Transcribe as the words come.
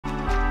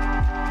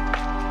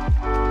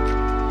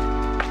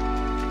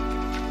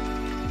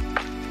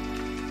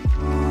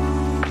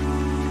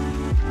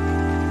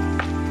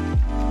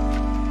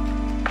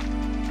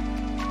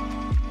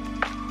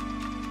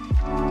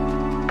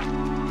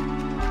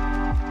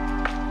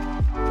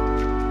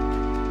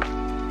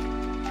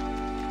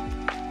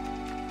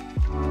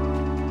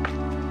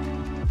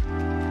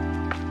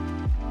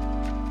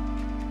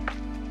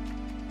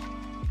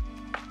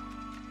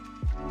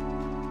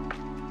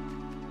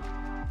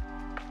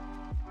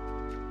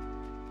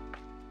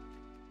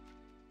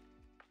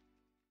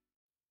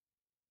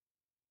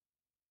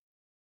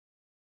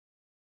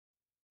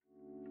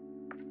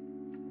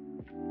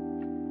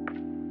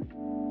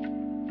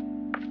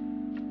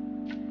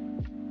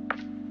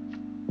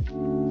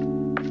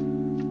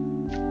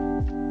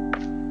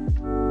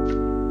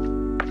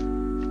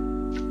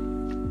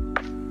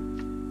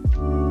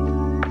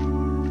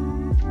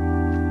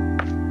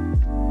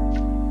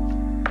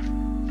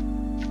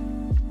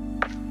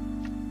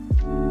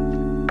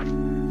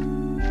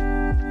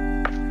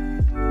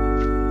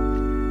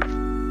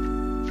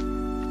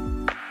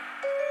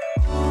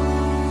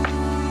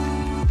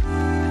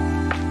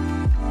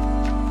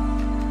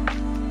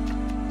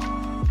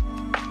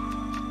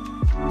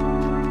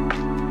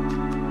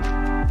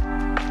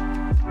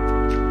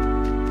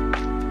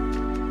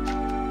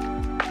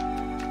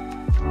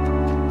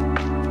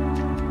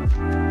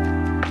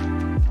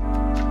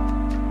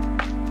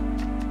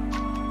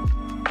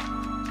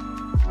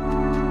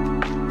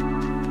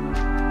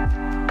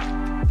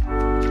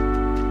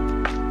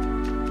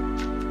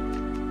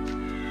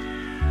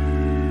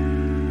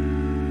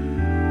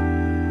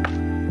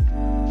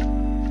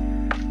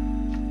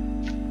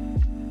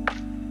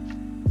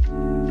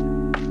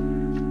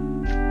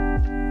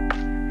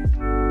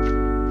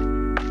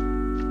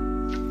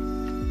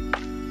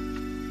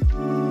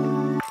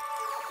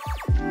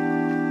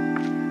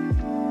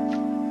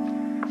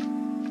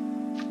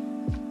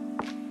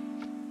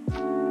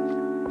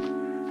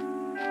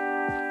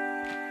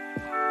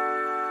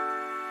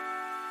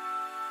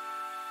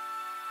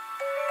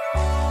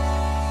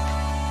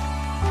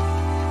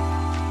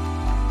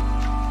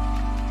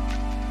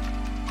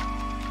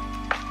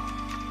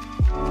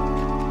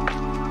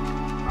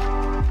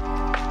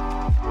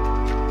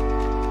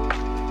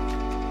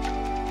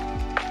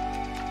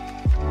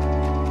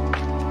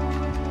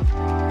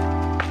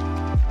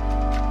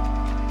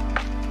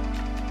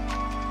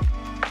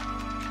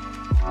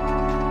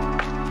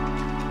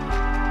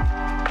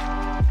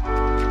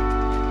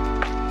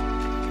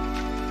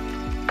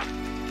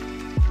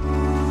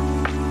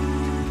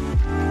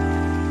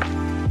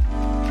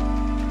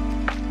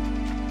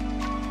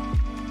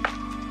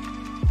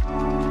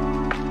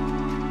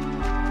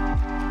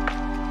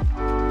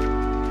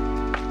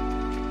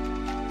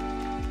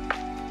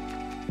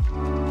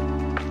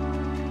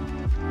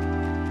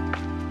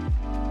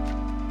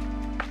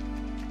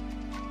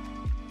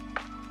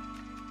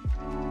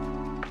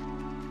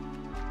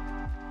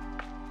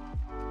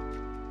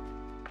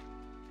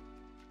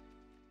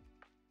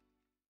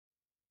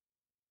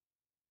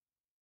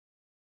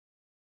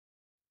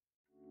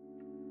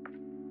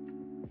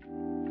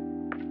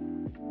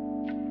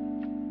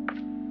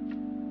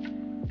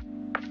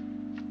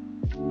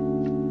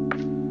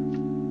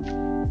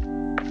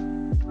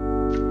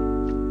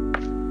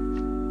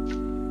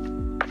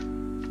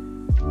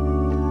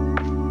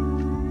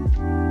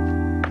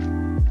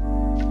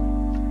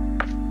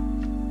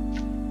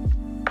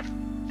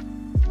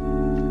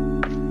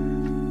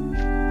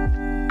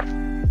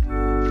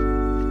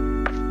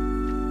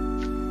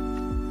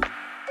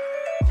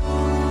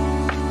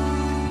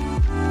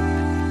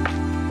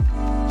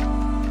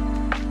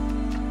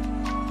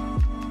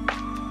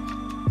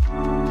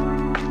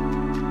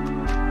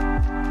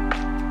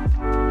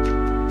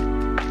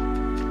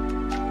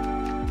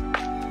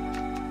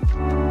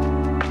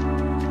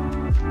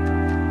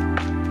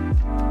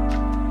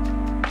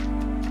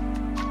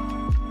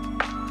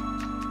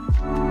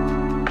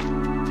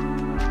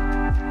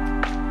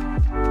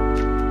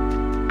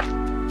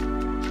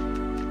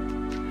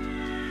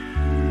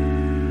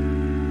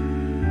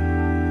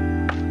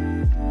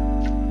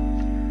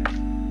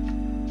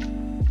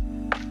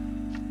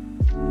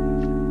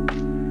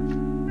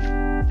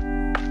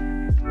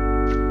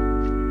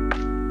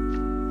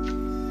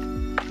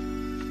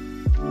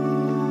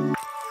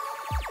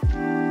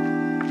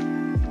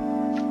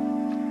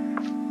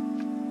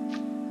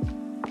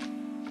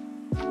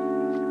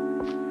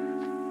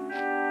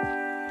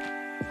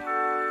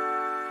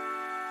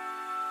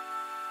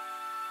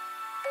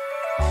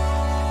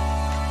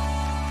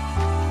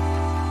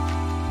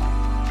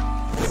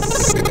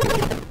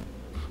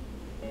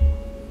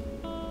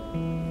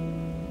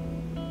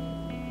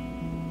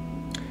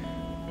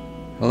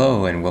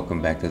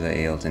welcome back to the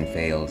Ales and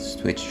Fails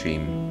Twitch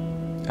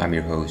stream. I'm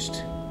your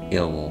host,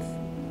 Alewolf,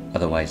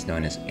 otherwise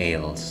known as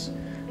Ales,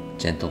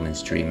 gentleman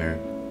streamer,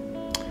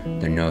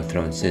 the No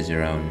Throne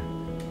Cicerone,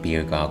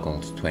 Beer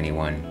Goggles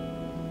 21,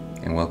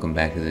 and welcome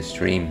back to the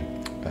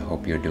stream. I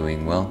hope you're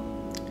doing well,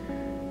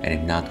 and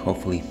if not,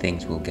 hopefully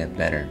things will get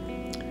better.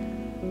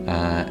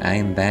 I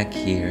am back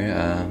here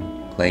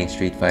playing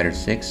Street Fighter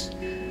 6.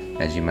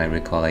 As you might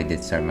recall, I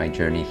did start my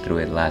journey through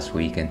it last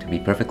week, and to be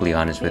perfectly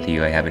honest with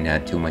you, I haven't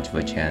had too much of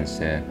a chance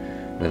to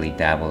really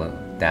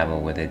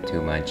dabble with it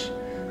too much.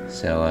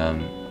 So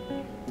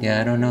yeah,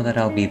 I don't know that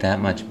I'll be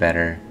that much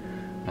better.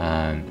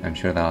 I'm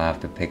sure that I'll have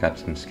to pick up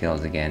some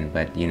skills again,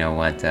 but you know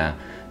what,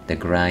 the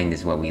grind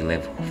is what we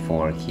live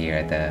for here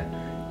at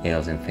the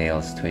Ales and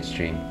Fails Twitch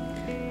stream.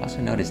 I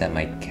also noticed that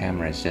my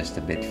camera is just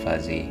a bit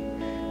fuzzy,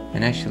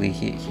 and actually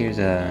here's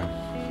a...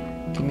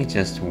 Give me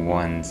just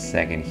 1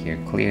 second here.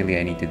 Clearly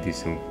I need to do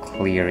some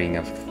clearing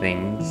of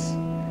things.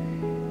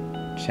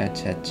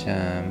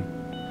 Cha-cha-cha.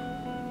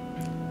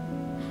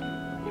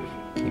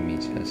 Give me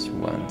just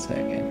 1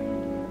 second.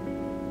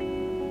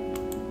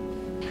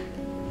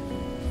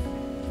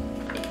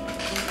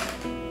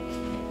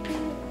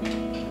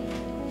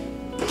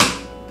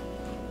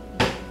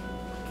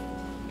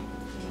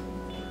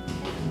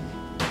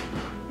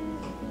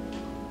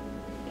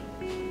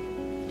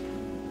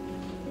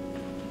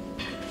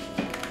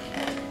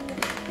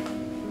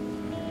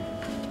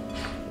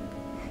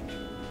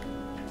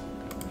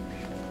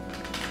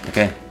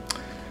 Okay,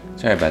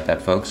 sorry about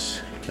that, folks.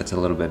 That's a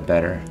little bit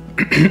better.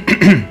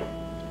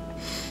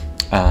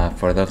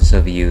 For those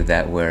of you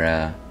that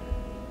were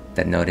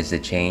that noticed the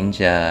change,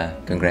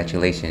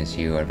 congratulations,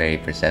 you are very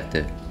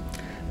perceptive.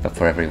 But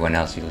for everyone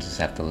else, you'll just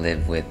have to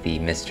live with the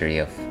mystery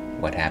of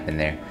what happened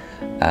there.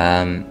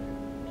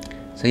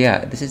 So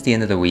yeah, this is the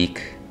end of the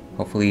week.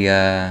 Hopefully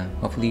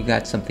you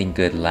got something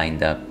good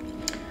lined up.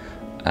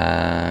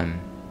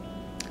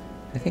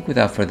 I think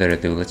without further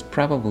ado, let's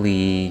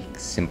probably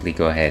simply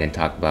go ahead and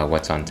talk about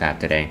what's on tap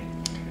today.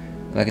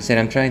 Like I said,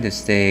 I'm trying to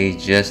stay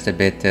just a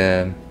bit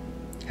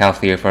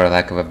healthier, for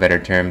lack of a better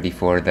term,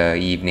 before the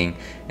evening.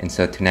 And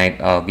so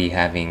tonight I'll be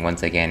having,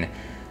 once again,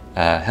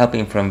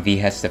 helping from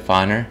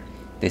Weihenstephaner.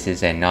 This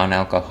is a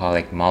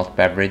non-alcoholic malt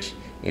beverage.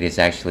 It is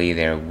actually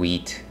their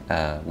wheat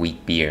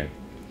beer.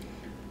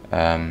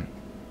 And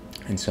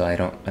so I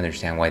don't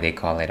understand why they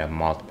call it a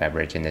malt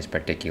beverage in this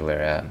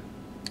particular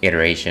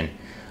iteration.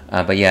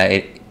 But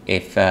yeah,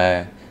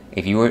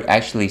 if you were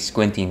actually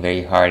squinting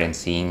very hard and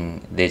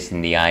seeing this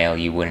in the aisle,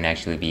 you wouldn't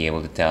actually be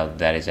able to tell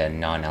that is a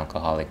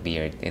non-alcoholic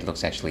beer. It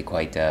looks actually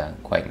quite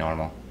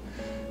normal.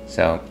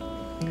 So,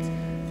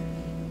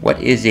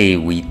 what is a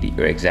wheat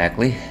beer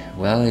exactly?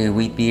 Well, a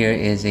wheat beer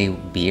is a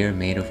beer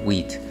made of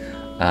wheat.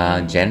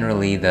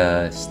 Generally,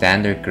 the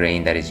standard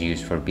grain that is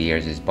used for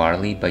beers is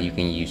barley, but you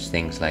can use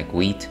things like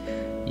wheat.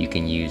 You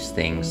can use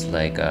things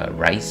like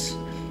rice.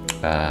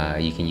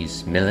 You can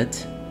use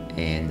millet.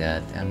 And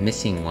I'm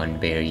missing one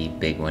very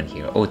big one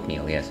here.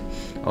 Oatmeal, yes,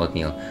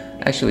 oatmeal.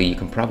 Actually, you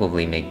can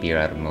probably make beer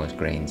out of most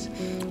grains.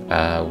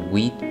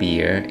 Wheat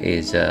beer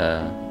is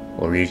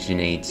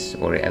originates,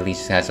 or at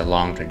least has a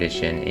long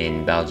tradition,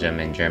 in Belgium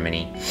and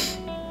Germany.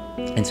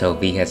 And so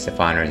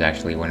Weihenstephaner is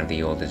actually one of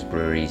the oldest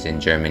breweries in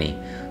Germany.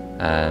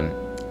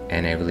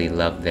 And I really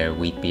love their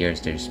wheat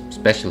beers,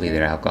 especially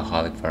their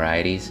alcoholic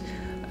varieties.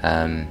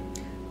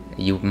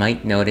 You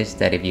might notice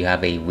that if you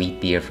have a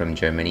wheat beer from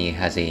Germany, it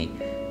has a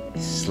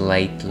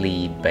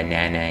slightly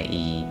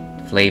banana-y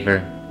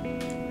flavor.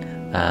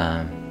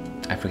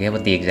 I forget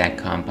what the exact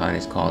compound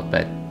is called,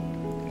 but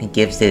it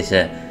gives this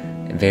a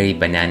very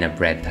banana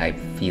bread type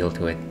feel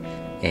to it,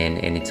 and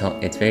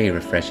it's very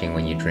refreshing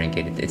when you drink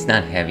it. It's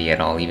not heavy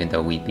at all, even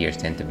though wheat beers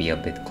tend to be a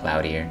bit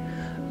cloudier.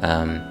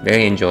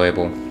 Very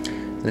enjoyable.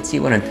 Let's see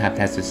what Untappd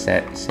has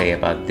to say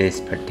about this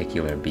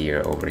particular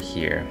beer over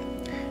here.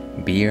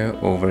 Beer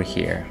over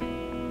here.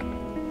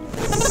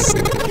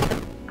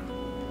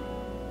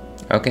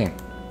 Okay,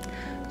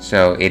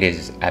 so it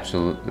is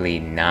absolutely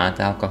not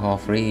alcohol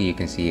free. You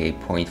can see a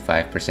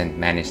 0.5%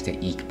 managed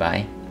to eke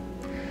by.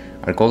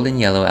 Our golden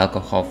yellow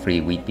alcohol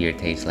free wheat beer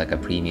tastes like a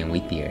premium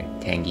wheat beer,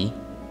 tangy,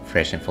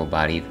 fresh and full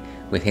bodied,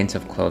 with hints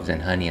of cloves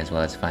and honey as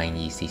well as fine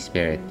yeasty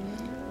spirit.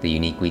 The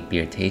unique wheat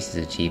beer taste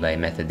is achieved by a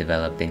method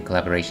developed in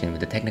collaboration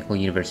with the Technical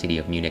University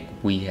of Munich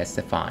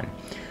Weihenstephan.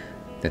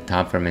 The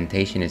top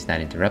fermentation is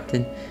not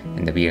interrupted,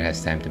 and the beer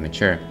has time to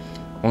mature.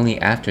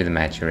 Only after the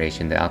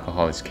maturation, the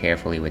alcohol is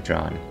carefully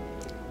withdrawn.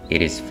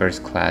 It is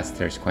first-class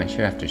thirst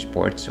quencher after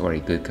sports, or a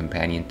good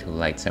companion to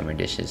light summer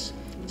dishes,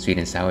 sweet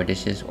and sour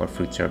dishes, or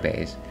fruit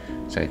sorbets.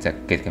 So it's a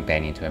good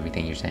companion to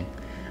everything you're saying.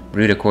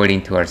 Brewed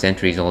according to our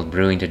centuries-old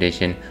brewing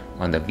tradition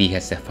on the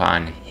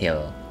Weihenstephan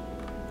hill.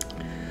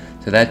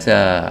 So that's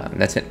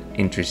an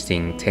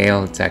interesting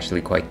tale. It's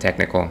actually quite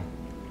technical.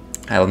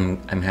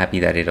 I'm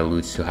happy that it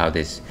alludes to how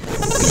this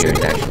beer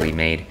is actually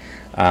made.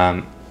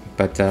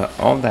 But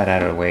all that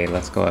out of the way,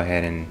 let's go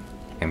ahead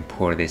and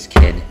pour this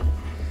kid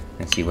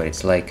and see what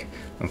it's like.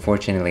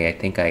 Unfortunately, I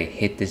think I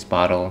hit this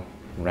bottle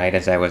right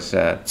as I was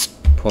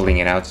pulling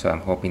it out, so I'm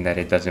hoping that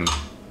it doesn't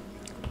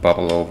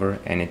bubble over,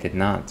 and it did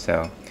not,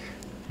 so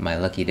my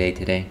lucky day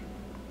today.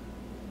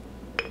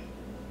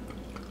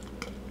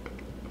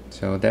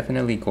 So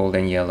definitely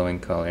golden yellow in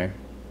color.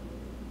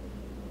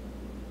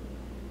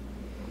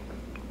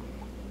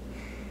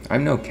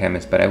 I'm no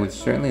chemist, but I would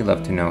certainly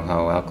love to know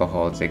how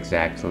alcohol is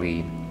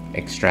exactly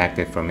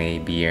extracted from a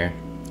beer.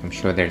 I'm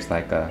sure there's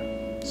like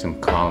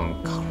some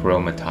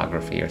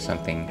chromatography or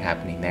something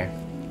happening there.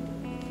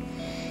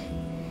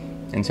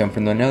 And so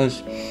from the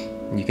nose,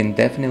 you can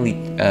definitely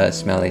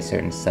smell a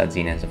certain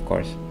sudsiness, of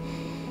course.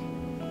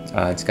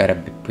 It's got a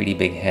pretty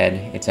big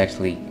head. It's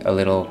actually a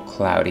little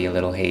cloudy, a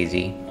little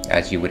hazy,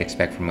 as you would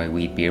expect from a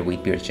wheat beer.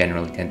 Wheat beers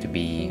generally tend to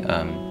be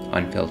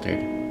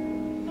unfiltered.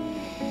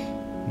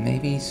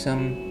 Maybe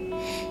some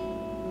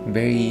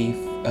very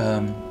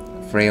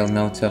frail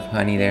notes of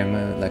honey there,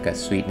 like a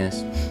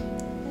sweetness.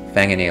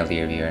 Fang a nail,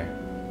 dear viewer.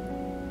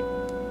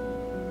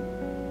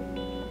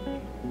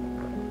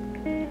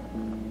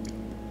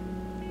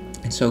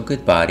 And so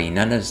good body,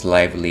 not as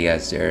lively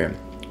as their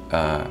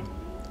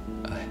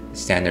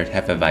standard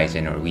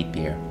Hefeweizen or wheat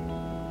beer.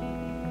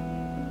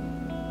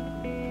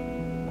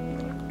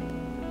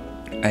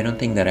 I don't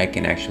think that I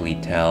can actually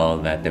tell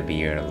that the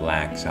beer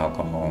lacks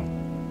alcohol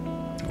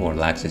or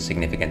lacks a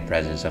significant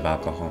presence of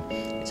alcohol.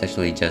 It's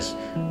actually just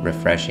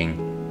refreshing.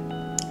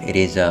 It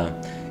is,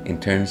 in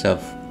terms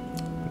of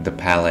the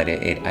palate,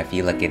 I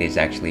feel like it is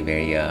actually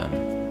very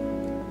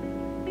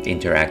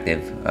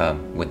interactive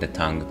with the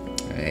tongue.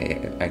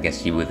 I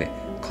guess you would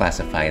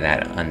classify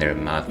that under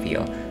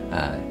mouthfeel.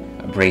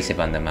 Abrasive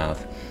on the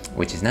mouth,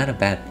 which is not a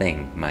bad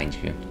thing, mind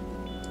you.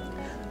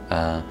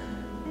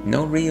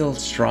 No real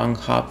strong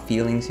hop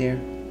feelings here.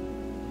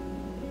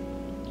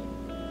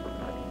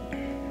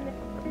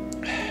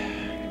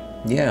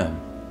 Yeah,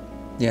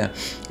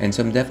 and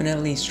some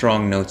definitely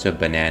strong notes of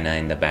banana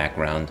in the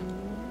background.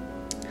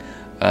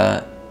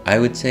 I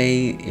would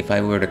say if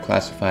I were to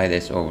classify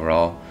this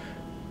overall,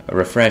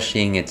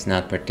 refreshing. It's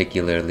not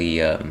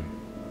particularly, I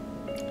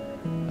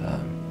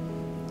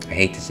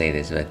hate to say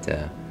this,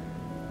 but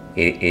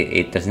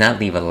it does not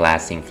leave a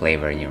lasting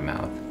flavor in your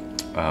mouth,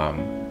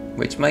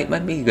 which might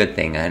be a good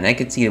thing, and I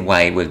could see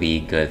why it would be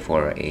good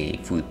for a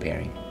food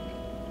pairing.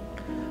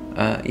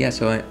 Yeah,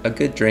 so a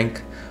good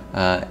drink.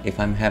 If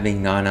I'm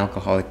having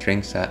non-alcoholic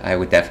drinks, I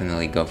would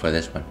definitely go for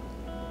this one.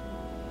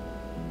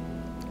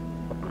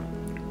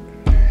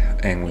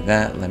 And with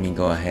that, let me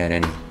go ahead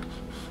and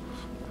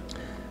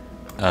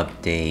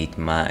update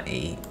my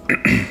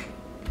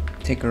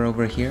ticker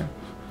over here,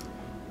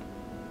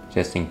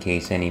 just in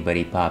case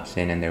anybody pops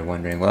in and they're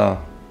wondering,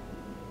 well,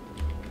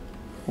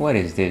 what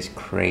is this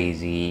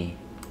crazy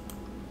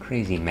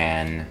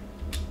man,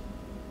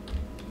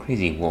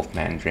 crazy wolf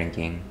man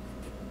drinking?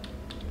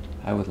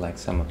 I would like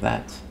some of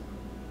that.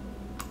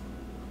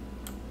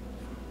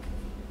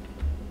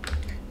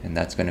 And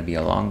that's going to be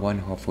a long one.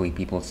 Hopefully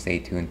people stay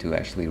tuned to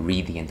actually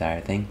read the entire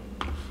thing.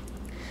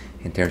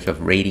 In terms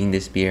of rating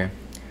this beer,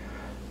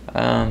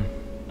 I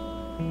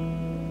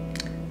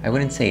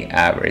wouldn't say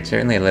average,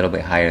 certainly a little bit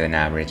higher than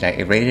average.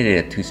 I rated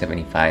it at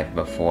 275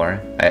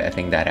 before. I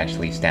think that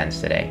actually stands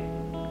today.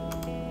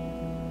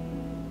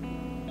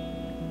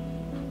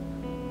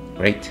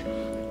 Great.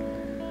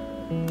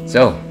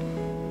 So,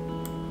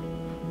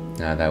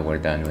 now that we're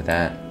done with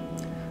that,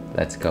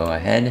 let's go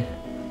ahead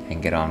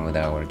and get on with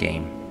our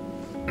game.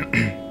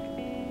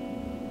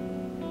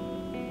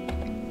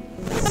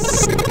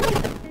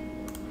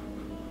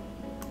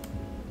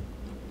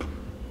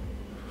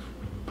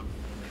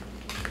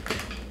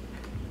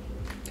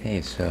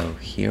 Okay, so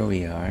here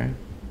we are.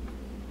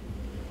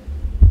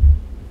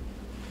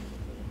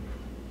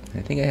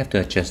 I think I have to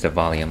adjust the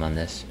volume on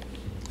this.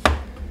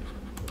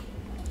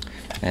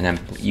 And I'm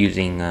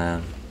using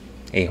a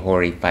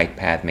Hori fight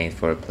pad made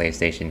for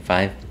PlayStation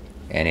 5.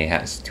 And it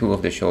has 2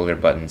 of the shoulder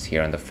buttons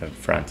here on the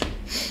front,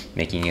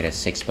 making it a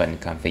 6-button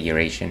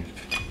configuration.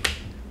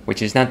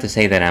 Which is not to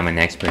say that I'm an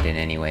expert in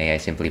any way, I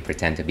simply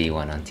pretend to be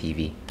one on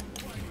TV.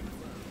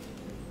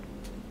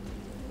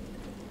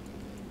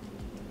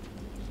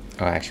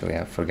 Oh, actually,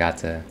 I forgot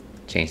to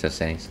change those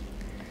settings.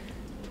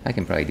 I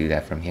can probably do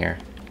that from here.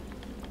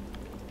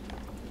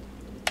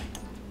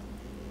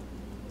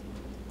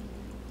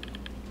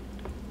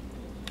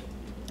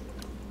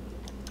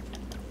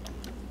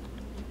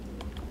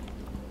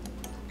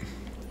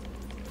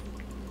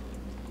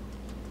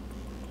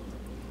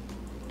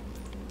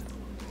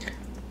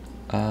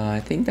 I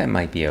think that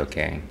might be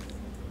okay.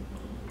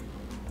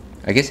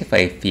 I guess if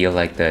I feel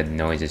like the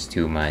noise is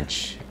too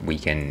much, we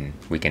can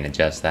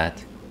adjust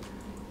that.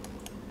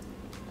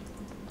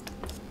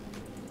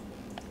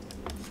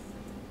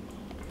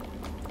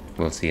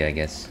 We'll see, I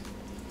guess.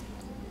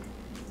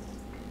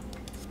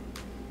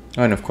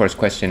 Oh, and of course,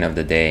 question of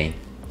the day.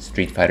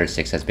 Street Fighter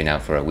 6 has been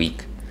out for a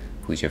week.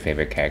 Who's your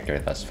favorite character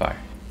thus far?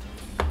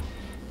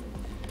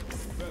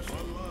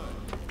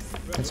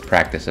 Let's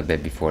practice a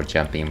bit before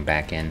jumping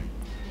back in.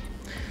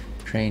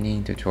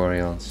 Training,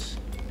 tutorials.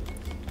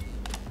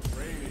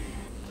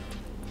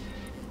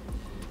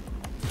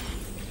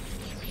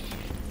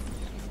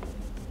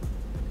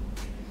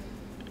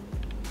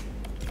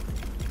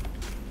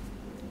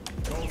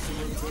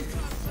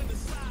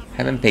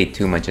 Haven't paid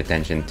too much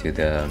attention to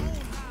the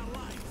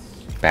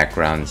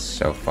backgrounds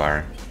so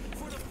far.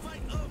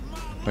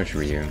 Where's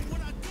Ryu?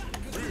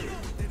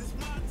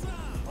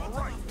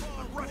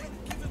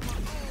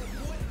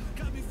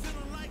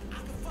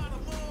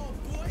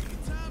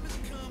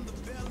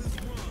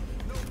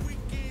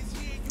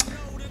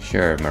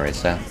 Sure,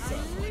 Marissa.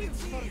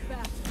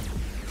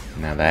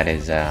 Now that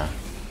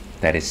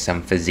is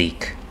some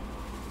physique.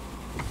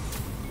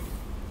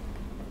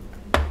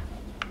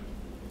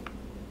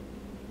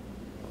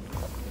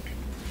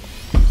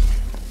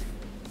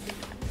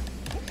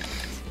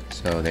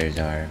 So there's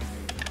our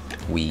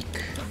weak,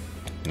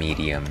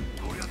 medium,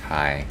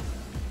 high,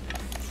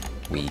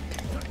 weak,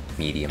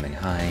 medium, and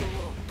high.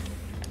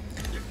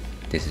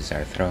 This is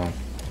our throw.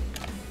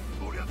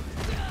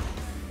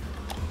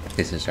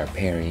 This is our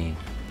parry.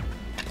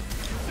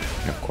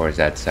 And of course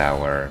that's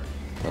our,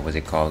 what was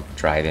it called?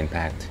 Drive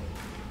impact.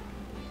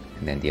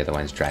 And then the other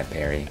one's drive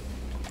parry.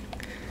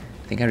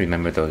 I think I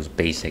remember those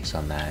basics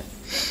on that.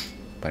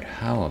 But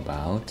how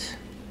about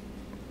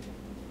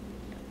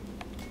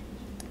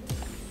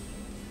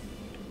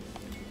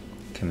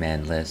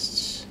command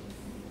lists?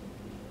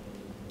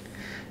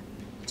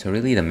 So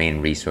really the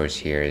main resource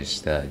here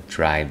is the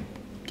drive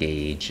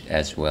gauge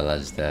as well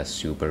as the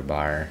super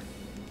bar.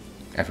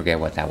 I forget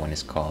what that one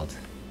is called.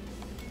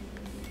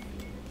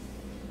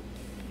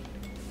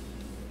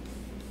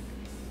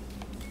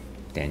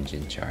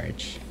 Denjin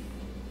charge.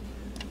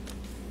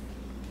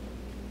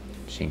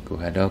 Shinku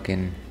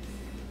Hadoken.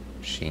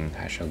 Shin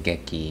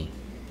Hashogeki.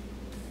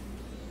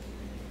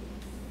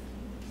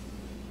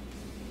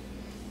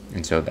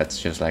 And so that's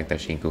just like the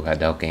Shinku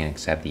Hadoken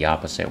except the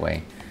opposite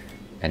way.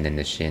 And then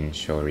the Shin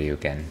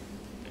Shoryuken.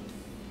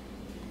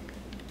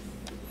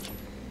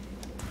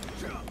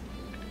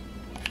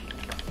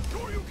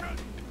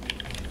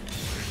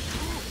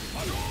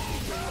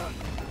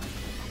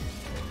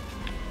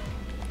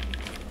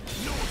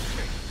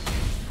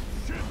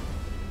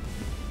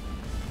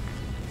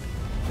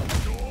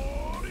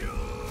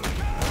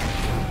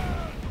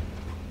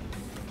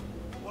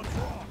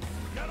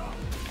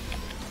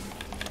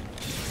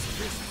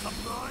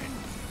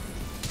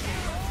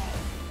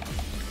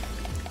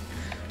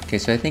 Okay,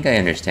 so I think I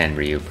understand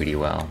Ryu pretty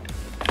well.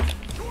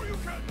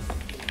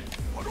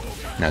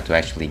 Now to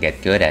actually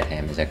get good at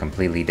him is a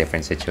completely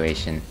different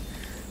situation.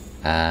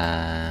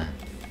 Let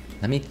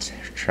me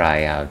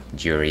try out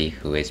Juri,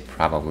 who is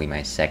probably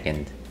my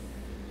second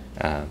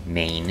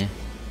main.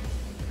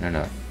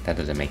 No, that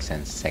doesn't make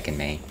sense. Second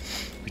main.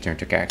 Return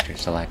to character,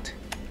 select.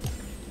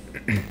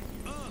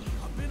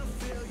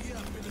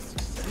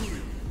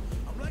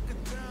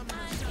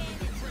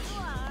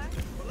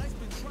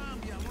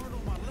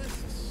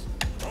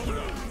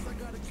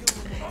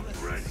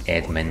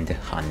 Edmund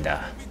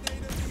Honda.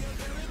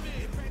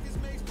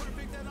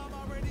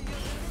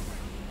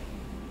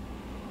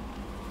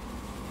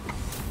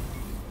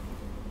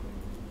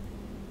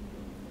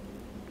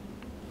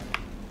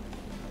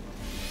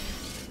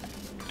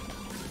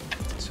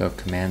 So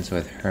commands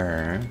with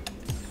her.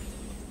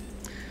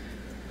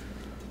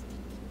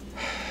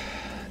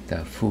 The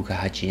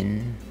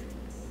Fugajin.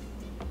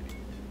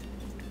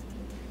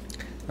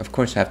 Of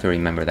course I have to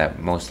remember that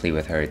mostly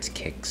with her it's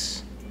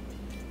kicks.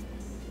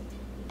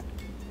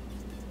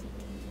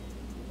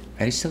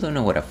 I still don't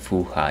know what a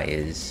Fuha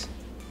is.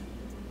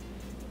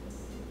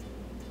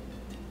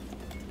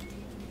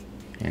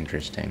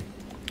 Interesting.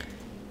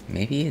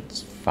 Maybe it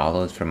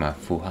follows from a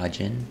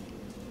Fuhajin?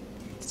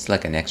 It's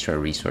like an extra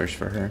resource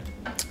for her.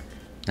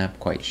 Not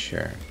quite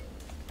sure.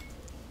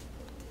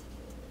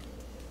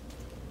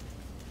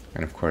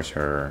 And of course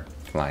her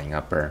flying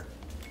upper.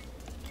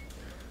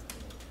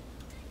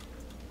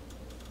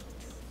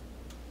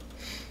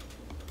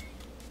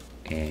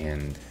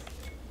 And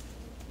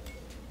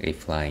a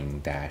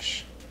flying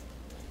dash.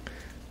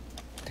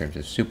 In terms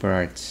of super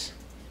arts,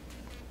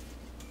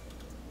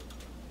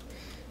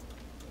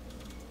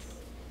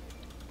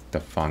 the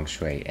feng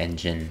shui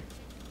engine,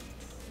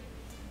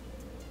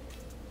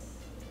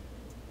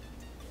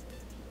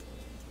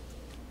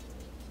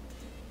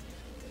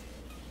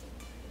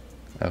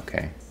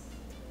 okay,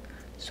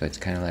 so it's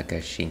kind of like a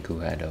Shinku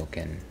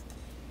Hadoken,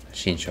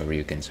 Shin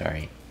Shoryuken,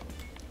 sorry,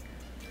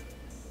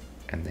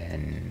 and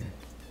then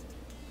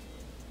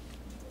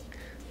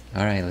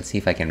alright, let's see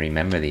if I can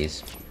remember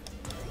these.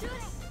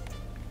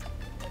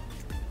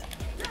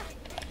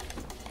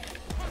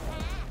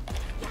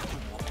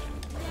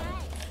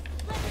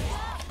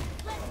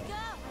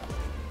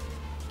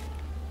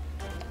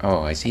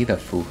 Oh, I see the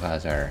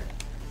Fuhas are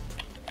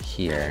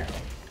here.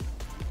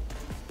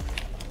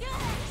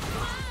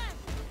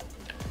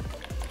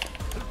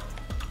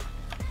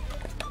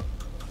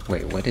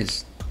 Wait, what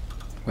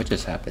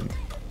just happened?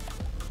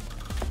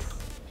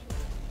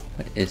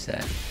 What is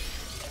that?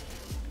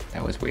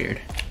 That was weird.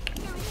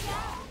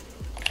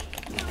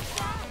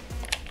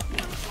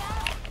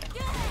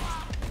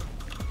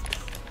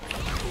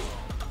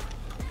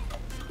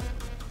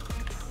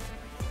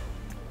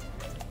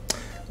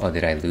 Oh,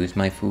 did I lose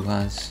my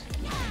Fuhas?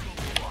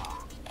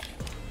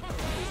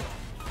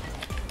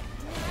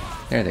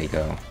 There they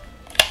go.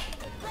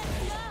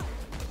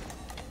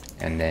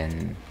 And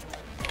then...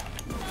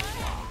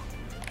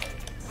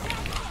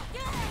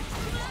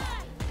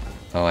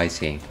 Oh, I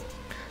see.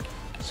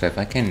 So if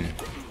I can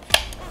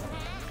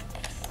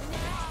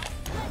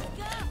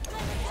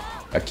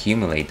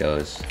accumulate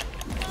those,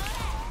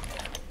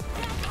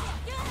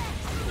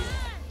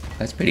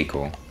 that's pretty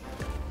cool.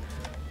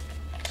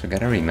 So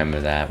gotta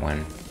remember that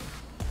one.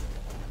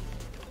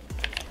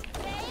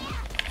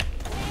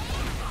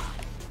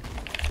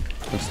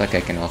 Looks like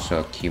I can also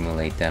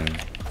accumulate them.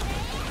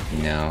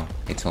 No,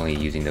 it's only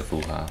using the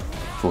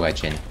Fuha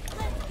Jin.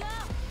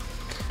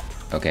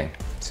 Okay,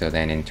 so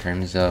then in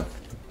terms of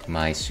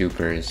my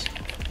supers,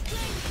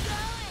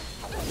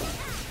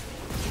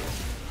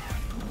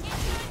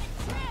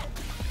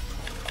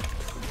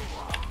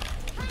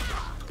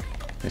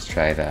 let's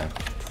try the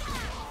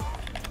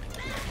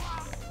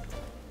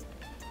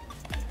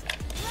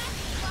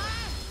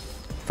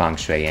Feng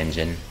Shui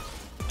engine.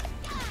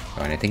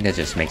 Oh, and I think that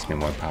just makes me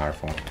more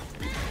powerful.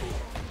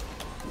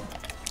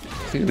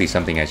 Clearly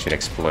something I should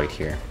exploit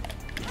here.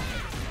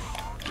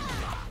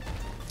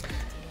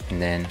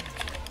 And then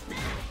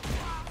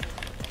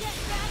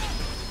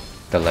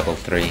the level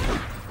 3.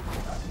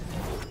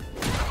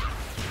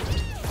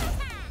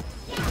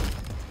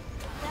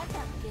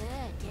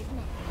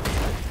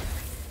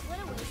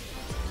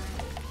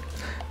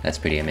 That's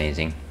pretty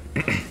amazing.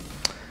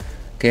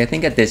 Okay, I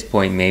think at this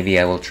point maybe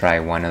I will try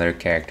one other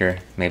character.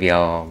 Maybe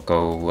I'll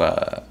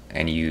go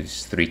and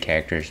use 3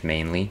 characters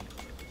mainly.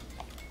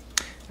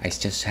 I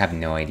just have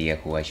no idea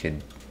who I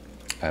should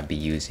be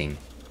using.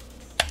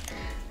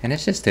 And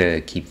it's just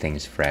to keep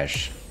things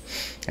fresh.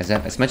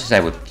 As much as I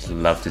would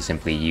love to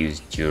simply use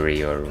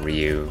Juri or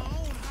Ryu,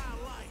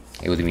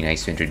 it would be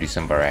nice to introduce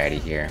some variety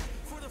here.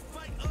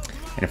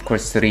 And of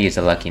course 3 is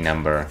a lucky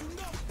number,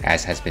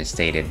 as has been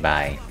stated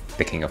by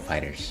the King of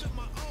Fighters.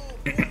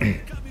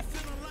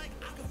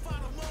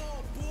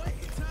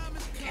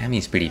 Cammy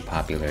is pretty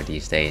popular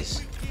these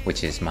days,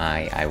 which is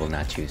my I will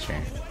not choose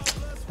her.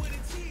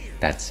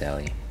 That's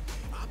silly.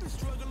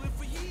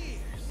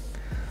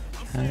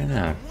 I don't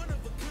know.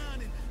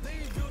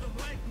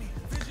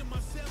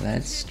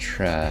 Let's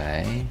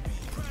try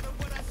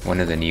one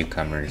of the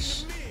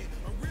newcomers.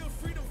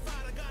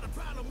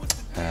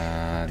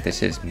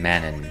 This is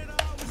Manon.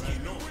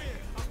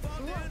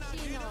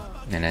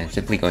 And I'm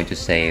simply going to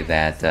say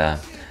that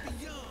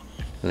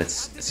let's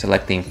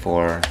selecting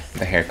for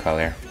the hair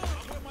color.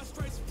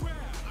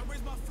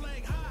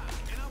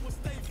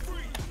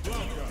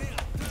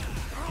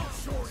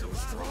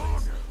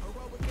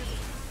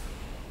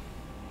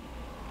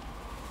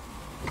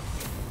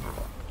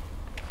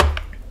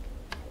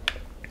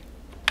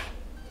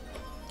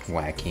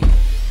 Wacky.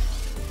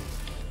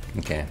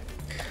 Okay.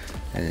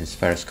 And as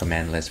far as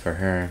command list for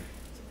her,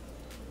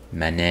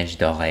 Manège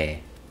Doré.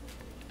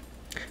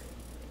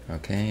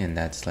 Okay, and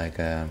that's like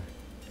a...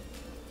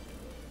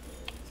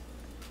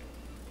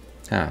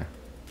 Oh.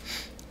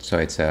 So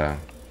it's a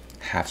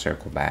half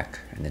circle back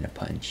and then a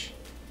punch.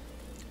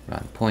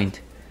 Round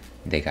point,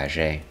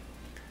 dégagé.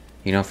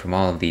 You know, from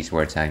all of these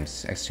words, I'm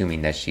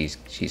assuming that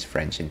she's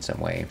French in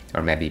some way,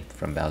 or maybe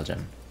from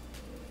Belgium.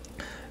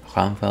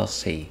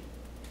 Renverser.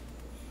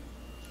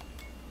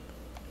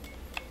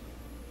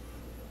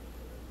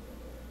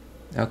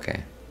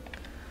 Okay.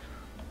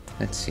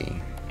 Let's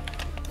see.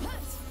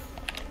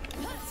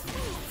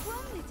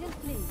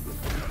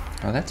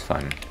 Oh, that's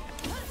fun.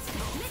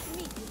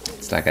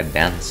 It's like a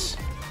dance.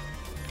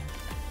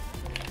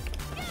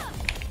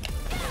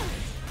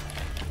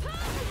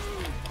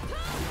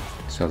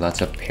 So lots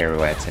of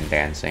pirouettes and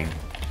dancing.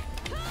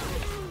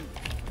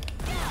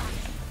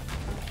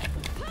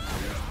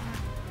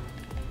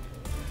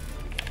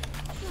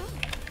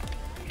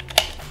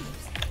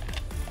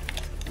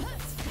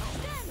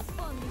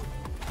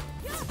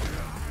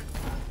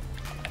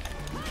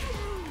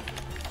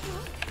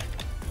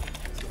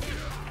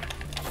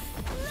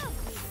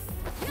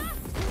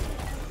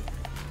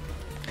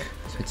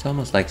 It's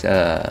almost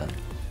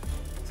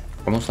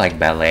like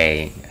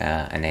ballet,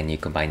 and then you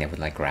combine it with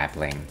like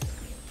grappling.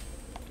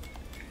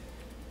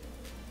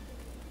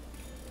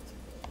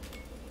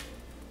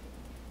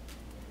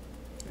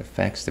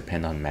 Effects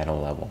depend on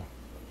metal level.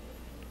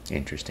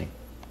 Interesting.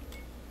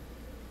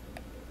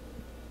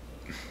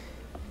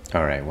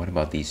 Alright, what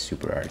about these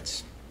super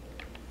arts?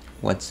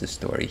 What's the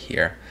story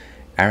here?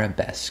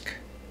 Arabesque.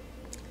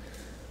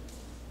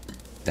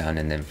 Down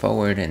and then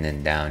forward, and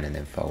then down and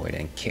then forward,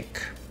 and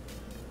kick.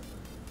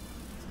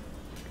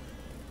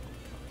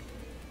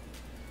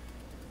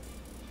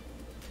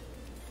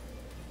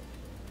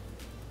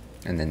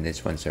 And then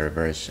this one's a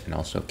reverse and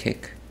also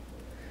kick.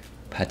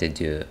 Pas de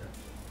deux.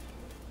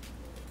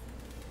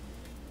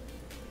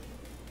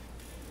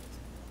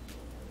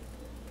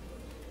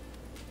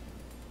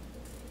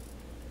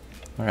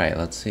 Alright,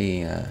 let's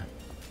see.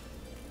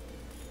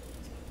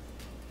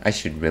 I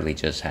should really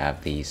just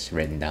have these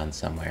written down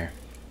somewhere.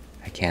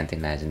 I can't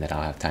imagine that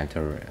I'll have time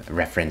to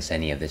reference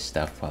any of this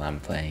stuff while I'm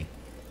playing.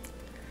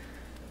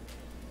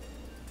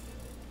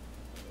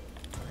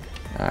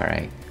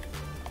 Alright.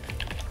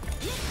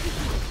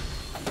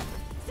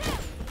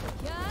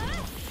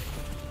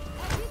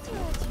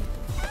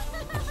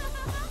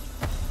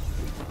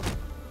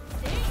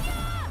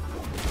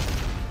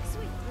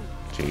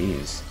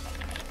 Jeez.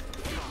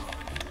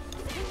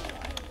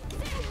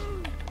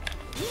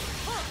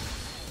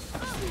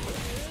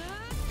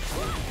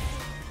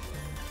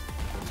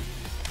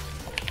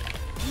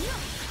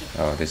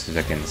 Oh, this is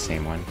again the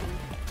same one.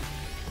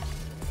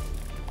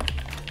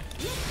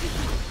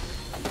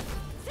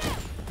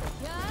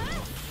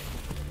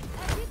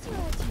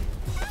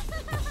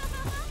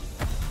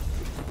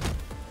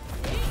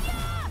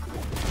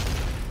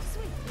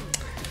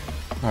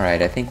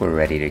 Alright, I think we're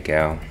ready to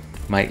go.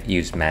 Might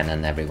use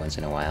Manon every once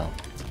in a while.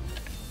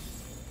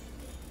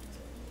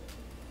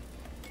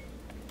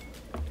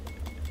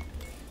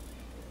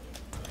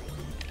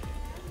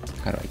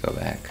 How do I go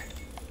back?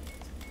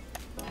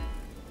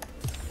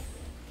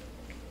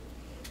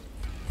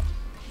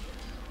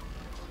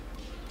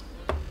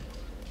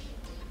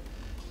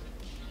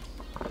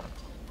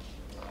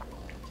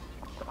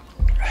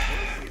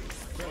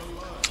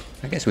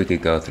 I guess we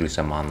could go through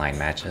some online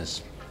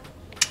matches.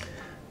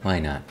 Why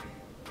not?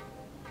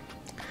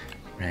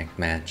 Ranked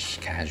match,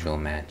 casual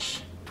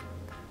match.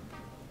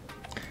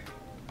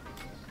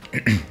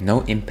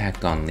 No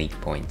impact on league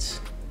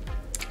points.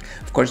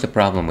 Of course, the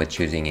problem with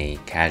choosing a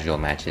casual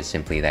match is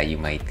simply that you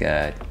might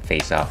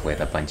face off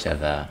with a bunch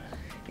of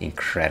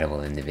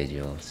incredible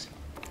individuals.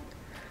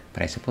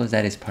 But I suppose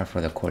that is par for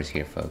the course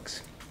here,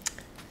 folks.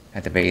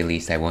 At the very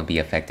least, I won't be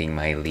affecting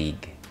my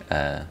league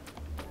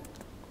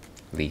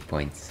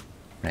points,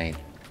 right?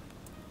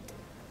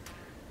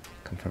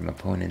 Confirm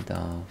opponent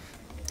off.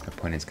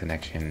 Opponent's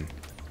connection.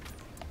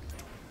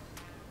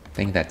 I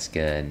think that's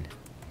good.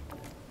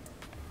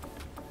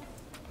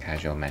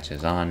 Casual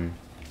matches on.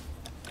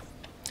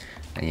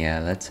 And yeah,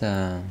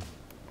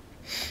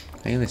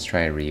 maybe let's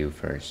try Ryu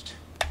first.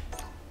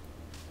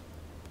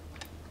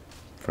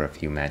 For a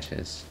few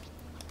matches.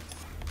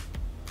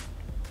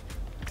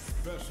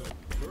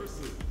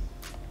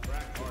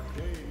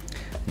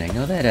 And I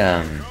know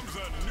that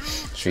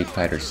Street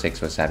Fighter 6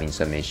 was having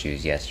some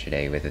issues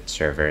yesterday with its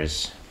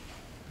servers.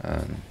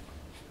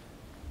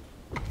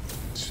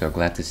 So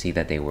glad to see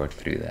that they worked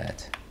through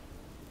that.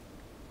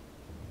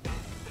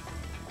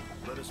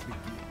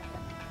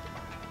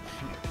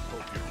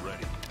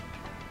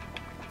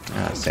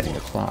 Setting the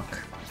clock.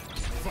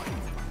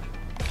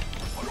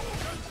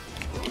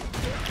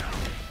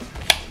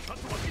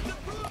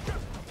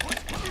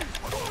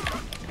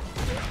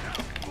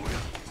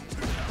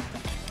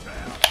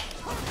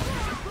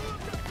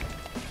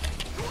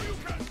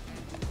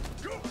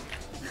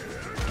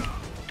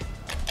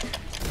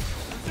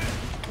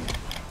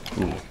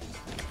 Ooh.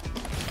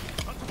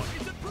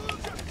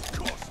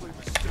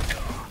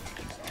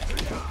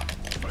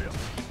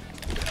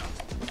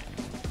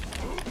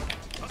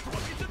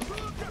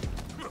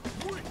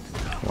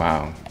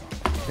 Wow,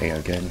 they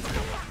are good.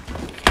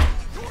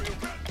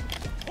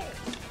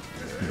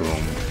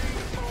 Boom.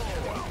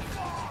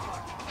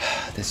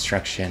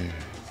 Destruction.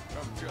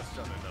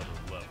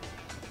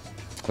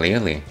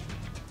 Clearly.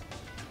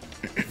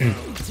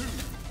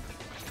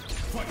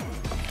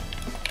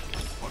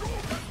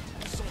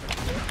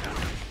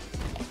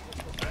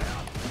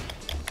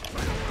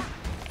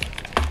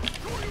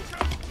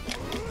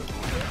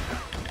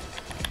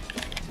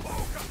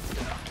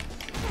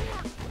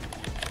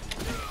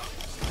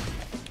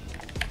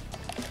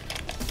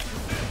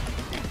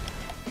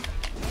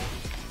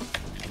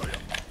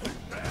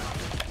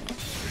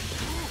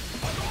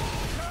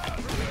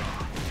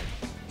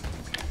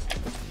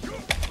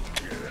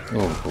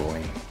 Oh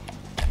boy.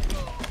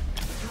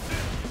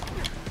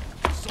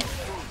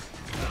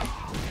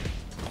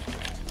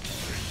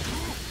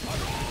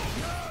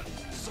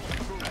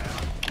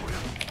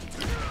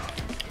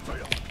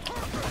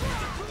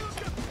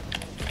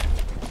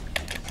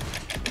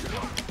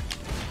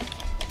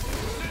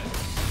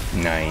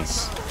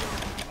 Nice.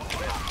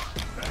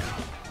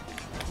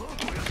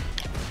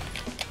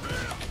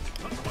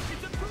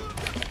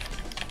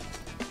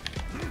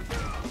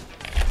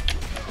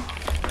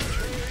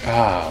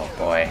 Oh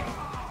boy.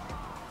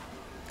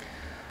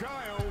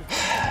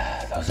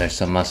 Those are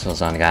some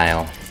muscles on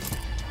Guile.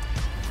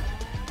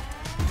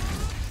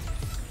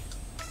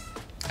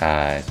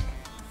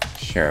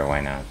 Sure,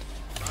 why not?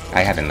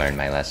 I haven't learned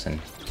my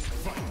lesson.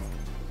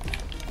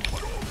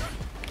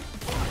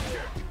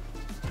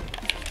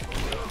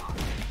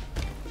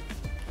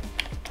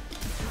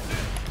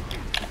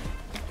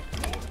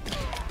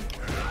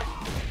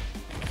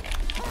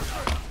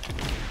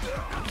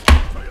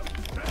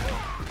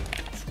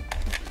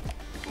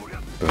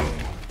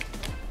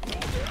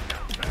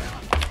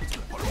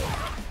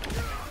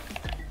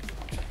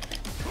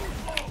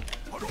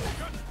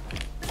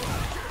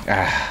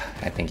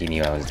 I think he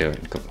knew I was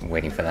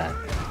waiting for that.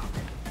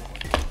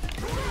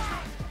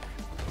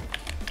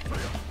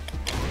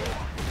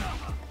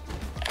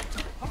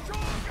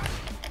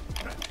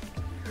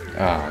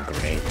 Oh,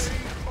 great.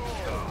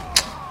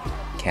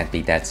 Can't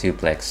beat that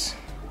suplex.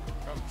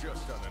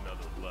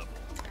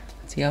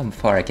 Let's see how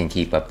far I can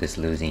keep up this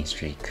losing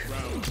streak.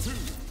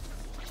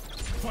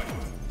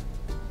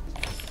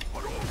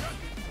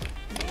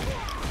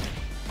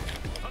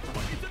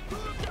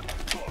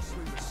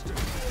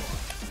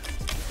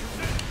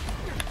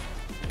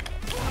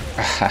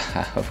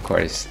 Of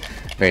course,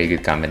 very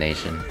good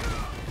combination.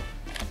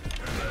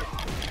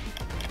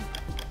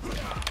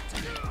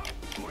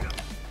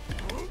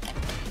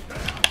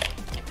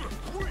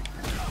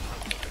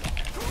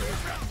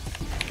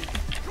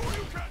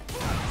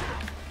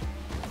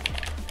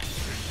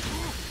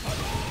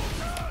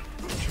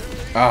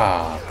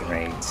 Ah, oh,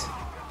 great.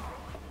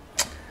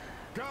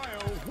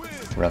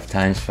 Rough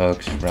times,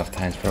 folks. Rough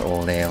times for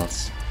old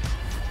ales.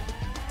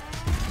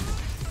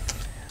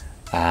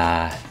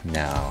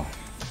 No.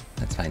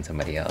 Let's find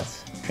somebody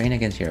else. Train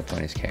against your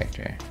opponent's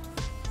character.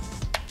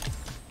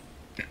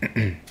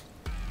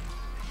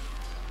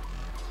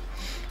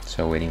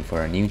 So waiting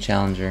for a new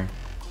challenger.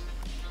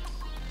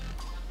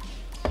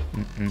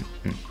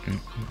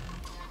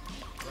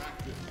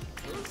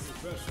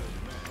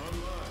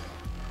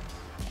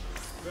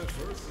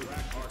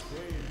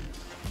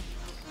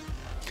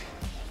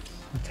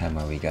 What time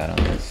have we got on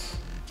this?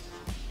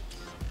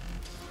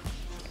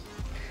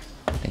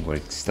 I think we're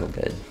still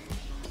good.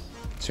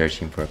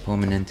 Searching for a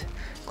permanent.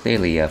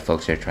 Clearly,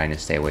 folks are trying to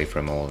stay away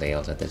from old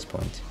ales at this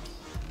point.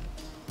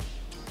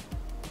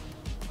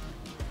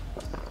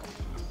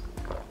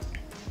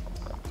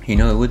 You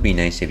know, it would be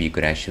nice if you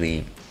could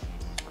actually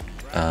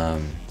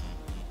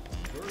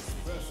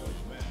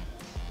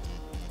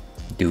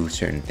do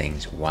certain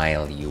things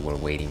while you were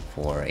waiting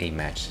for a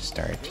match to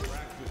start.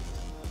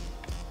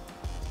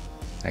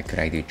 Like, could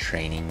I do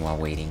training while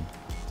waiting?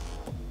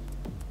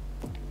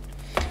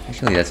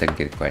 Actually, that's a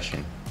good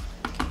question.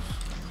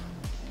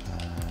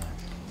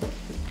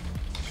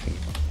 Street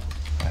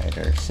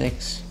Fighter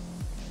 6.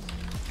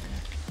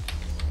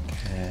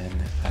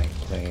 Can I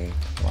play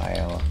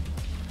while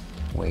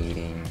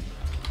waiting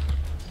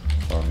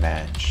for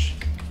match?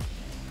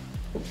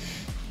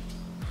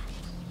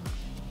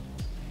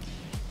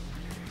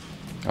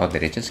 Oh,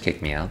 did it just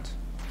kick me out?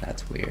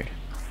 That's weird.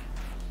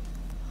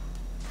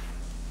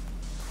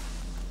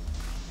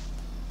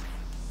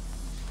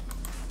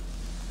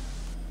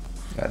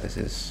 God, this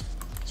is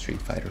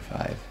Street Fighter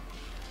 5.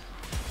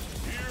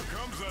 Here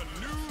comes a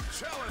new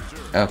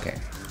challenger. Okay.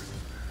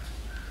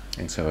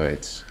 And so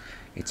it's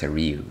a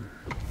Ryu.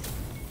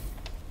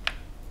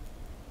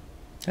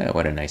 Oh,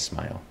 what a nice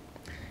smile.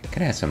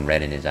 Could have some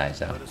red in his eyes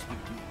though. This will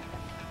be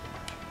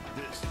a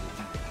good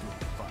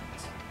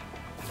fight.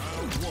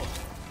 Round one.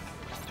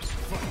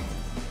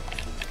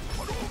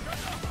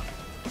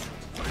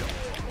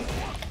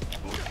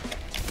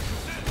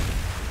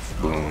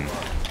 Boom.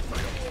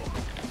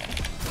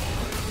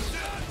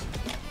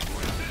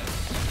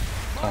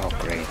 Oh,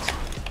 great.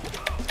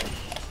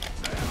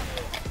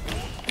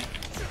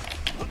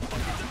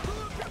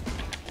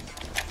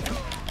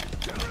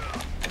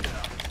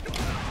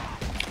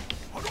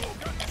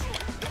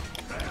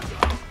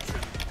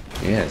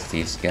 Yes,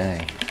 this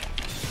guy.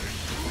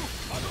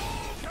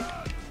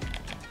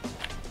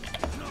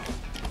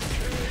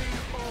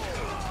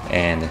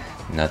 And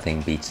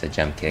nothing beats a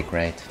jump kick,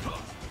 right?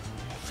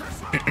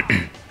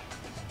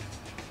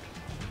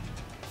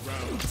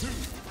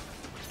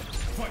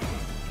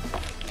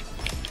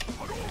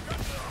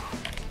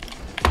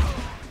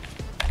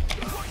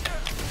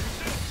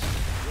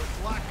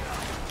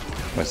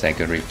 Was that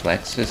good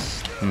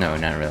reflexes? No,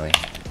 not really.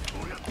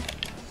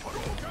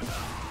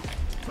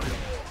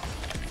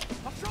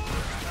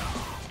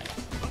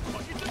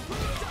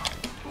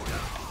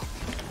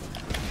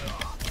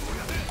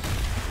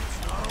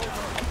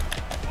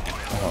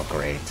 Oh,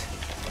 great.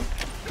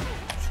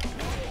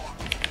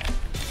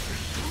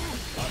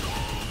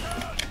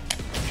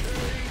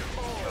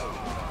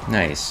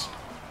 Nice.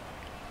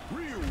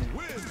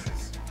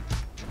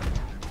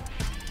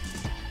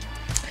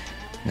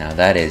 Now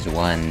that is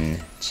one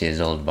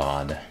chiseled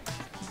bod.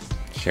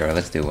 Sure,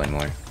 let's do one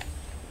more.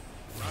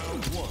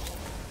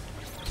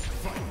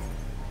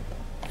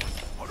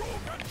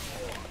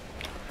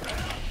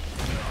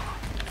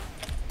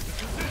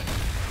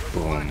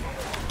 Boom.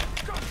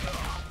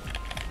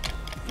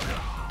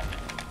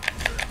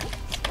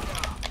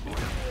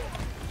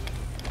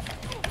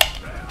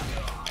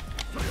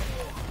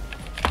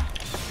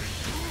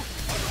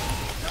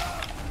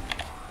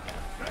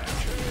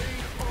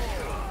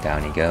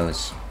 Down he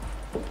goes.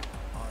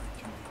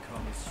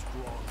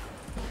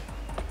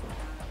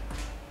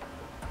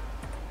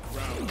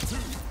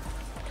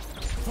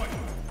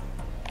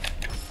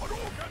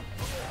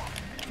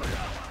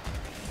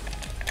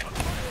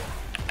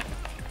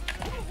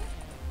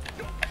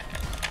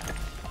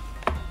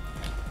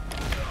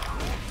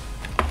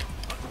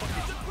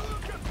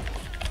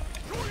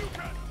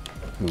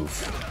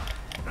 Oof.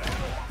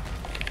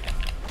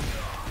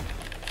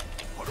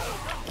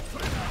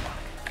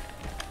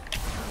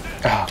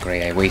 Oh,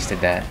 great, I wasted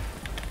that.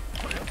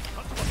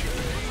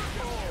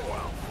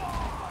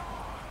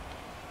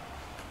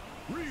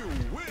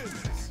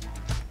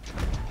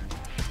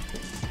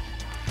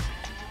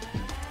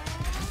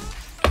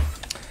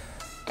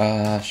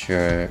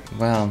 Sure.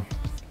 Well,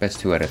 best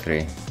 2 out of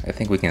 3. I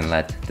think we can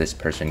let this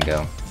person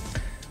go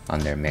on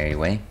their merry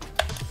way.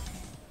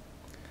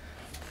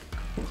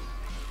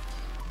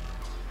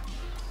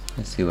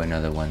 Let's do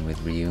another one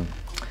with Ryu.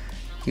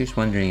 Here's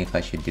wondering if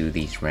I should do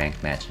these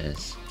rank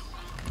matches.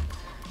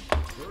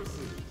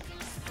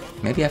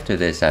 Maybe after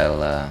this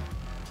I'll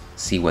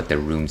see what the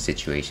room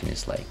situation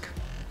is like.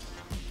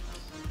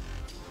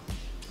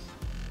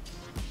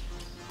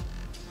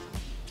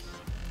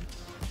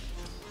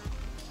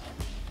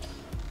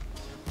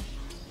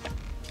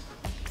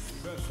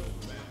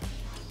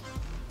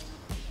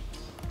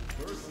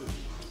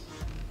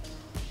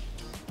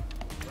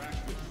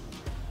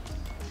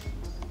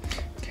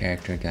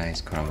 Character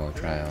guys combo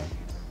trial.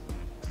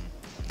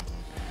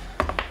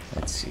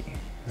 Let's see.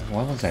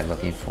 What was I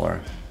looking for?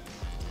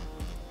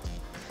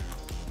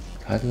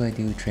 How do I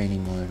do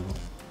training mode?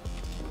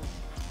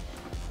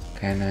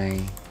 Can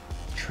I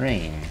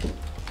train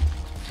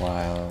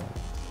while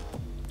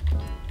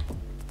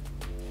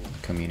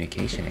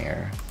communication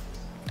error?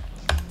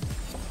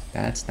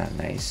 That's not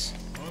nice.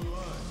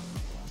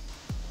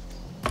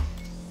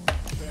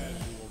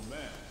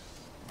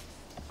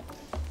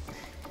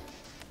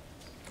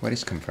 What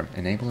is confirm?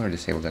 Enable or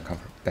disable the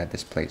confirm that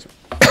displays?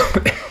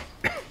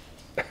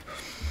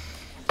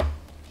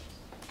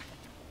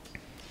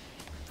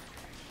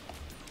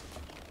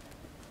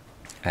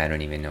 I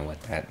don't even know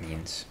what that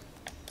means.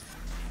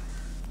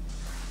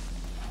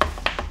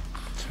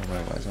 So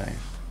where was I?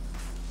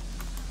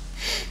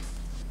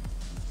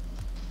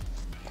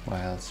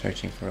 While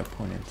searching for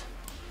opponent.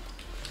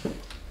 Here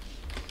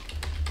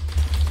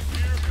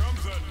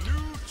comes a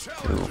new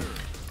challenger. Ooh,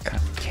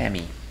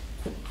 Cammy.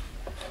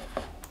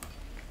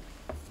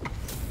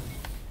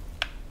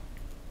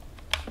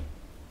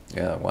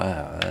 Yeah,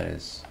 wow,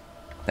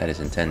 that is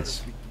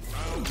intense.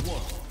 Round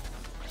one.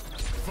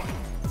 Fight.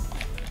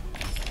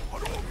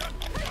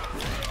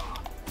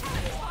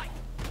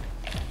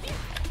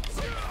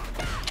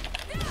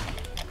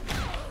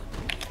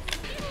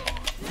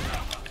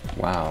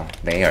 Wow,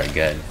 they are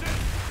good.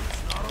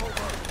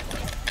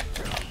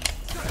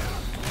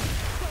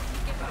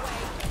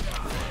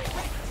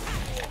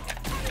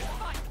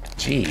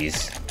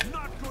 Jeez.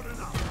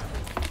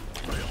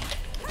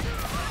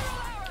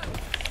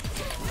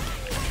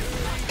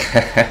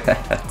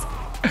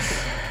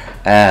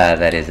 Ah,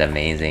 that is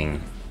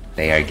amazing.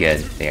 They are good.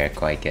 They are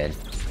quite good.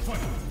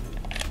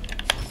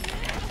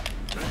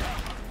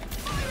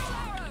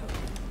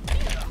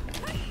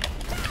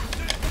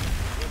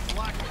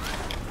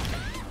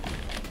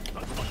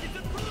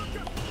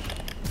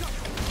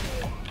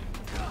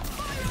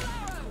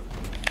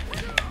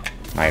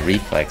 My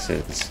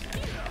reflexes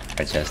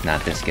are just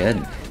not this good.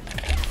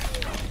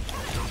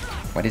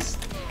 What is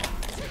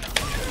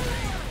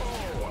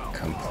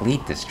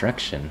complete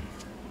destruction?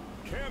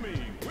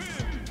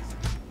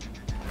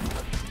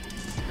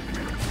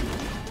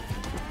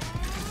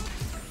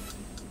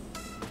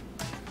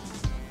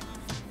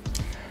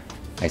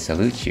 I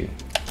salute you.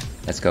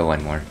 Let's go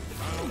one more.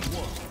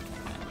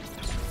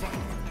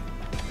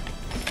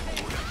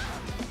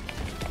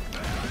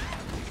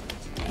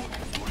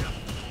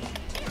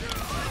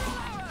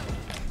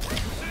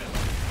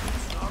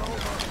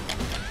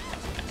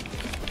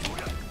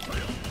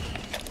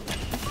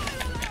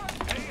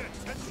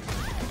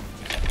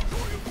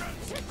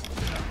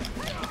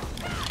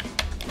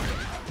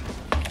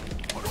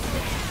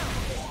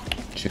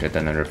 Should have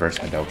done a reverse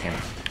Hadouken.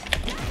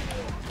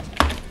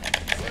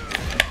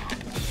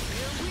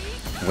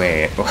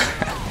 Wait.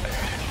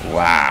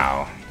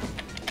 Wow.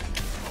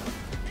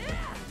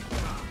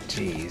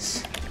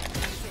 Jeez.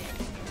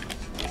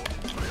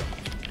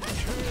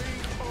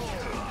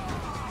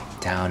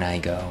 Down I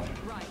go.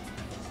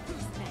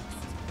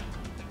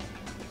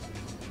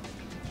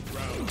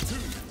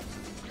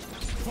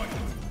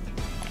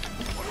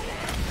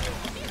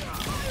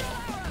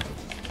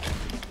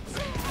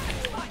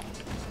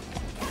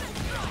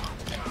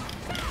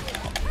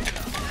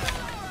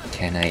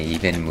 Can I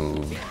even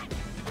move?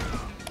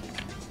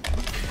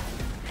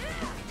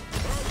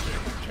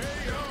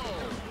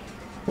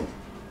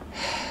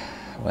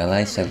 Well,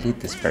 I salute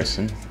this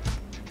person.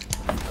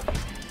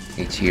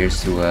 Hey,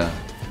 cheers to a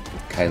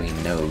Kylie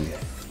Node.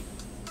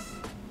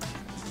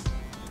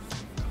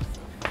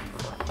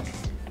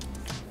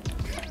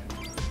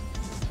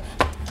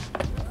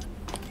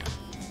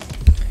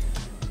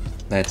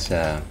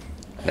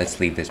 Let's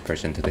leave this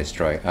person to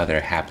destroy other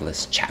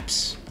hapless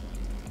chaps.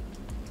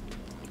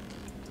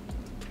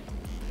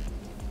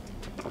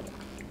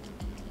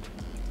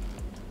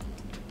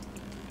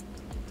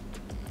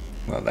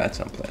 Well, that's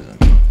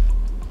unpleasant. Here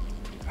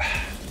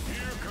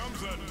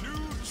comes a new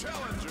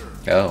challenger.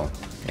 Oh,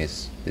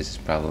 this is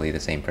probably the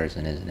same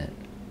person, isn't it?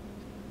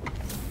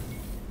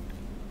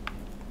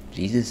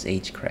 Jesus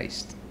H.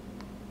 Christ.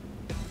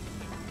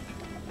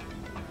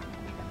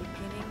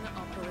 Beginning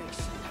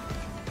operation.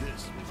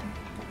 This was a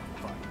good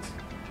fight.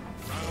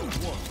 Round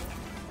one.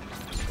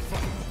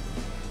 Fight.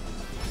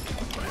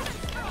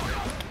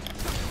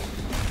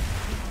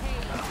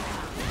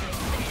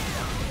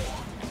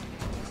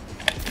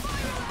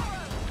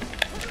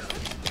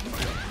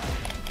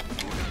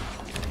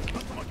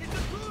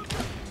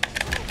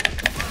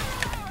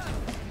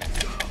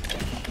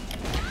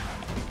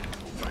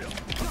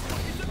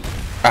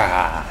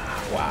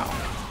 Ah, wow.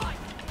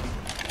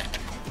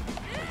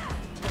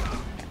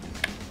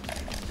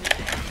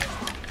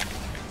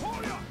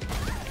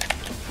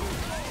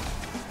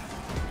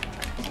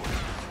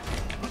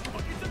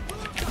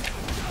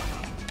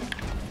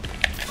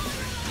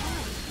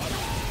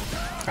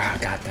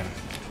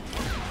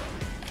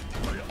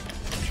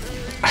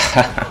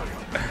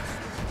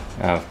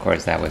 Of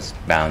course, that was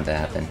bound to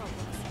happen.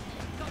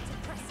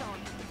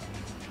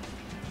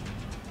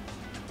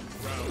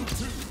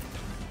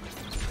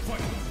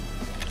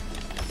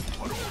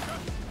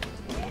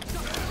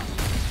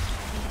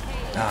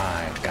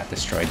 Ah, I got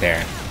destroyed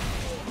there.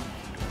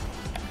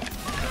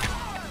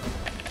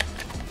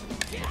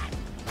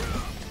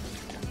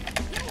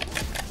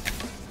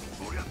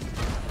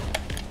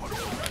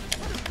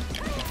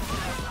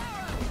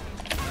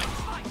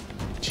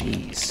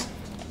 Jeez.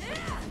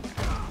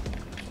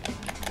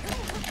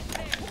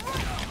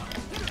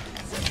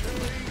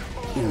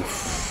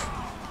 Oof.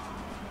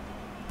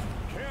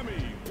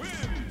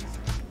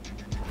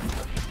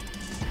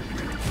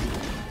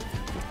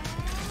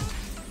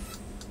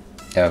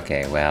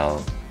 Okay,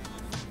 well,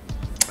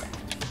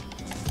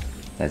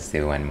 let's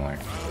do one more.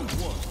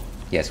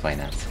 Yes, why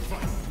not?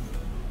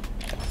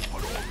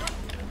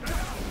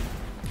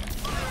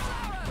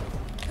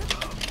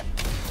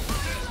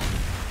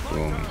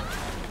 Boom.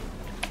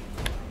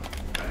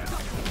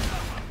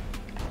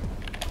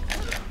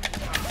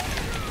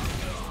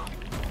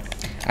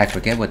 I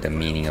forget what the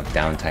meaning of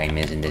downtime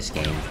is in this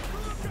game.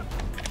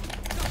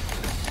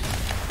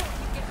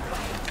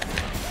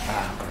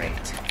 Ah, great.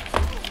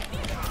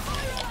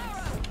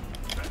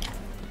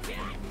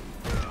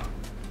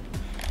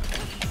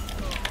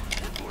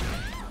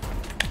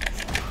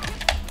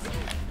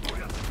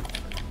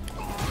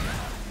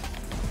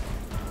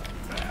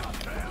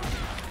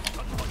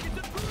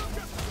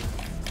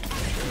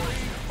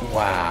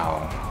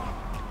 Wow.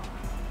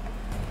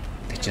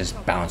 They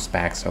just bounce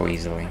back so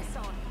easily.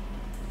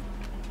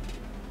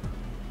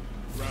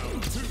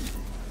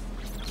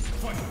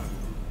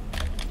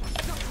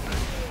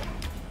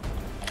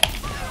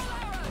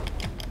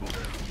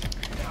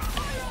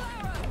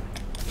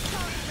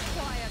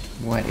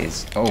 What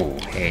is... Oh,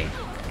 hey.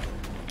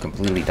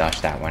 Completely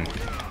dodged that one.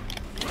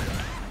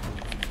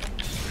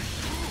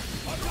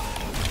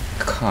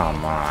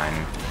 Come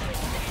on.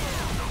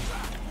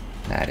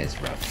 That is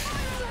rough.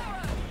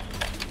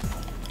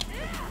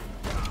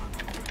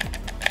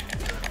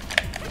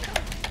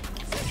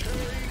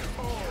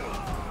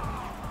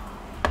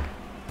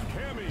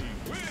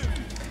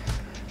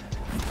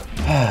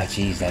 Ah,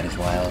 jeez, that is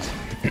wild.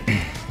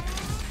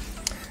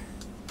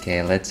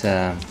 Okay, let's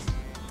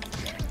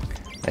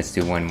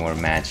do one more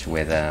match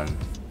with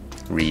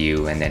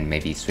Ryu, and then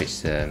maybe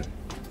switch to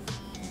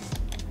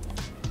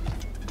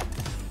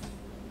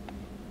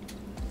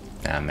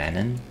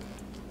Manon?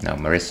 No,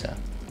 Marissa.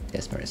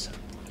 Yes, Marissa.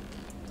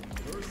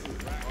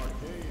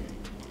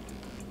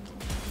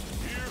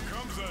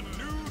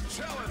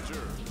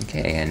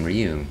 Okay, and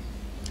Ryu.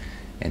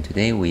 And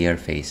today we are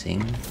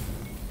facing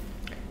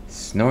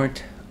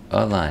Snort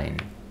a Line.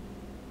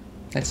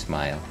 Let's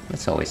smile.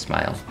 Let's always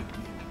smile.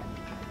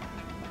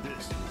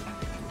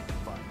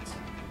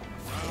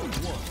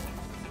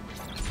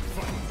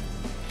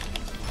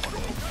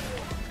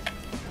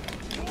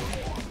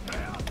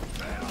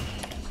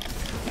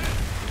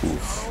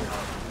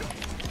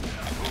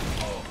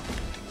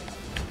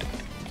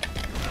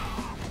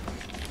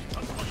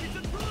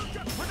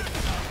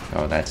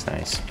 Oh, that's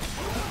nice.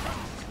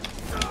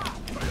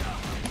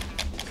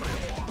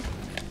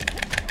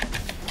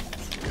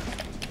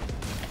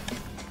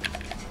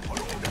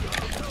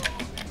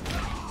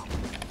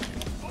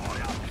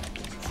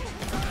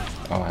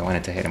 Oh, I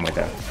wanted to hit him with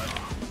a...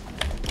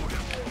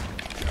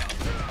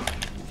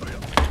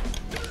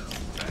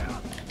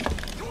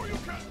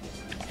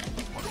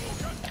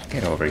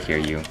 Get over here,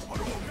 you.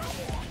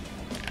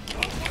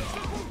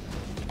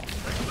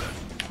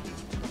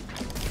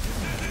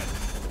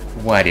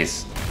 What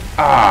is...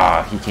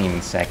 Ah, he came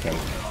in second.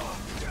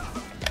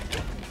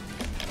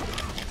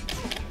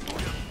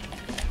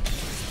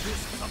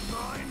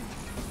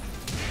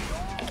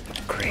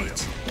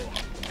 Great.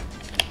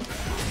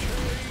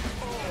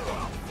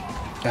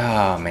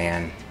 Oh,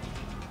 man.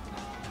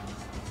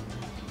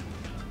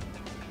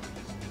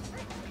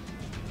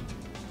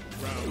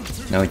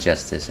 No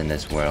justice in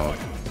this world.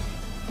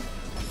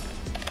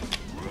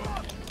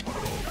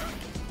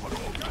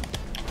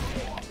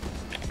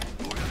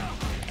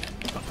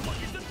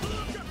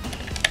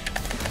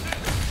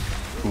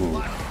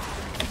 Ooh.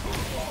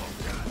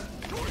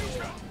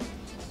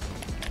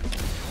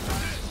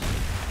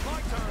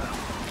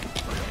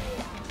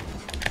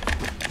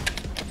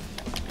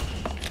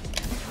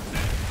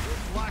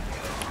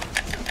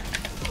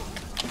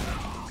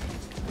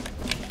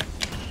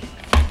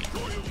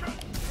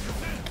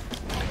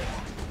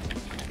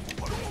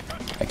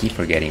 I keep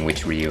forgetting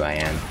which Ryu I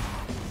am.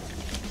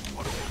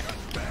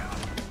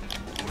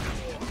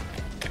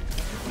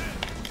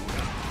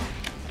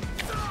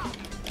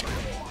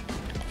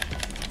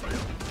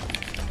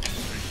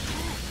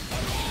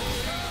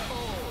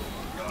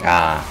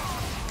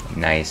 Ah,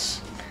 nice.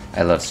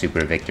 I love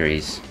super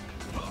victories.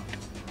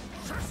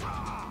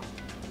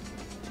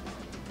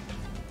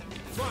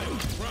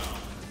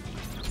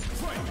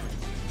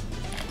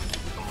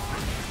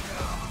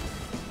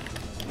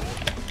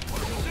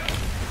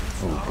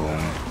 Oh,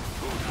 boom.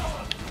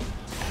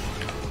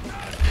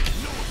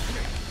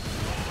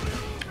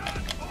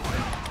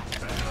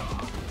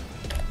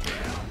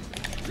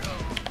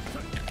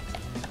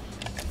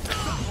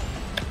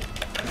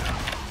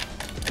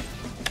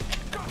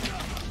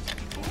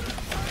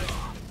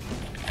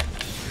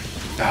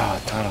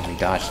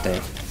 dodged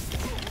it.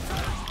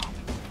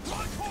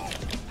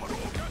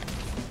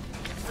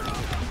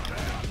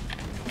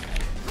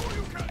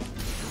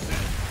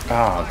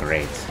 Oh,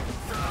 great.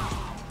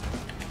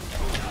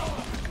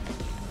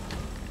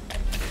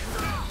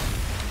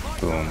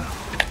 Boom.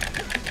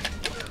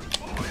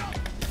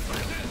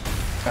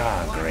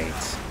 Ah, great.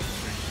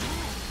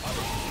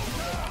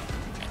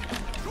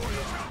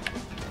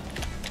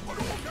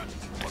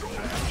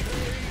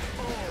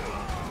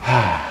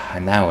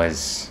 And that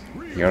was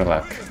your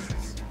luck.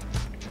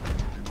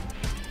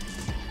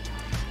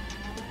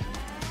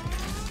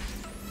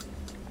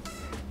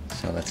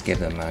 So let's give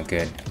them a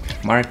good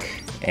mark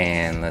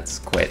and let's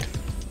quit.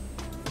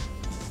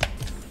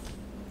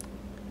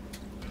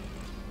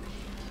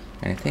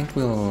 I think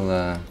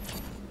we'll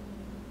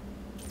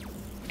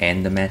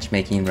end the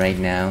matchmaking right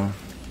now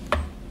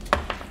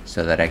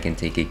so that I can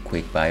take a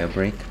quick bio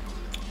break.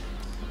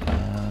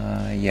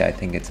 Yeah, I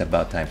think it's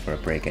about time for a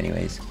break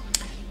anyways.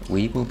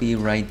 We will be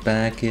right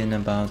back in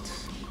about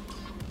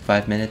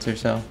 5 minutes or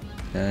so.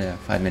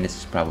 5 minutes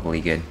is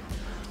probably good.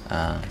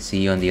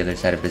 See you on the other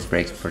side of this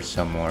break for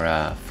some more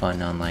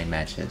fun online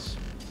matches.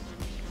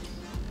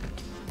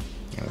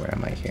 And where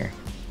am I here?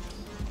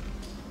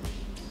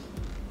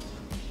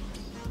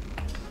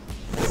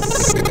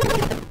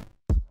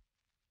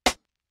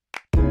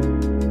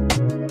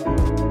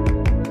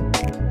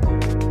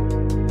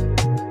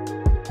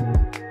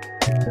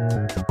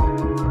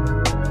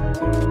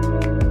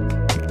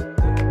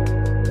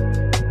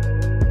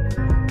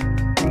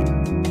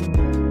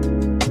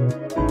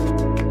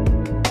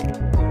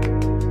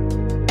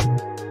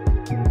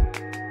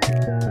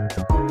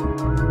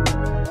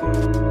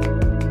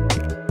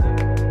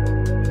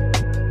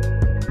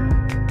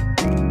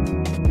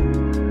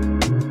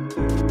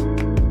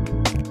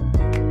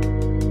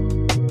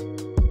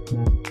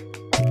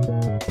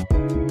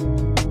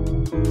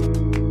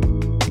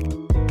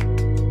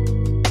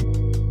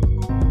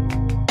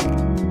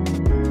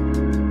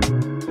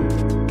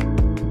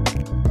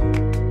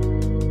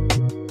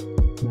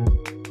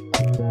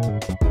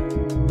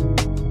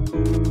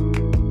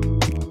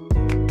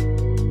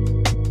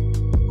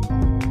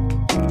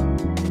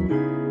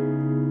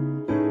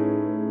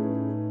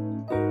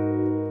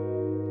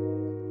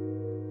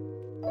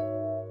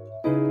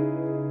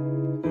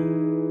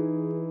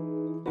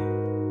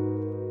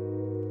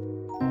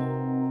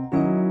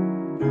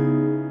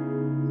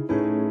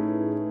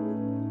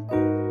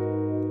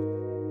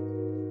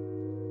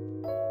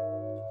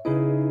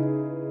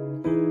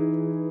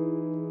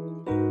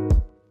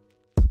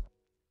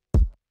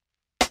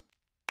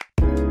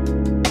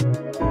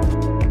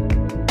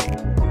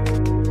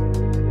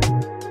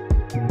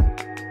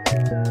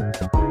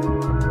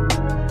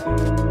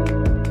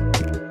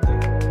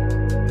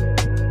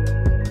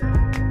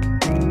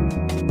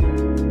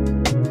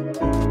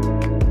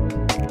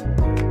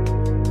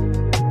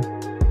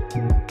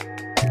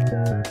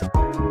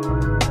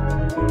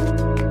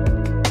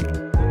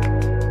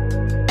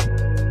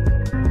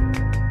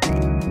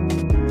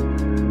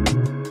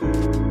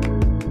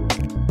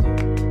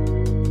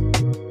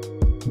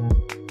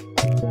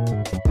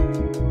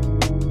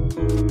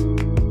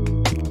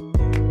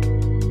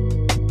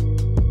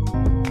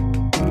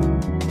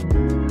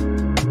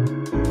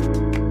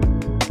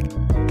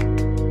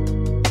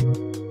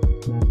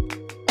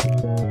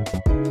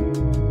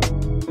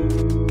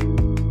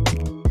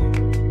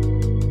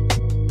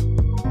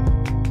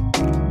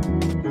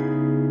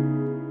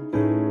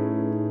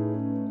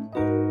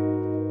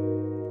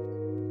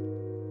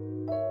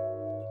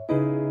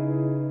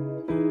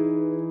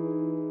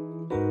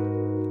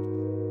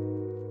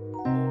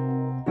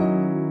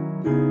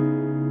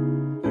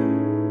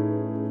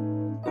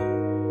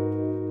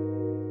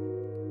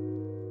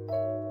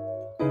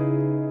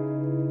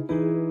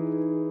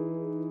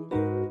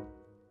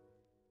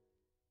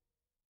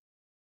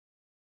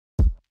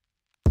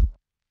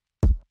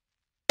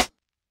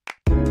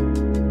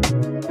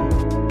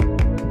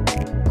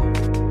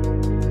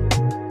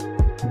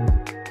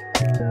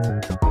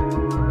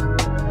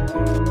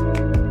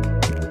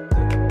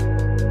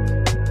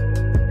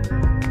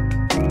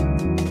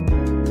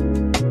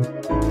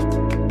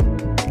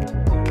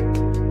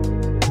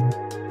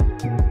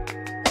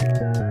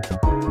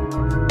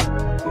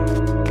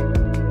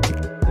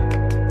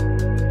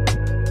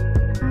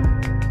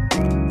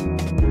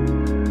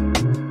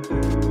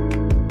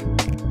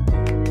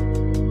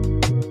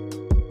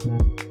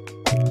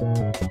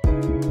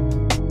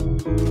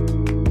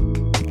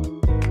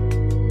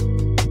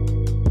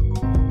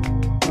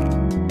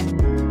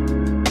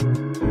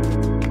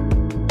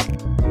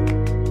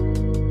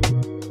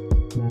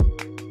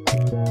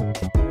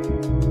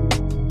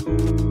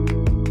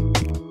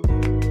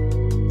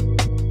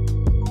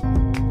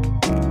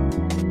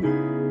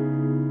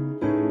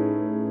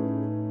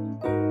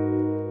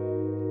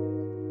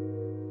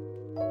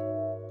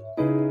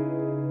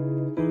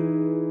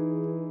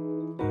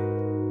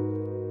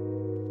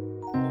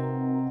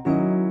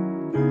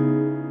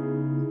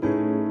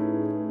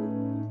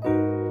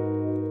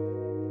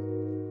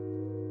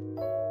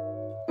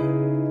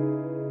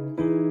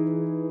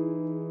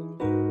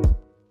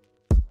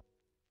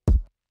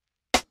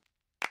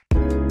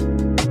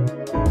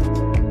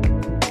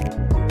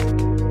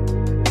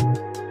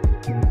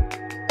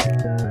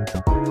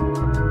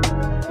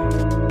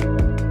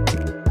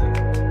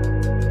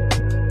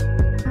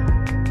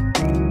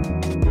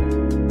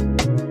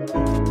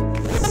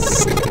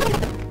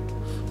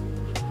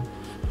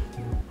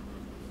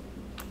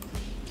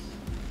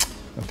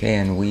 Okay,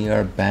 and we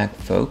are back,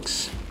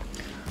 folks.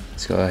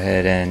 Let's go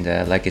ahead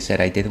and, like I said,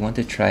 I did want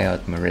to try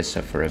out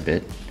Marissa for a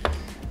bit,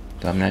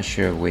 though I'm not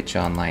sure which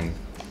online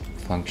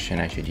function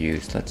I should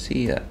use. Let's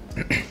see,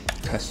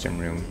 custom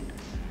room.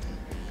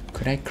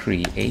 Could I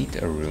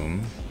create a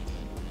room?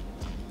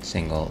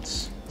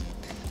 Singles.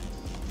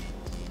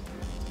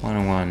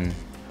 One-on-one.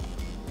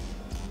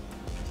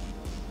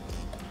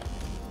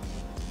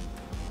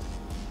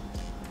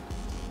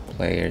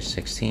 Players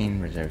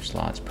 16, reserve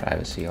slots,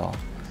 privacy all.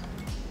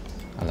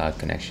 Allowed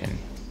connection.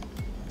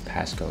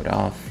 Passcode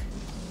off.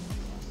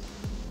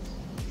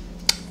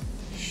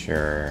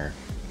 Sure.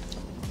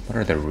 What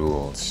are the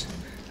rules?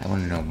 I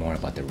want to know more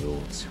about the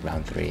rules.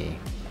 Round 3.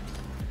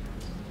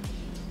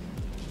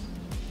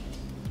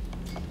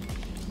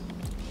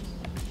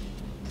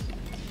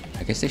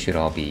 I guess they should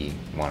all be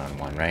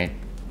one-on-one, right?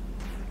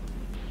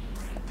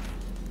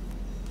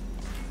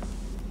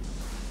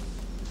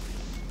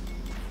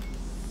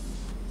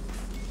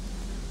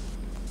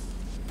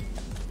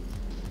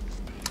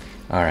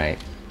 Alright,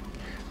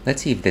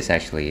 let's see if this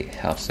actually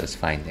helps us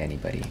find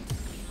anybody.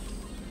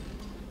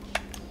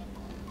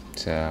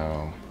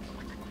 So,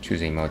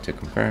 choosing mode to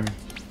confirm.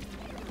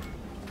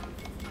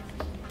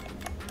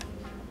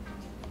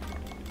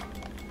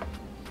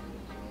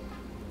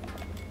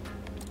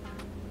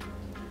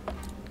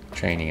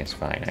 Training is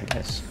fine, I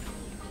guess.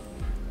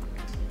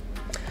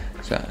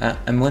 So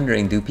I'm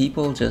wondering, do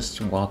people just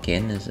walk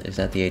in? Is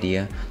that the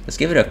idea? Let's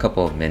give it a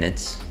couple of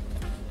minutes.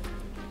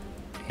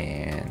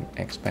 And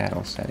X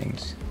battle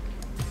settings.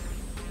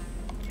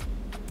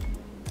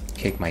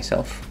 Kick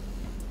myself.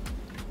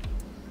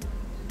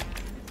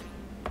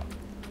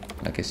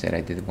 Like I said, I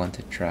did want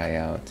to try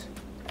out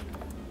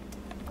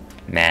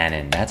man,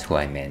 and that's who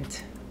I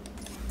meant.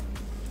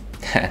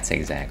 That's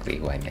exactly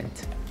who I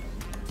meant.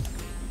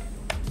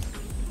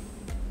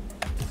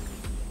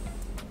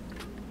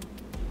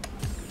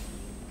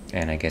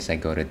 And I guess I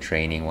go to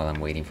training while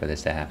I'm waiting for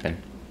this to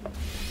happen.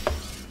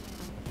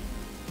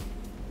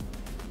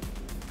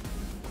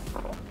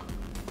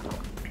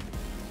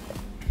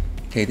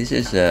 Okay, this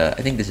is, I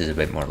think this is a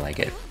bit more like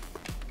it.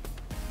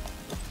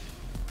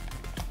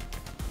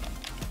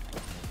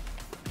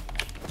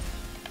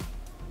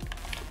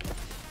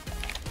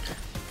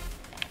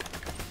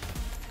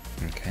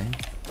 Okay.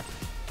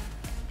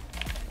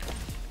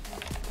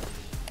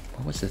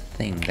 What was the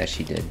thing that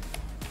she did?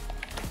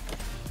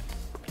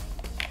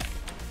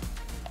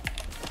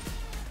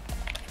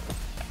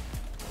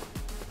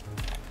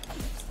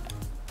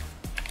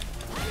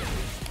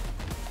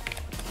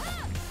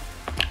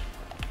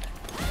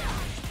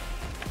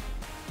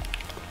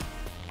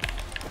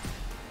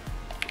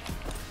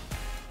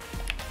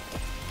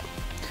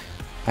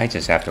 I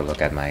just have to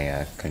look at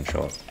my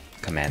control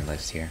command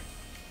list here.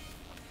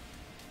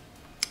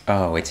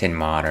 Oh, it's in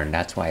modern.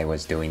 That's why I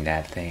was doing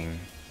that thing.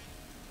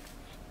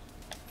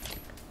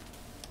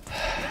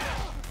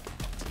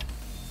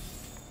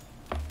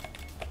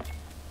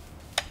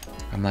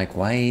 I'm like,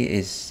 why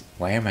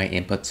are my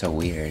inputs so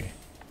weird?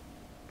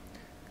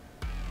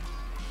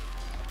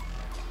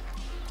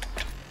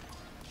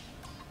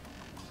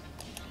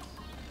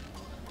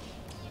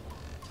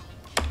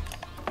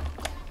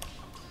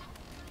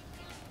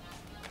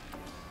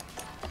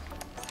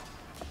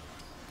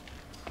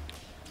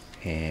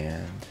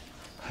 And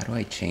how do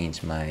I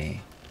change my...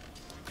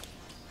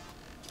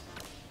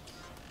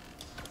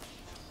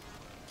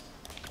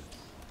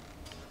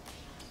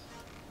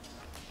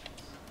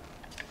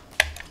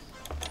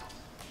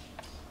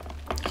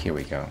 Here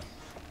we go.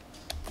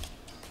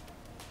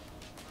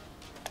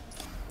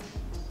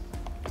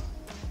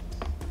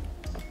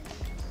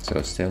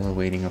 So still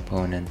awaiting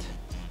opponent.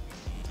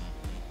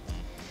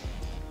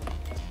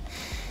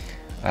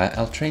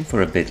 I'll train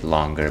for a bit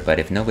longer, but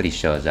if nobody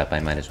shows up, I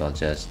might as well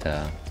just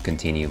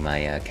continue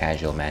my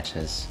casual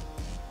matches.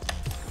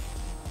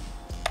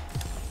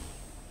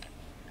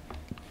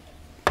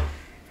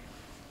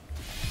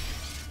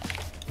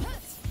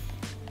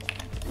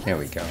 There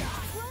we go.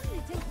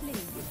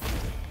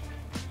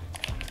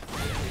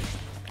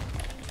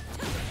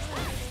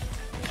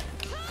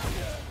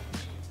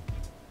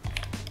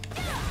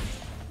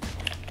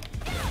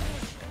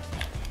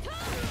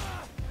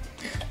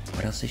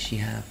 What else does she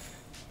have?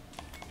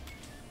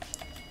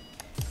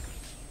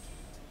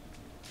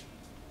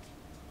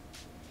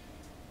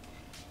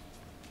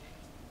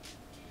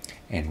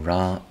 And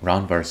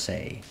Ron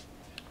Versailles,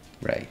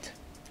 right.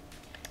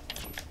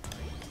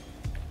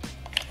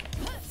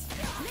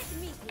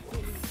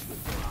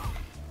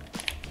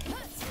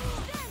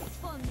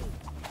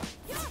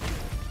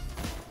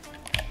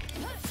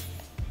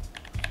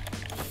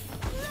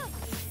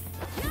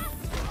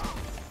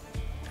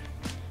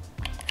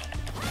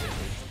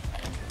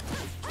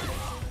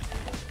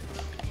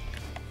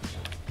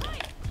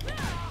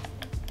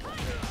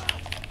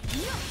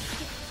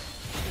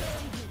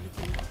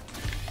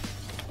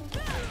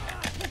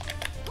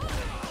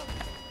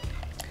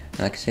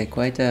 Like I say,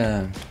 quite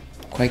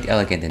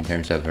elegant in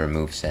terms of her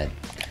moveset.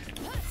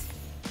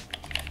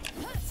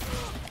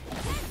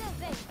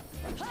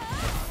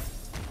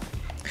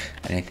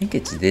 And I think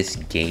it's this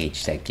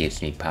gauge that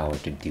gives me power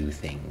to do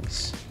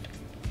things.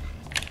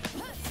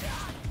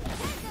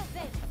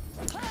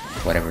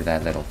 Whatever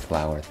that little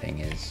flower thing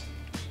is.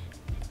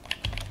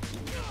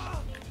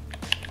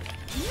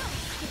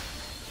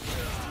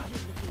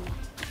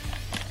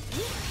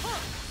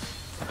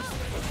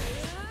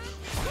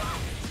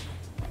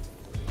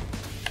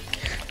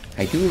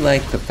 I do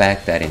like the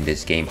fact that in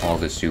this game all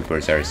the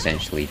supers are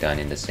essentially done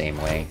in the same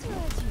way.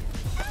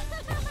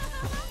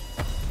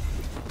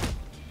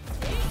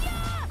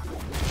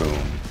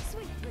 Boom.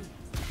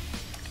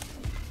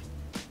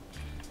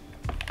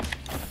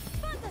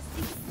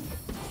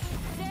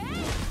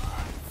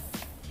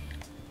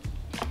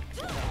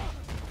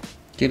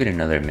 Give it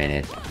another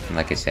minute, and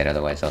like I said,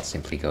 otherwise I'll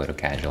simply go to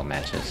casual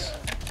matches.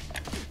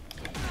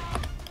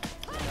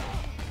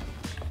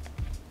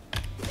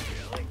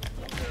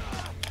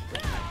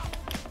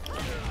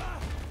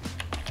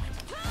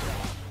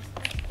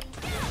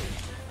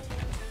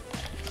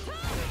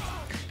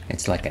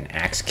 It's like an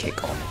axe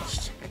kick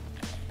almost.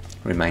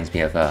 Reminds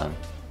me of,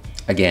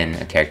 again,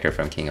 a character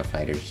from King of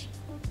Fighters.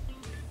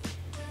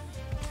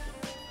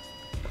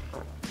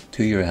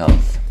 To your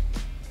health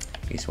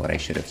is what I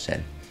should have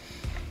said.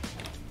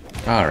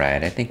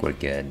 Alright, I think we're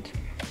good.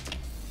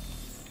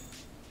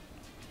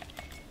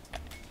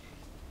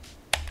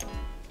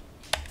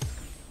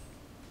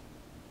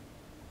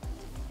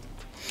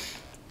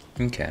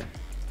 Okay,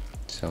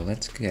 so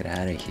let's get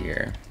out of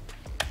here.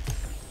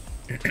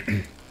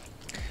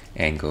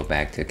 And go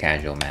back to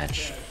casual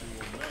match.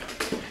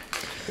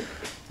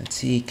 Let's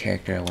see,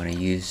 character I want to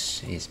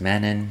use is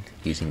Manon,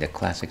 using the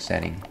classic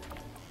setting.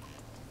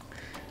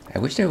 I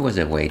wish there was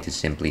a way to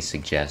simply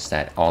suggest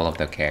that all of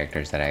the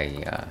characters that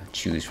I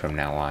choose from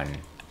now on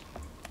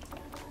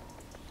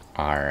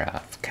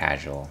are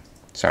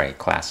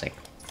classic.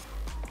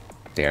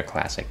 They are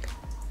classic.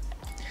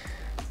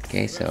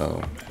 Okay,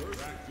 so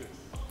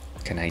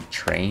can I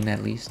train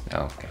at least?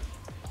 Oh, okay.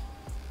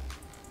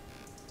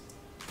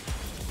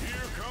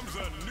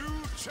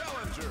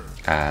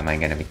 Am I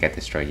gonna get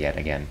destroyed yet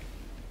again?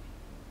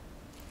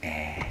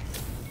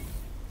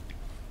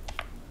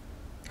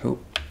 Who?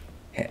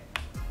 Hit.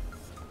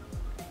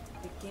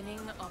 Beginning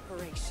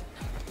operation.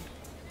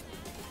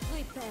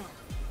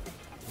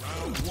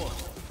 Round one.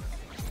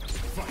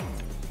 Fight.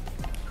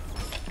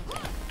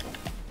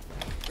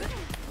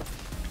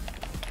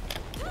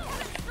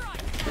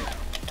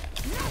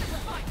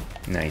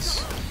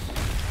 Nice.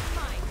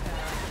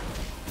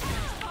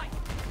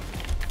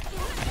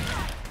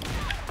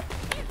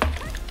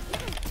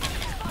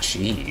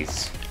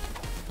 Jeez.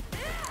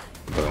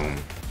 Boom.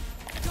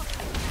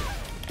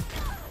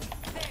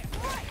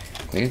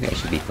 Clearly I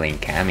should be playing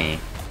Cammy.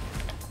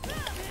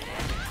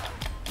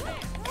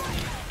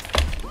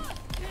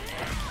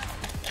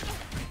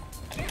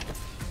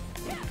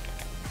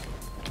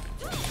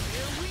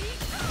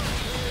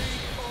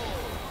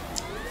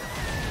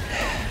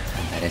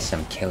 That is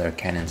some killer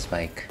cannon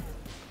spike.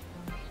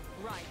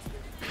 Right.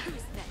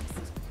 Who's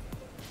next?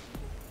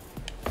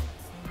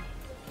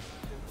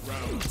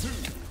 Round two.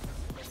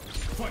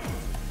 Fight.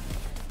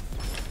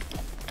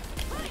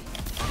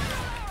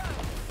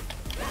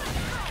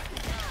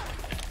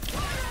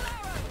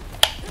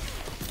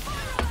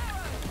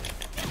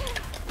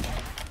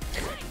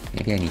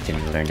 Maybe I need to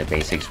learn the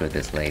basics with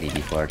this lady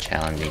before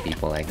challenging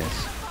people like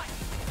this.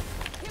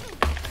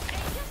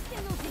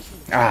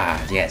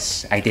 Ah,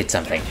 yes, I did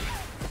something.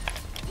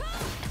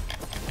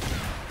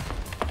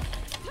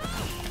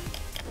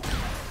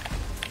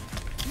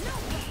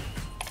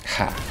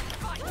 Ha.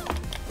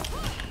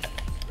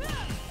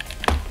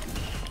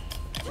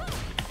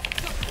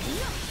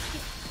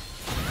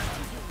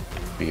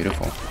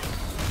 Beautiful.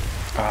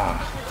 Ah.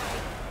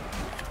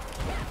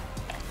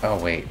 Oh,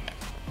 wait.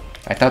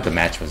 I thought the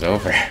match was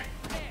over.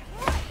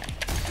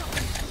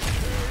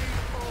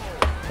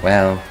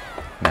 Well,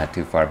 not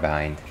too far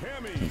behind.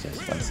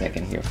 Just 1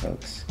 second here,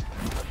 folks.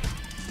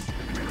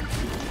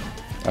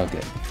 Oh,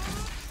 good.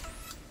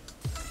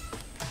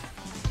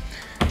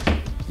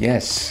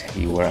 Yes,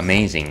 you were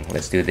amazing.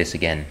 Let's do this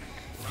again.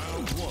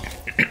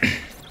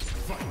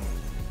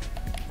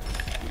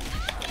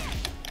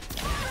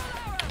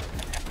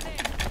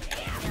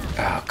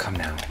 Oh, come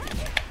now.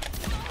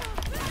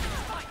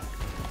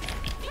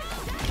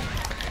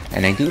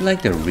 And I do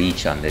like the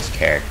reach on this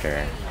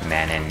character,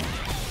 Manon.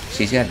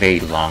 She's got very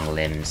long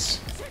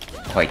limbs,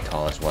 quite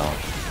tall as well.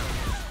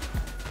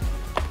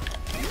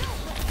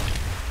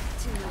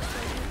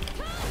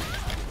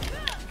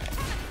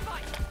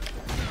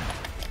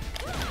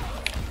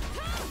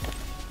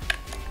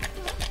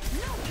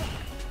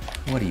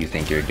 What do you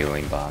think you're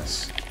doing,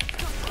 boss?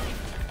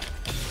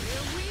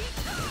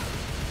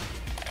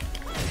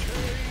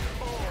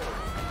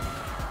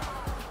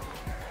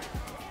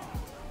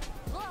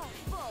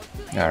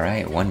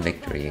 Alright, 1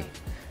 victory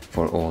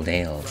for Old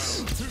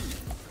Ales.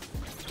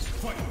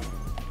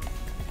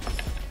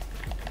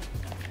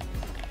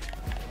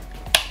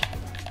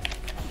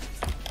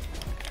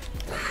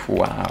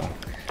 Wow,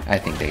 I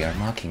think they are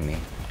mocking me.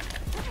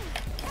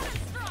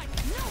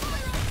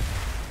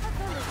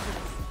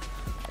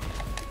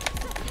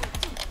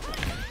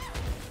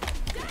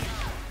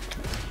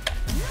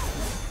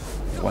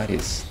 What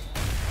is...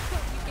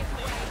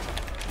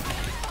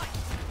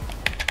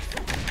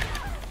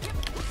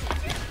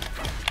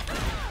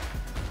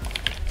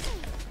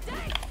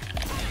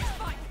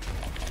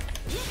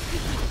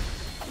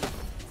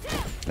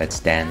 Let's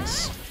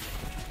dance.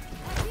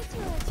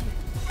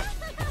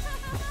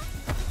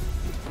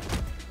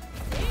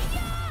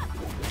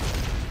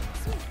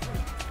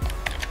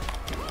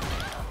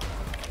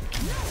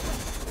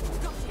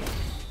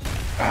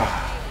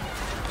 Ah,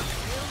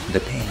 the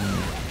pain.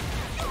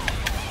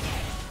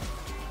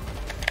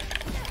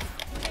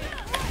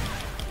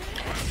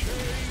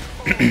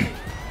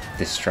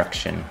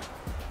 Destruction.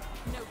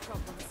 No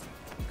problems.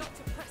 Got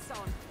to press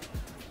on.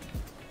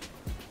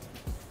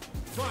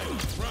 Final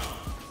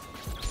round.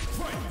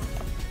 Fight!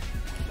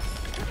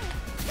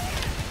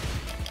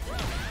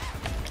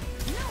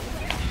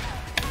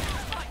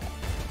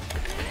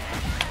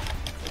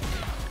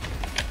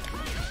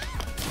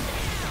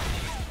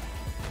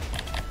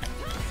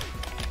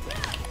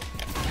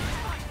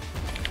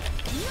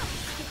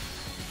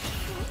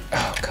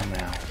 Oh, come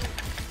out.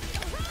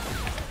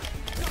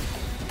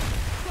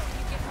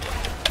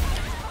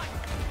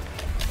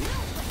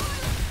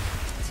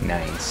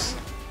 Nice.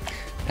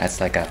 That's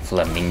like a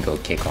flamingo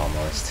kick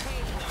almost.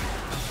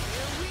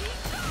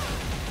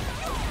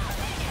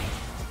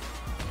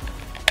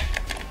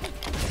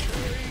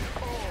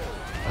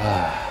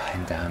 Ah,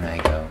 and down I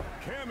go.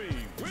 Cammy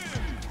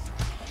wins!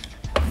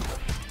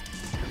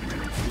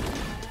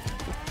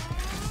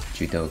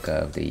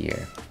 Judoka of the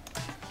year.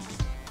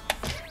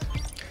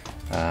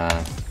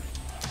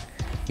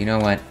 You know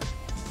what?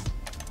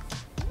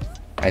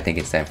 I think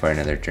it's time for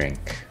another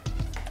drink.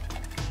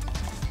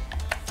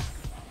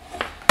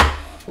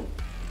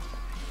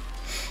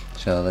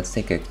 So let's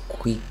take a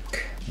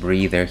quick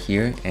breather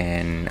here,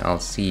 and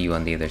I'll see you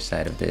on the other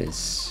side of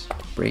this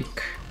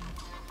break.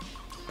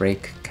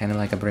 Break, kind of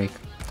like a break.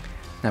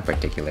 Not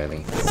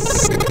particularly.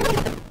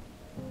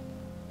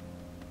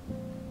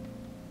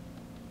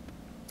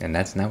 And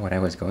that's not what I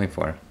was going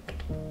for.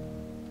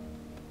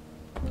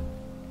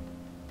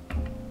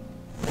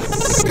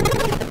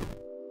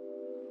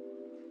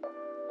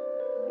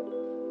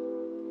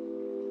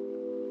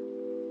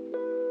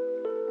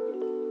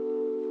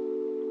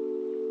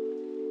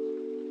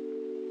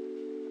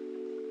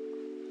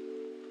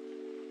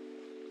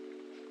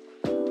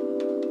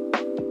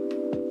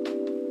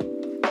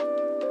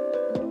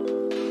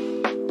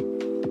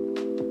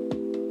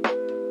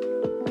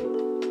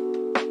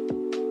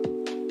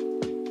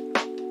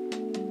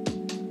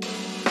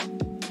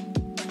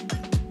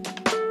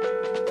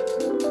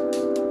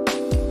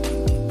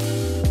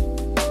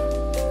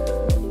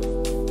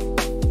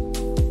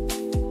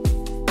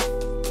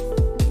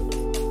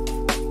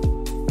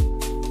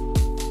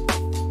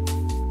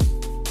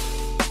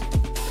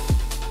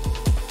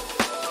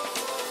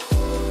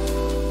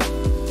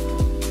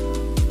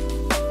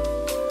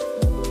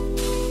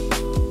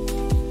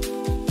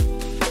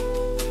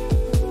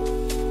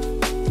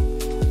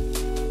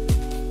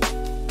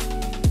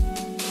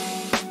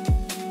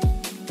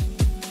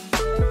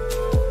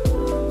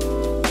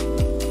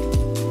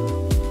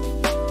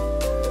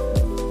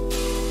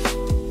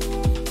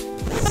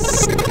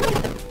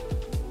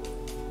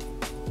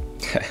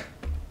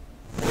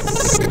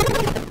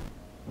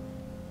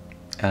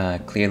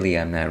 Clearly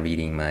I'm not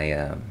reading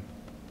my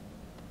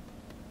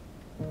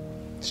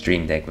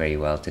stream deck very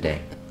well today.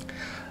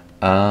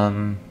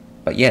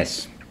 But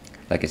yes,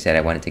 like I said,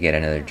 I wanted to get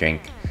another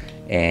drink,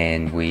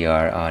 and we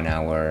are on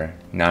our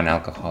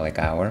non-alcoholic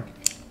hour,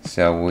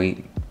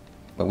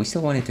 but we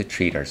still wanted to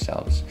treat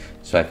ourselves.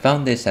 So I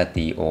found this at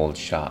the old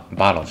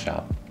bottle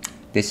shop.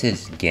 This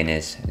is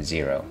Guinness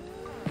Zero,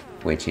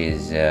 which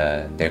is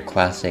their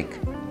classic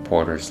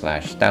porter /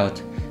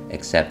 stout,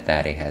 except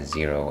that it has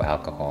 0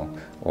 alcohol,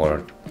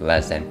 or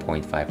less than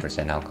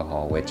 0.5%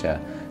 alcohol, which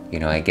you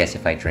know, I guess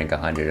if I drink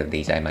 100 of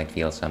these I might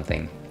feel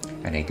something,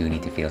 and I do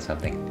need to feel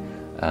something.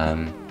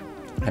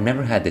 I've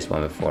never had this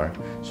one before,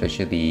 so it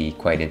should be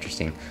quite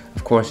interesting.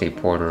 Of course, a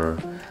porter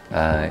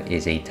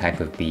is a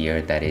type of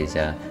beer that is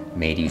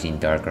made using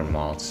darker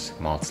malts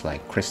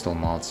like crystal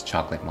malts,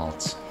 chocolate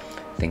malts,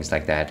 things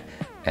like that,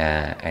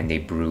 and they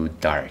brew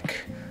dark.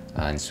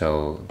 And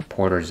so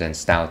porters and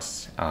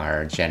stouts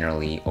are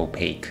generally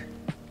opaque.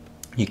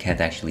 You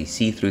can't actually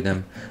see through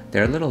them.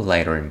 They're a little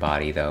lighter in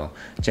body though.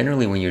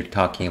 Generally when you're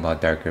talking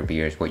about darker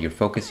beers, what you're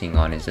focusing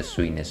on is the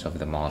sweetness of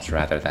the malts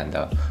rather than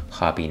the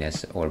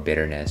hoppiness or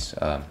bitterness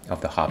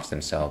of the hops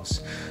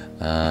themselves.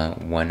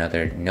 One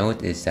other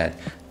note is that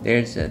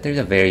there's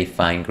a very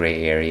fine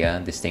gray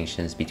area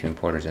distinctions between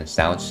porters and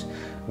stouts.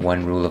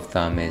 One rule of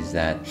thumb is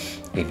that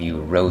if you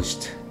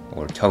roast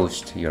or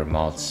toast your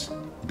malts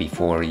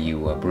before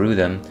you brew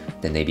them,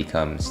 then they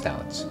become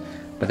stouts.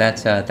 But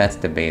that's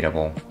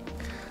debatable.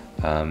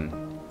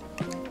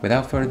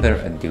 Without further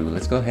ado,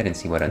 let's go ahead and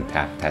see what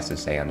Untapped has to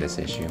say on this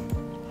issue.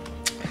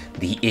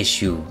 The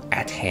issue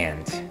at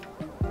hand.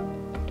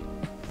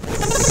 Okay.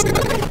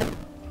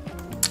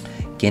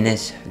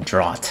 Guinness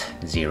Draught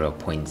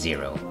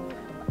 0.0.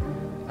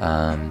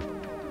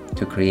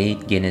 To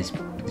create Guinness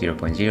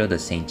 0.0, the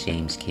St.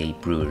 James K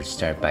brewers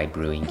start by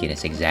brewing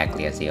Guinness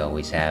exactly as they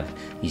always have,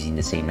 using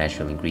the same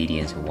natural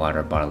ingredients of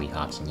water, barley,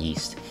 hops, and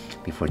yeast,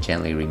 before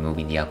gently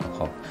removing the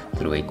alcohol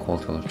through a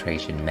cold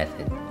filtration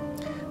method.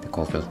 The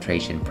cold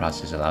filtration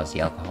process allows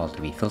the alcohol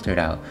to be filtered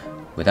out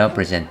without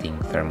presenting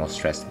thermal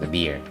stress to the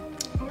beer,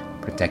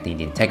 protecting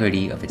the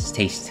integrity of its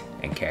taste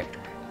and character.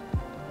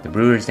 The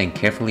brewers then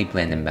carefully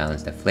blend and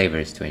balance the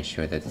flavors to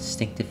ensure the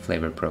distinctive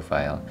flavor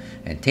profile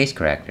and taste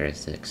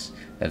characteristics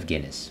of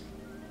Guinness.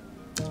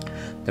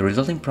 The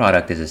resulting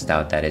product is a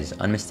stout that is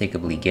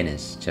unmistakably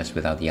Guinness, just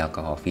without the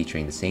alcohol,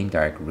 featuring the same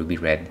dark ruby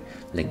red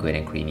liquid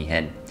and creamy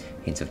head,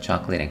 hints of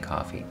chocolate and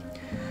coffee.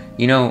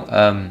 You know,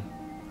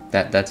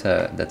 that's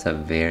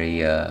a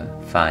very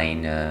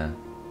fine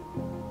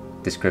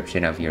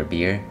description of your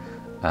beer.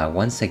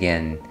 Once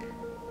again,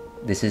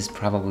 this is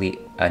probably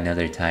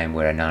another time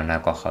where a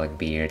non-alcoholic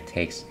beer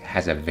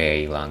has a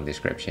very long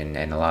description,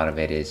 and a lot of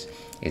it is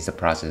the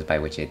process by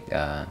which it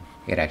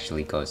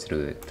actually goes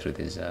through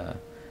this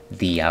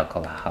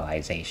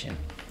de-alcoholization,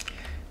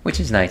 which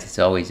is nice. It's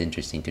always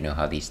interesting to know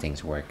how these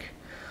things work.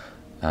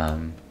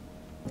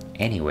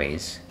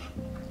 Anyways,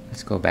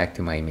 let's go back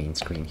to my main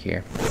screen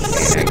here,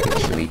 and I can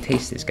actually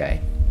taste this guy.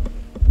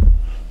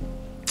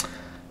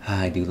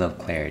 I do love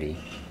clarity.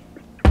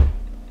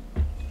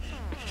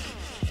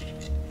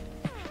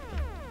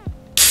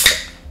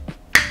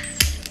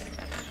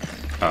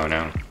 Oh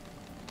no.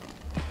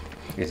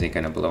 Is it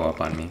gonna blow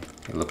up on me?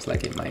 It looks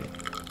like it might.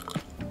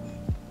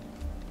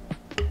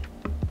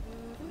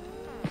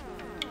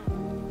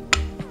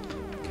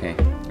 Okay,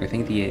 I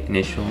think the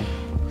initial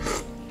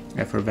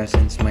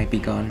effervescence might be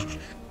gone.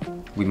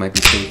 We might be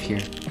safe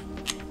here.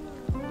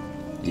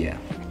 Yeah.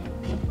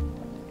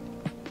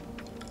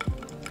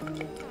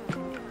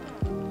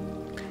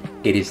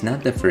 It is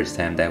not the first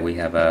time that we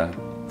have a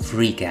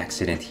freak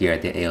accident here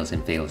at the Ales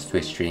and Fails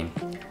Twitch stream.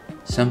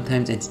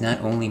 Sometimes it's not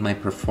only my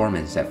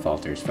performance that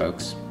falters,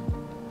 folks.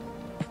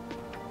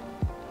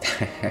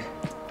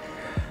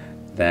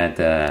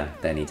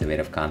 That needs a bit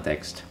of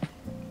context.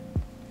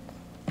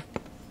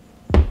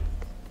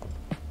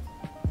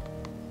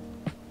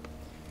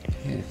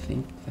 Okay, I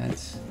think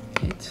that's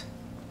it.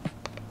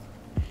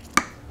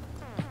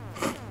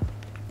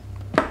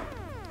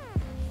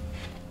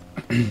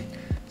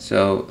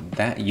 So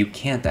that you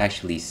can't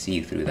actually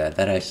see through that.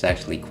 That is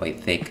actually quite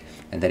thick,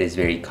 and that is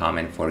very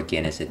common for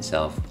Guinness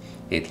itself.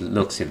 It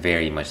looks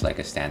very much like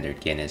a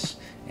standard Guinness,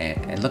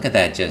 and look at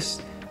that,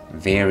 just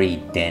very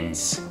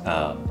dense,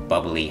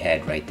 bubbly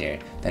head right there.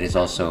 That is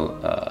also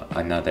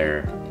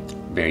another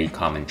very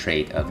common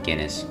trait of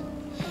Guinness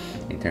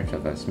in terms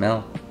of a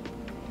smell.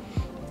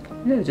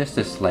 Yeah, just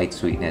a slight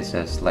sweetness,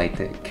 a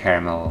slight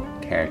caramel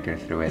character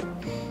through it.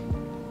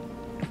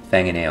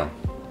 Fang and ale.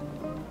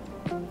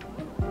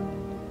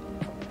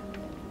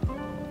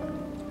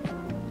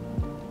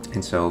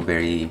 And so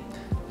very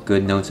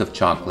good notes of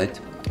chocolate,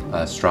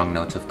 strong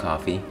notes of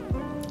coffee.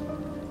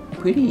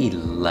 Pretty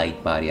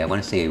light body. I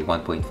want to say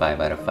 1.5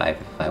 out of 5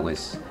 if I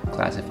was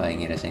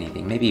classifying it as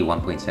anything. Maybe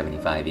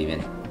 1.75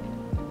 even.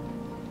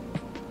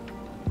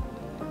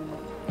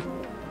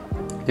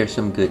 There's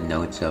some good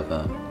notes of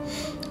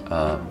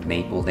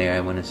maple there, I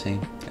want to say.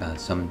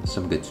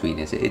 Some good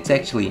sweetness. It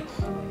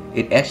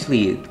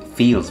actually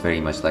feels very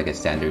much like a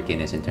standard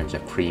Guinness in terms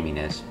of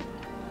creaminess.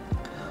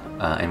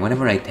 And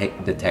whenever I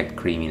detect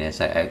creaminess,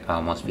 I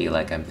almost feel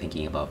like I'm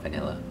thinking about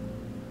vanilla.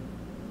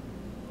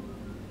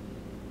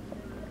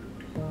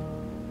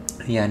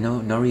 Yeah, no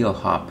real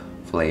hop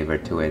flavor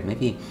to it.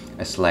 Maybe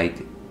a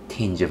slight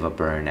tinge of a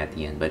burn at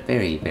the end, but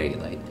very, very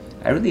light.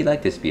 I really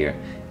like this beer.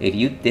 If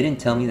you didn't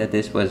tell me that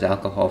this was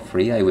alcohol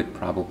free, I would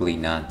probably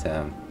not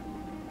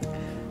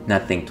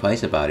think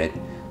twice about it.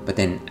 But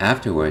then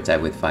afterwards, I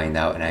would find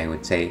out and I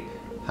would say,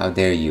 "How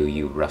dare you,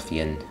 you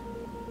ruffian!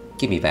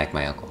 Give me back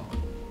my alcohol."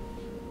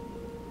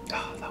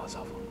 Oh, that was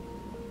awful.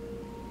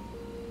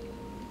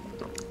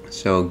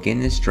 So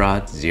Guinness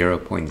Draught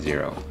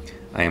 0.0.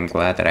 I am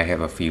glad that I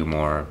have a few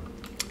more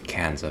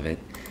cans of it.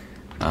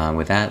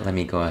 With that, let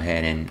me go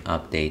ahead and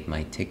update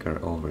my ticker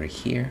over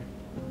here.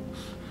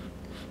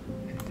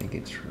 I think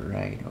it's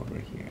right over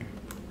here.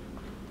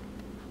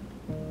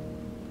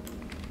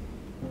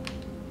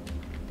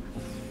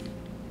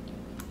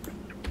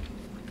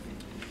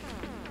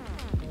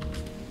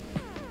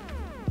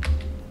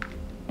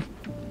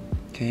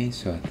 Okay,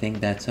 so I think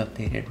that's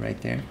updated right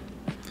there.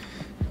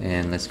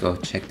 And let's go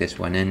check this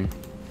one in.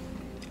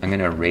 I'm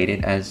gonna rate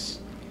it as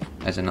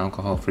an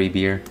alcohol-free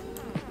beer.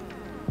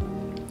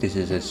 This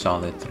is a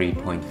solid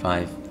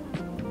 3.5.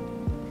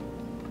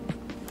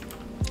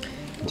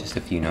 Just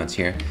a few notes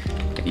here.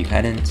 If you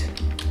hadn't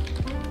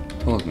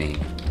told me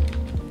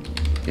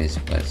this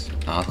was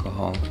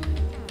alcohol-free,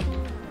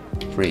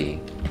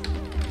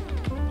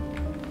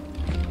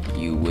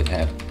 you would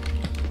have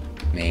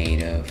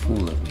made a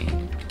fool of me.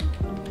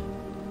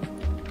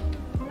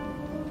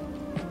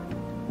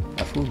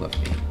 A fool of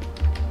me.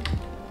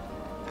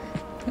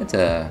 That's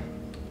a...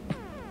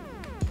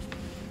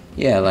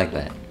 Yeah, I like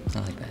that. I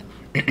like that.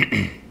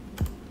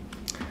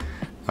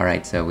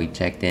 Alright, so we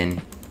checked in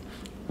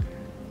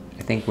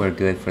I think we're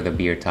good for the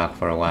beer talk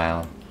for a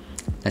while.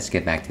 Let's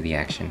get back to the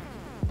action.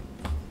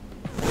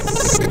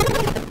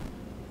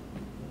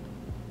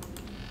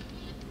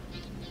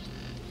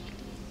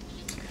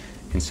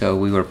 And so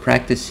we were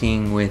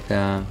practicing with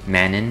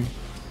Manon,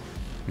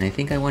 and I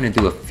think I want to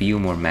do a few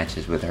more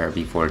matches with her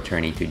before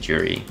turning to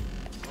jury.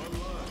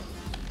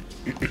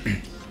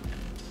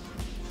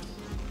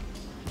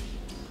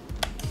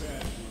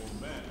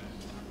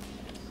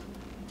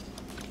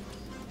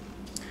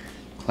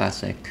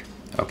 Classic.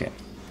 Okay.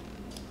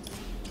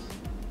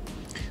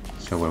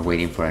 So we're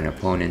waiting for an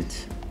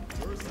opponent.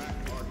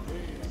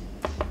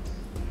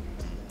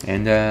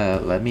 And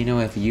let me know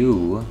if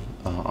you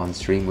on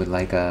stream would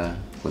like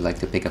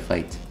to pick a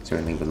fight.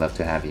 Certainly would love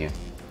to have you.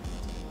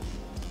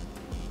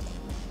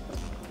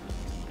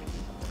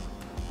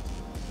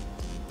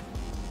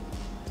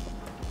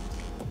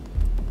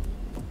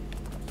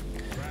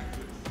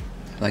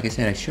 Like I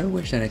said, I sure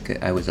wish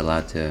that I was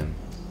allowed to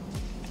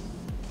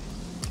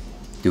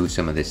do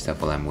some of this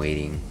stuff while I'm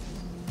waiting.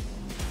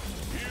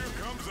 Here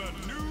comes a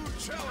new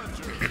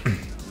challenger.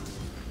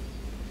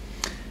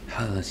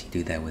 How does he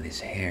do that with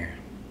his hair?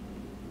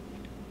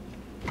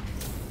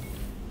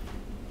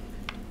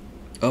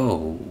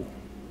 Oh.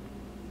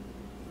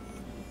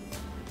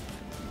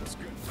 Let's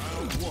get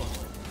round one.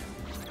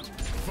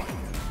 Fight.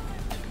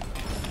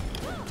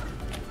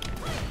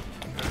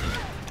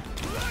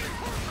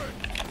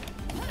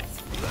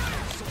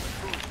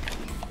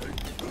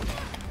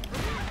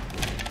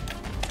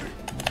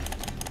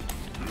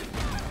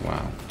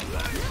 Wow.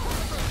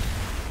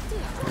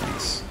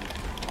 Nice.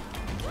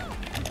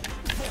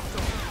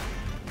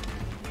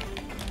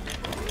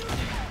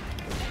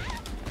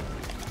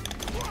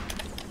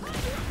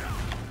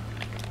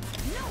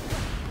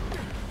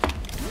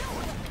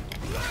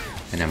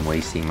 And I'm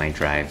wasting my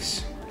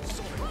drives.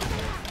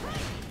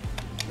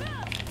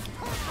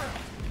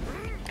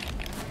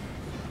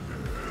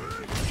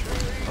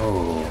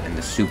 Oh, and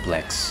the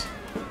suplex.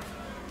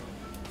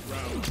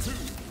 Round two.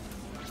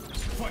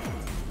 Fight.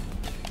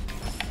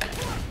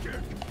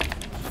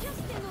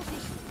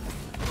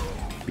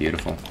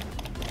 Beautiful.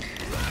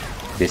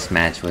 This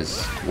match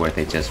was worth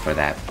it just for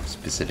that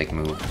specific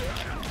move.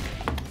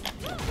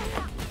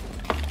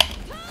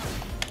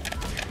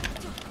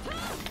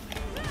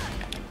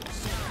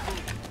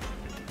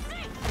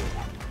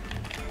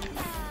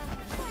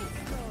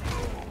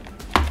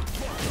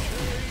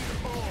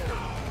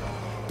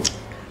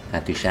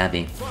 Not too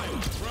shabby.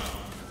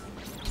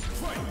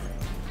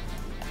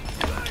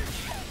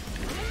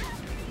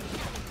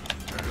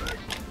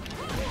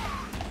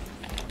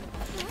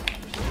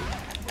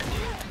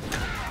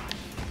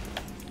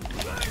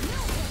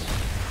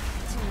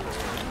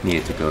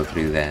 Needed to go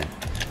through that.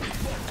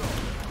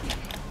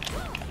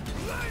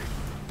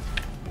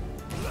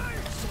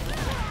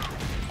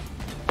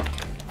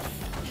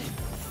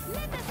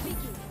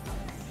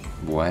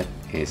 What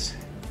is...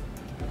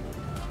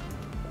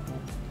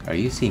 Are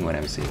you seeing what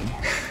I'm seeing?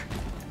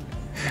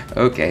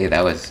 Okay,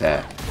 that was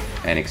an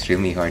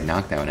extremely hard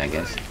knockdown, I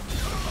guess.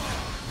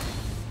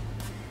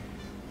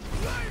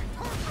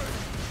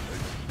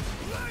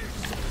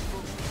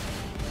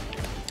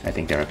 I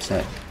think they're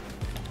upset.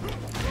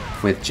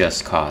 With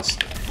just cause.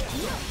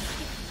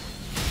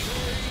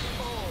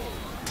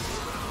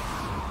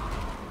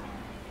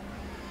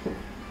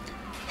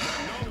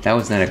 That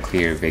was not a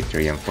clear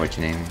victory,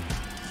 unfortunately,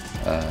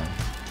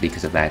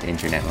 because of that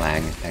internet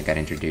lag that got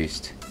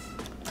introduced.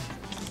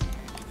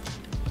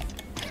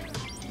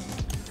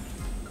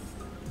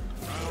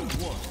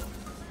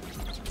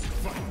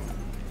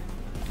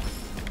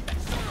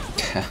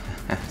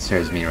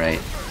 Serves me right.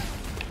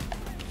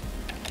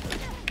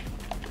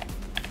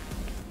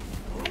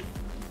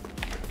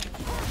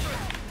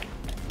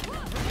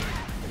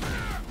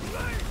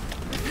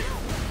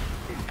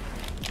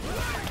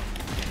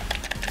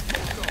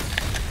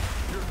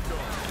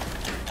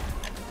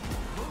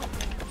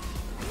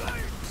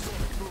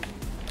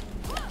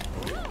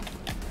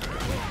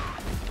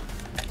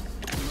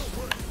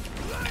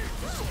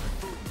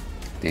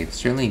 They've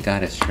certainly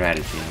got a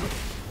strategy.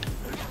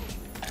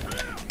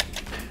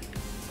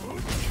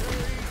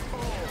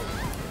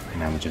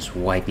 And I'm just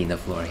wiping the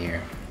floor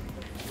here.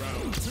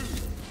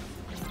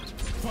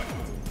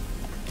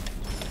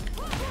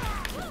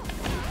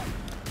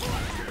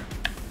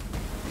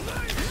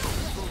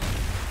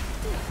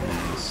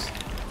 Nice.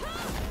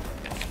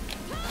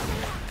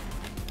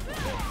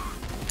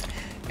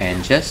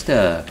 And just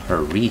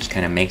her reach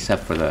kind of makes up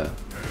for the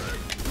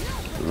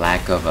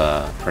lack of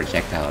a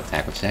projectile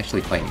attack, which is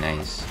actually quite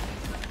nice.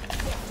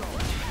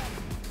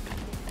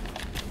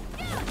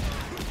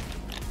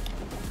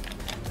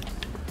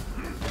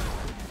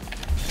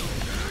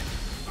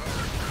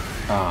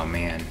 Oh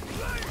man.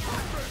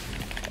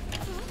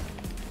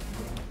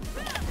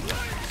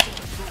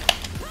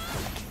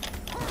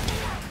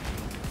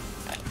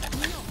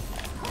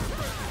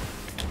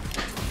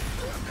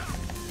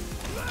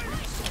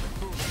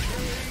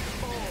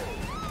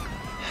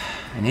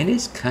 And it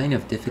is kind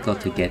of difficult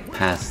to get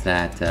past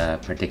that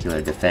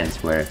particular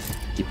defense where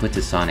he puts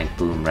a sonic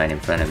boom right in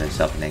front of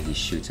himself and then he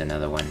shoots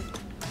another one.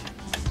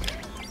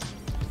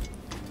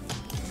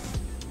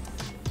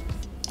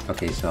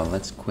 Okay, so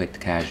let's quit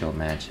casual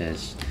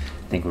matches.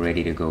 I think we're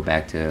ready to go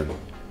back to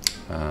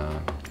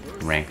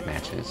ranked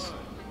matches.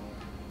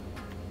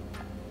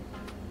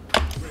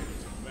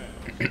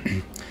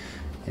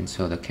 And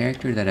so the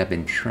character that I've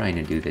been trying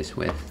to do this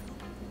with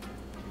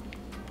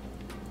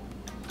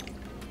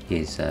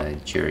is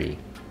Jury.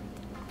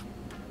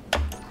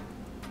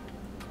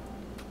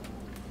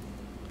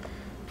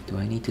 Do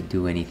I need to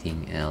do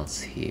anything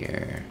else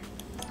here?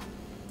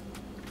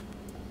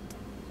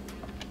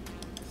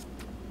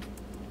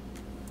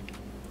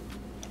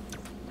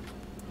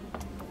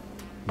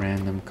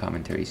 Random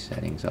commentary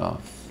settings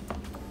off.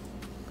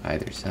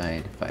 Either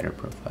side, fighter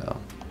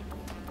profile.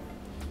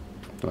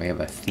 Do I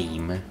have a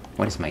theme?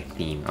 What is my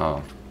theme?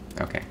 Oh,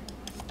 okay.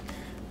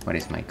 What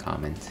is my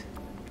comment?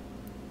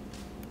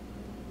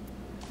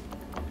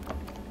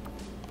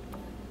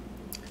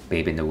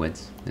 Babe in the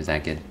Woods. Is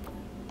that good?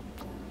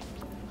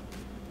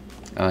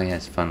 Oh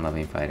yes,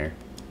 fun-loving fighter.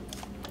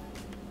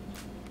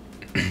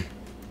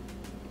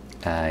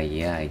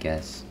 Yeah, I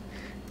guess.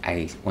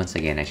 Once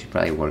again, I should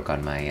probably work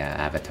on my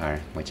avatar,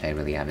 which I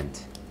really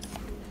haven't.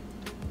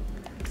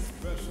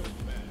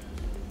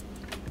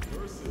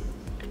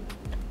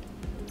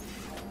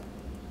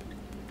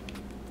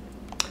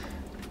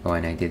 Oh,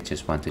 and I did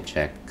just want to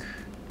check.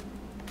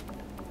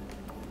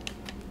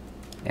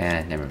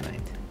 Never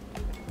mind.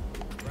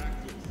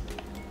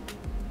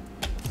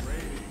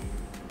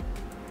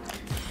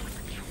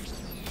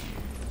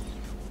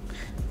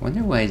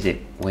 Wonder why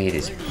it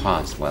is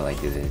paused while I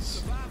do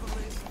this.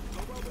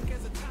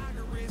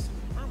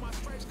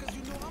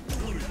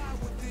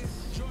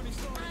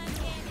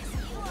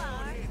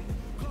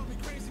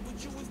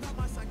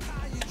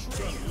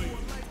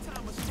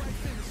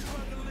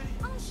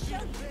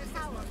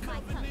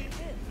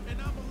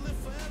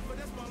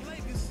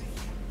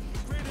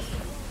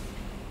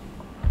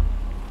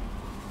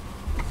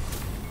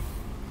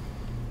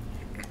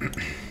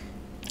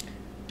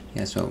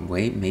 Yeah, so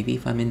wait, maybe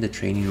if I'm in the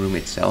training room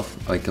itself,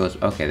 oh, it goes,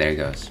 okay, there it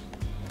goes.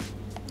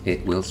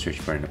 It will search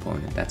for an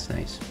opponent, that's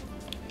nice.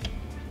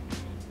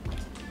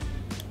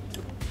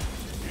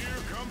 Here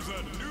comes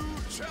a new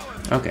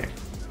challenge. Okay.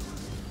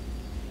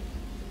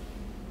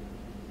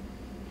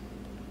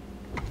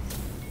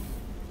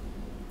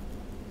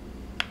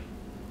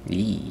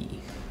 Eee.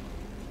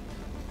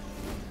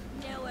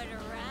 Nowhere to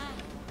run.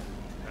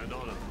 And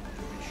on him,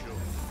 to be sure.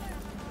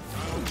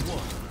 Round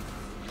one.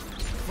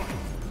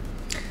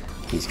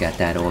 He's got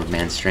that old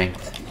man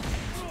strength.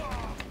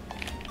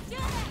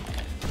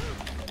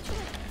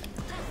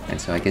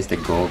 And so I guess the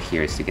goal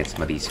here is to get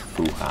some of these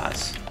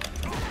fuhas.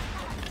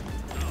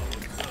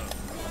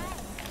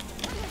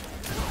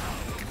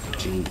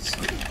 Jeez.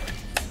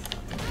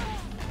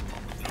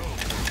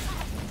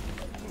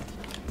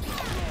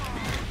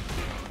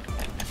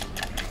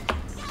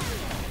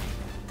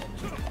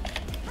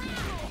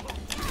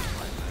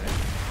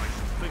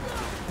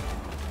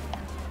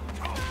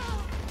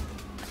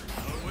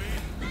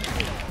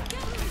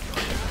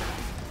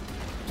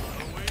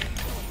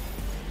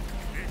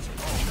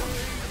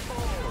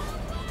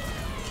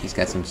 He's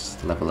got some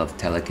level of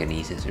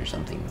telekinesis or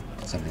something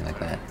like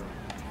that.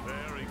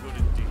 Very good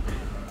indeed.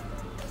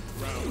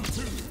 Round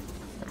two.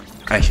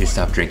 I should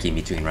stop drinking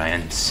between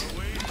rounds.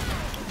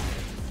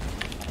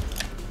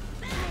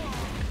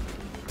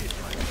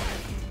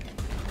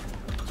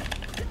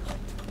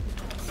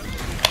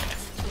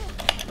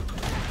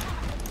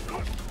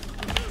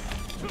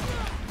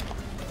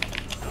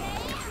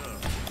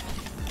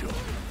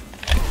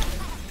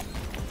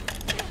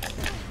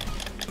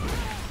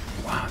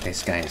 Wow,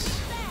 this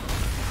guy's...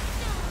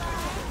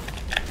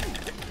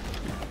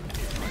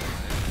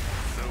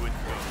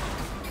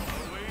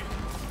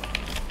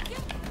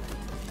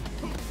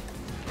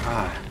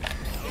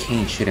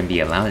 Kane shouldn't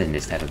be allowed in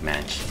this type of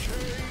match.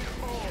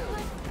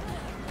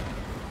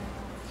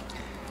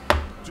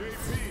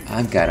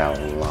 I've got a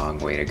long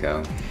way to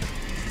go.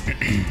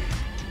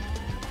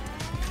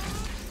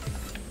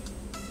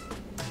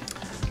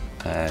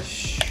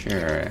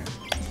 Sure.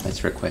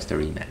 Let's request a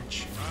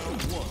rematch.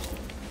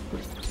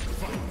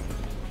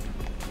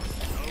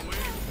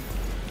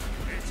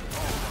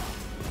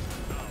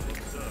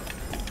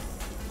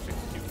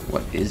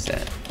 What is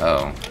that?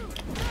 Oh.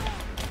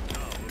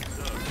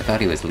 I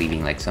thought he was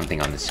leaving like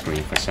something on the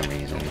screen for some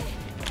reason.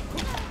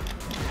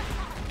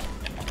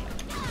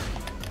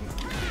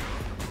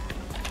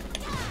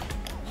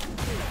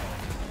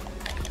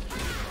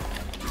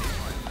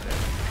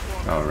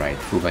 Alright,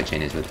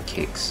 Fubajin is with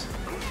kicks.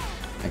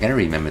 I gotta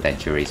remember that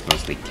Jury is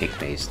mostly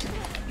kick-based.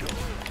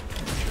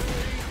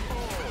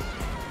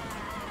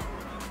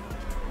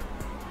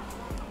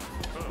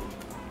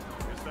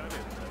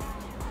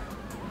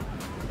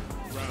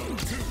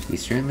 He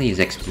certainly is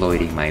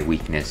exploiting my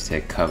weakness to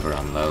cover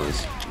on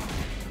lows.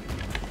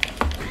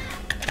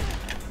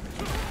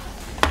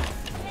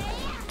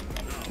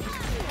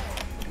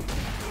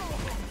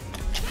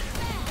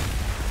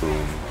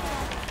 Boom.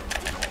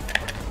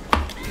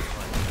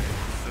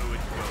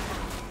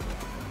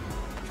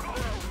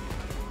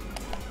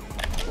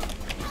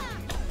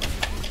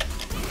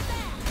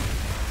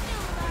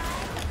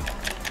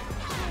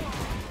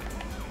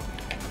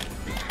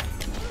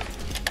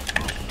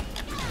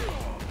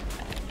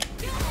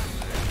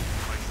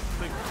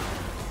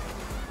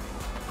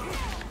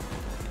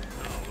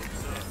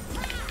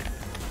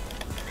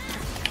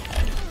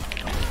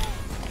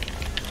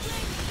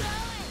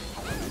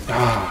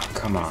 Oh,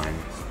 come on.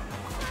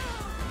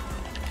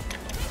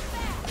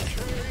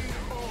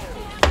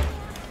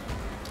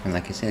 And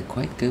like I said,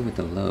 quite good with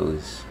the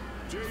lows.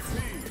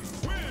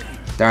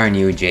 Darn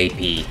you,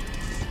 JP.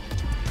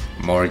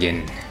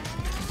 Morgan.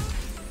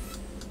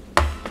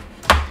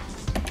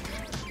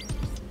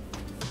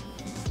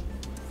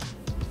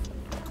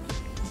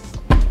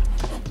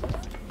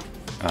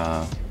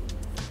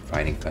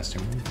 Fighting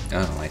customer?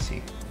 Oh, I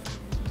see.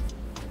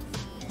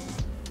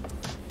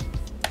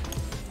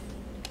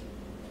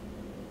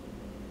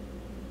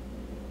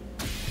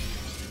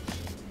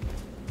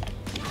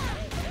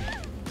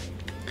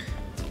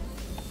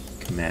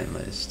 Command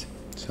list.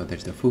 So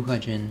there's the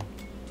Fuhajin,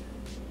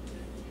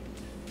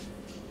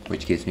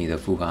 which gives me the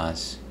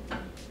Fuhas.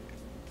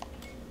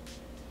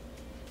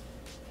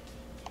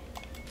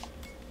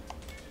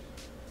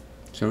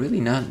 So really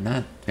not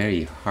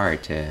very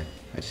hard to,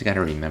 I just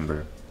gotta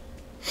remember.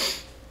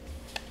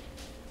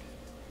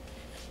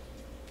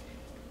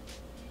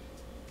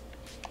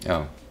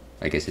 Oh,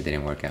 I guess it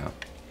didn't work out.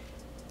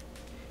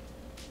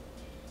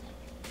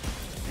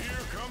 Here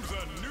comes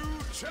a new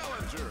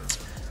challenger.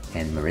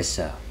 And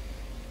Marissa.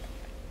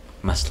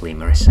 Muscly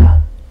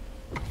Marissa.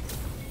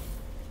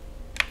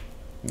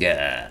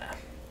 Yeah.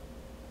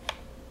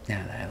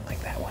 Yeah, I don't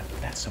like that one,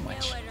 but not so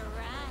much. Nowhere to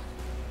run.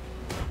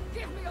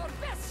 Give me your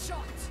best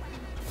shot.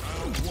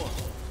 Round one.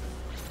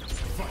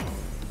 Fight.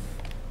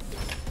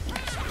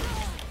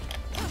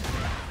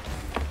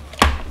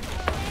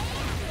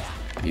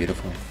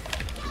 Beautiful.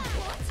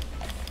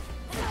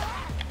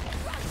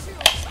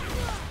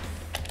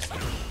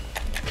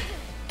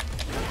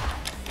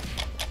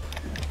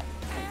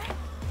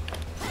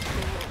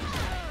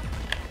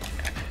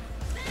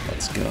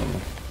 Let's go.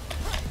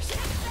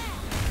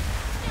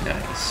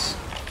 Nice.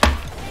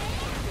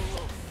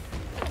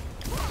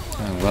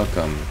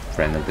 Welcome,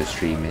 friend of the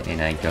stream,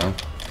 Inaiko.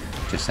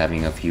 Just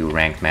having a few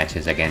ranked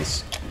matches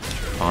against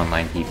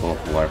online people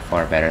who are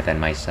far better than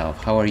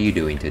myself. How are you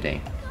doing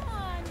today?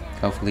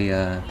 Hopefully,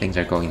 things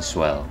are going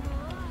swell.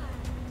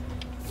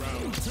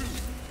 Round two.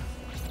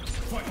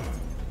 Fight.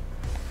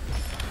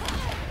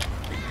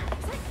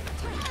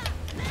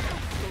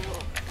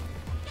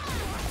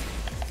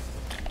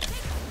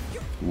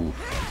 Oof.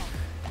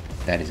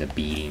 That is a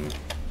beating.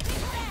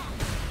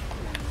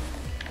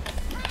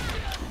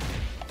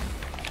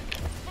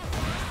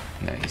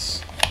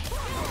 Nice.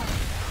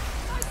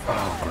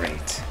 Oh,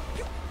 great.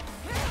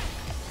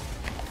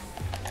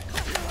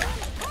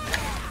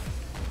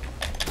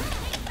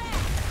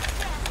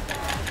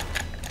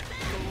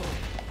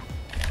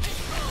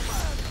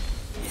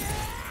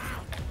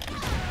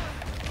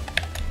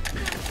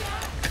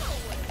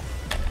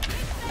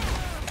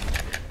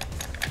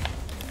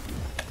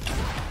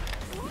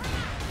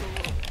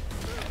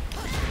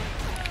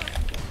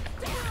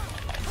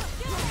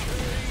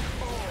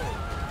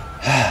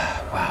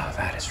 Wow,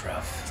 that is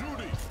rough.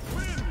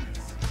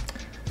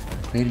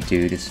 Later,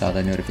 dude, saw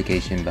the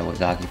notification but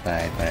was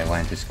occupied, but I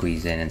wanted to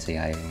squeeze in and say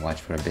hi and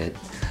watch for a bit.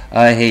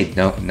 Hey,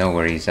 no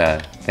worries.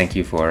 Thank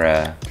you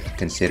for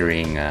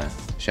considering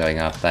showing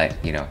up, but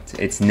you know,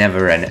 it's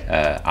never an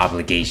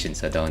obligation,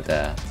 so don't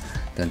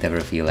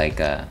ever feel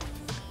like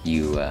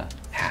you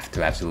have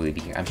to absolutely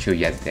be here. I'm sure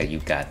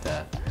you've got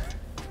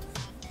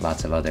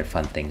lots of other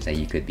fun things that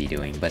you could be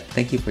doing, but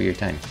thank you for your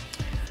time.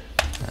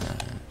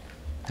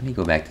 Let me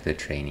go back to the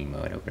training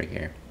mode over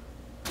here.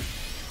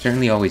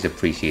 Certainly always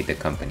appreciate the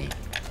company.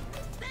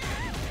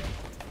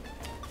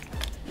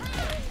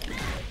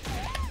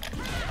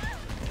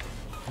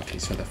 Okay,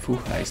 so the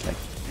Fuha is like...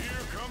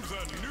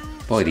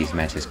 Boy, these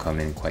matches come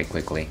in quite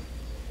quickly.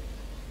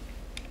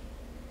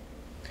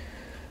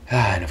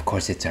 And of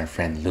course it's our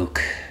friend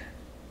Luke.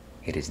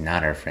 It is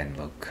not our friend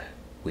Luke.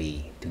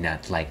 We do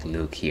not like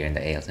Luke here in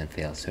the Ales and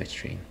Fails Switch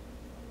stream.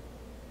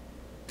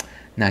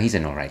 No, he's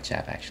an alright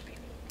chap actually.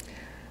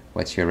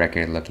 What's your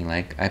record looking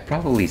like? I'd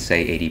probably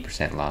say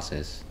 80%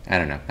 losses. I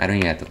don't know. I don't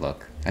even have to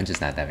look. I'm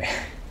just not that very...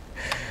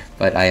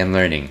 But I am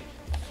learning.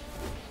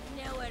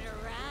 Nowhere to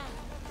run.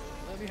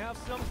 Let me have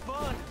some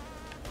fun.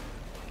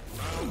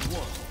 Round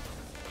one.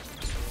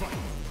 Fight.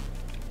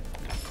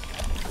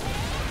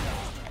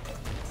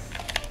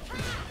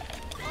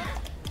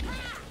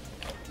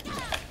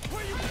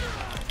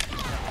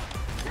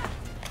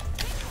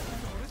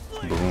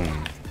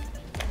 Boom.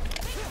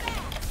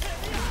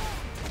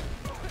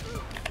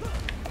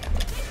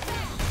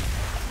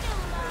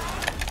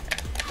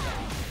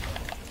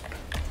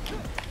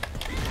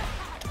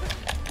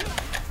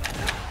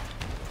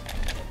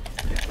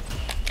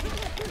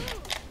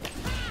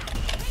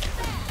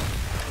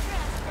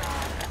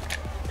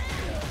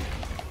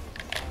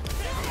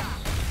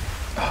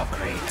 Oh,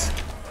 great.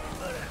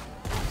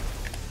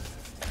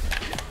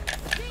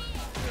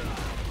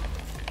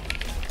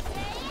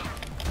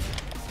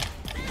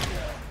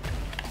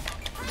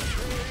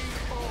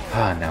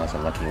 Ah, that was a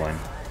lucky one.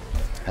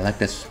 I like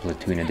this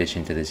Splatoon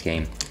addition to this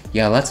game.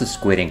 Yeah, lots of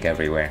squid ink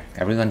everywhere.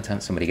 Every time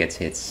somebody gets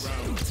hits,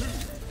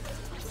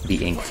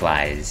 the ink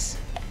flies.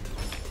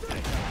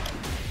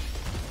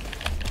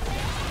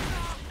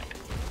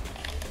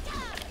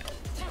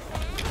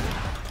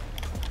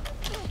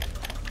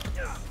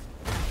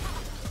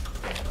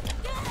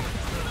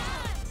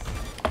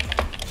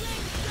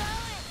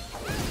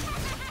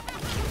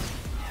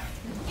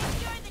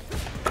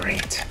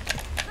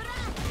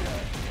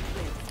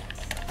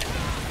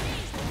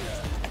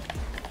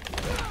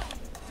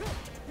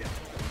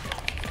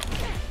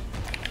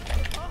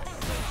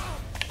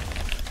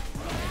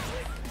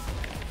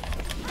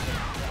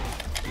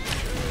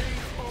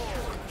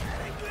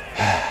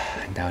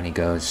 And down he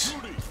goes.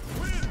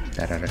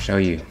 That ought to show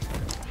you.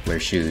 Wear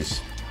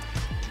shoes.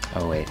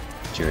 Oh wait,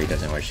 Jury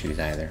doesn't wear shoes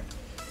either.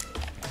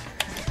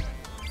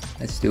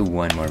 Let's do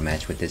one more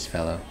match with this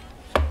fellow.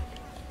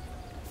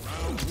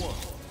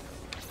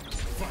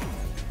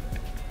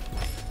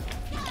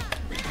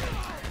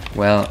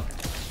 Well,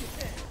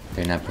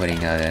 they're not putting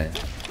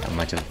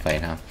much of a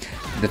fight, huh?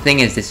 The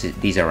thing is,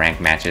 these are ranked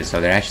matches, so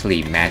they're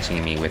actually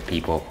matching me with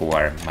people who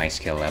are my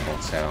skill level,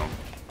 so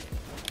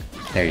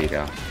there you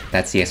go.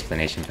 That's the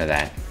explanation for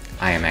that.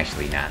 I am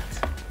actually not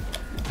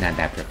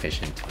that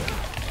proficient.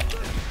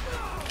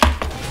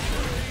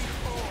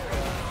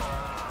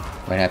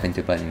 What happened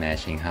to button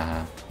mashing?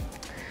 Haha.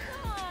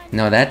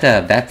 No,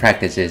 that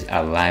practice is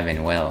alive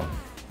and well.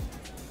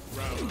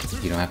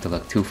 You don't have to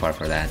look too far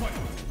for that.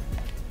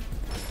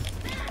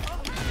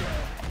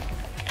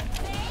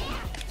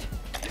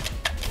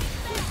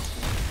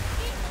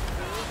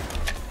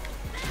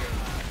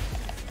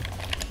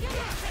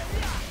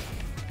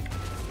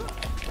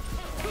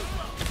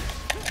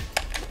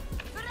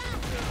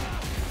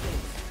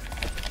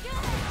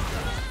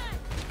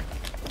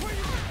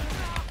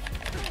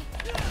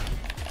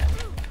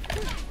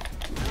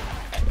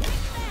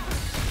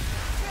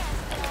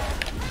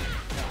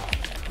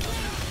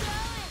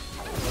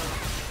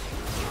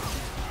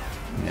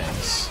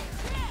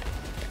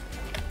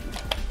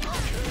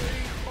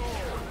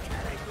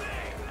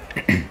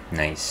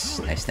 Nice.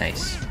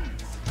 Nice.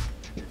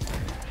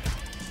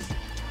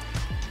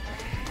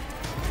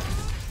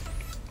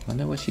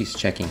 Wonder what she's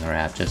checking her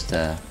app, just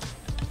her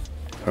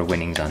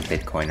winnings on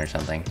Bitcoin or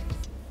something.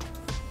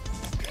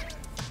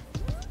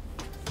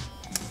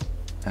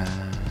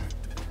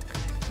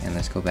 And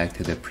let's go back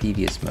to the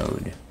previous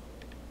mode.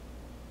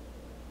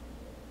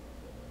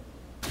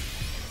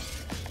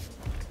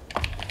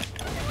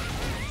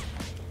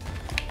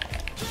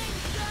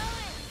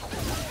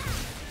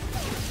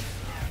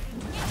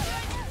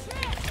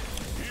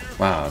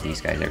 Wow, these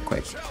guys are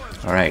quick.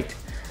 Alright,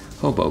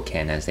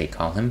 Hoboken as they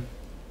call him.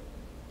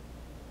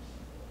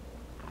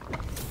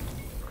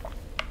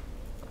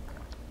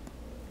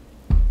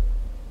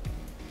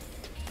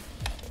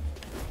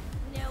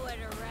 Nowhere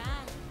to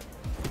run.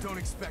 Don't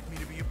expect me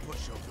to be a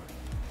pushover.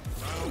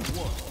 Round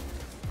one.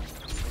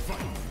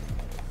 Fight.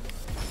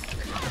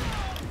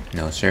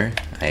 No sir,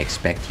 I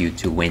expect you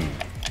to win.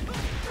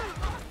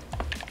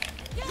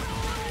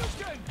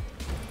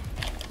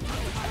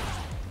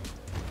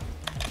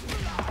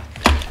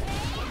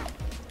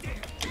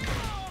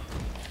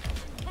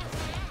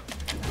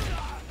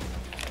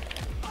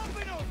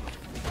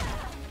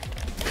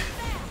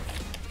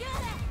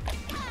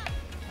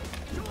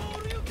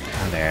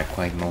 They're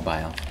quite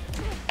mobile.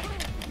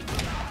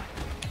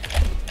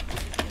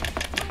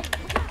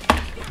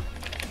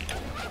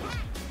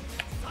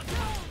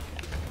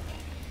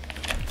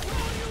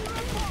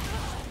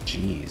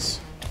 Jeez.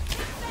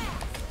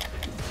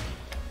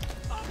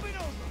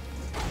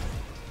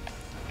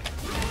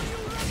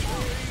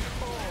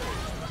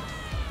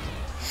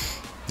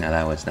 Now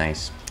that was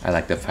nice. I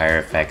like the fire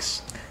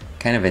effects.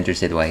 Kind of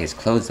interested why his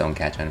clothes don't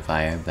catch on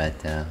fire, but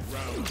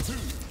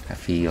I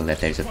feel that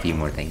there's a few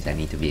more things that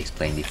need to be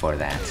explained before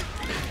that.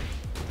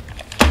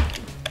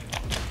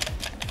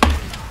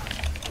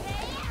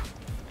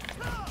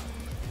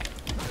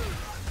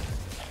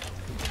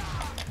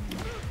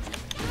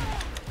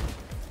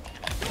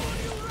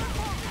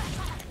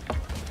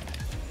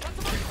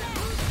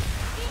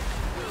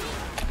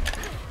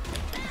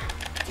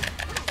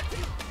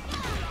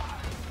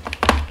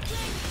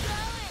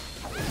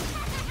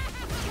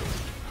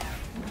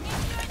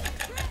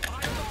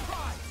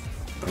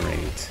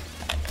 Great.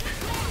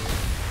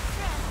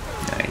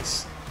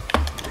 Nice.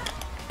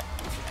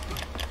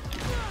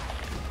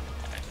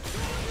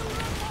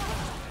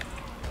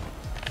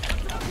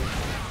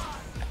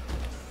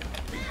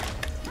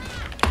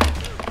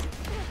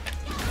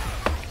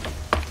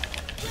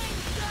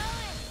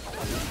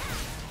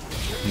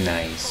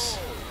 Nice.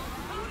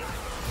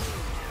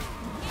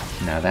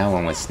 Now that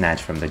one was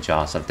snatched from the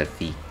jaws of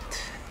defeat.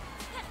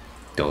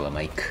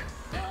 Dolomite.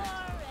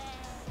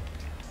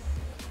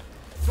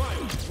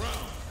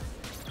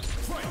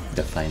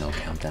 The final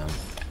countdown.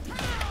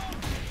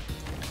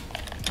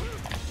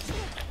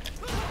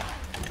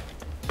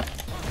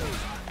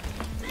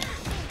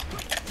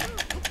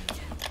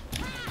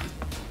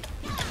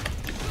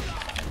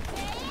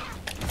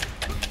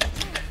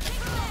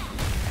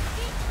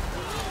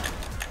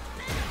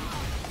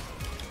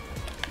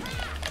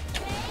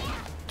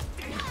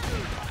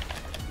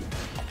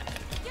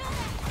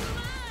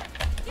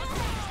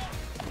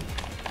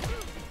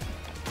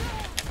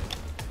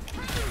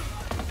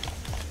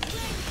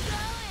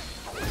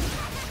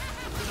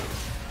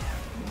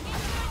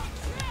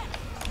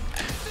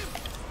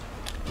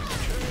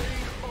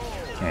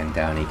 And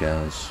down he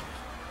goes.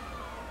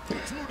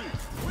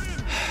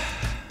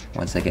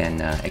 Once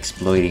again,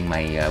 exploiting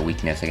my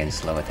weakness against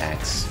slow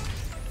attacks.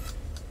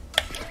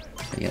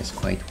 But yes,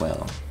 quite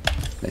well.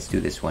 Let's do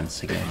this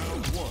once again.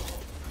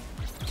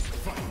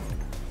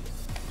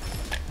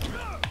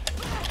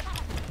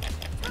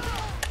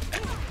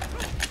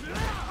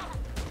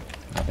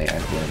 I'll bet I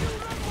would.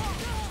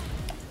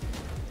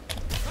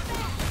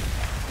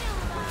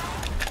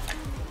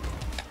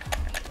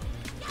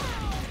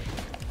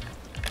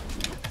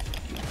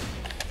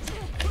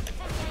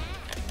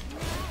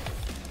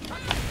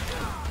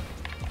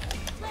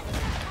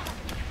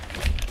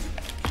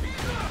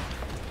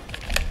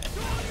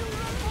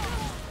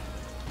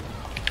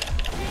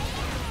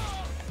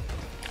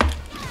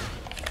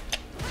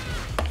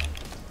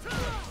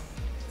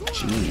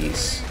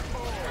 Jeez.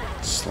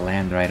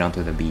 Slammed right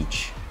onto the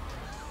beach.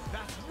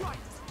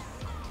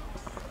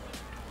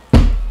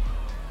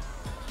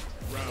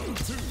 Round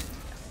 2.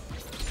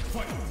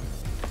 Fight.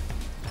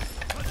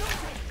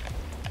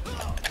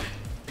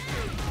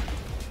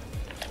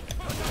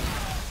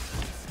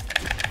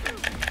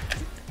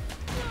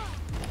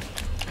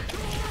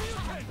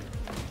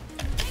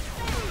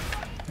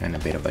 And a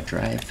bit of a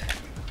drive.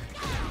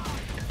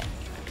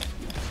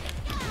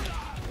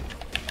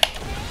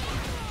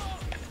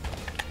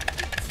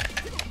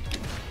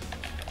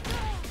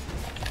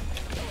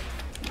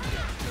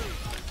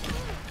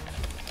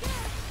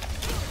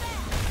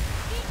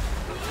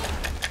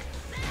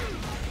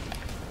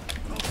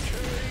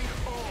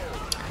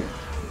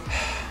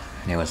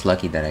 And it was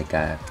lucky that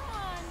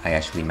I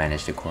actually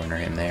managed to corner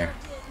him there.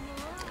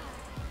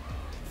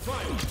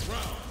 Final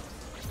round.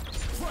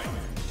 Fight.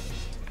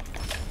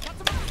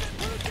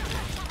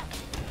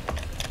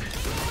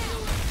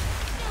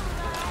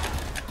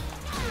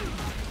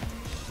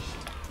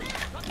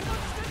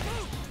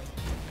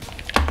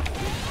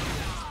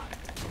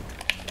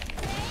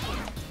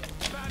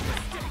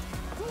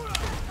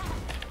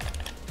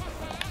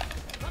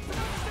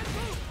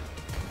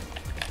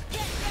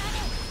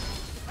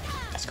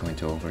 It's going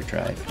to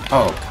overdrive.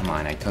 Oh, come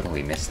on, I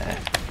totally missed that.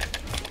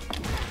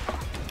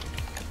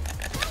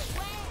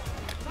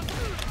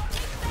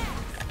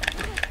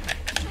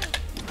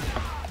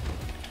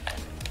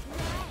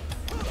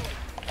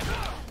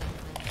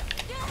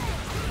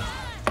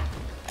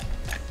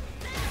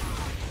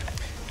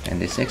 And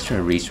this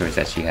extra resource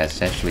that she has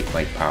is actually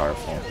quite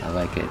powerful. I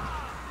like it.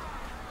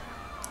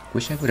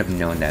 Wish I would have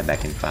known that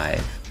back in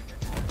 5.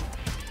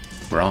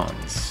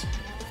 Bronze.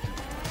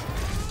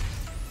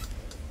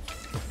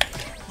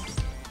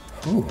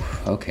 Ooh,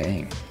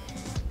 okay.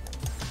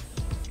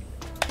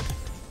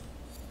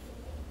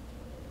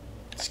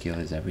 Skill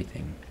is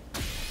everything.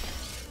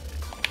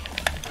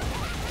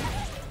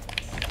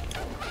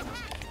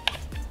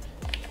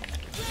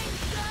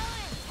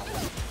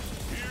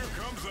 Here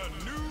comes a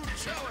new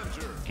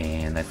challenger.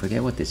 And I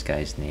forget what this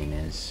guy's name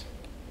is.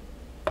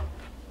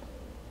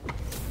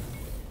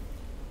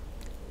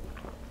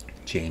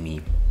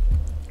 Jamie.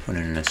 What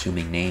an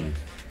unassuming name.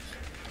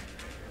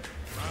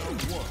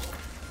 Round 1.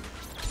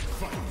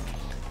 Fight.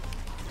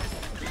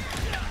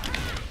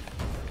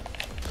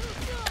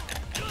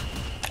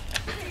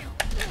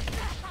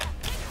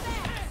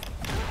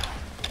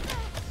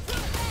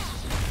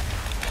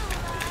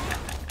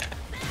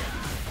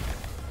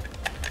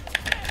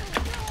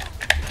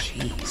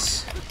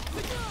 Jeez.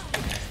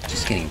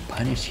 Just getting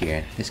punished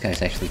here. This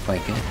guy's actually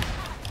quite good.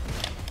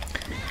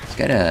 He's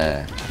got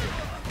a...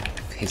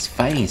 His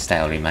fighting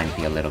style reminds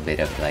me a little bit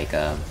of like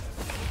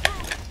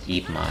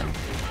Ip Man.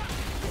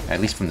 At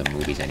least from the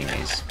movies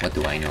anyways. What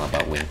do I know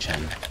about Wing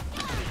Chun?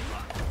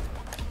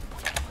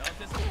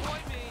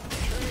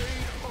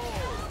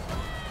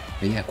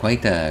 But yeah,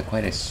 quite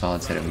a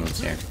solid set of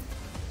moves there.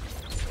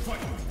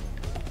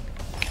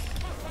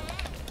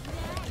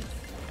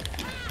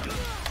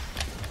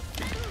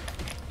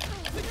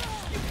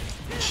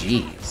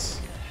 Jeez.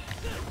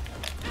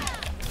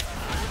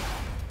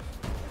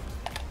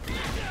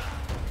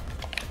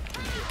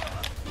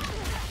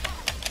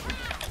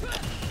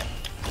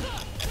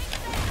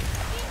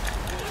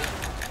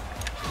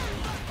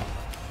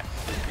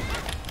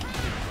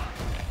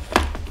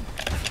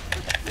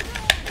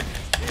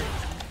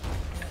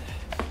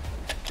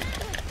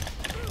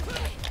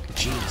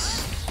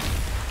 Jeez.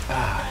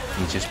 Ah,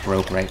 he just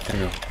broke right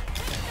through.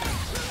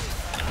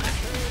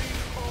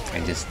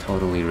 And just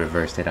totally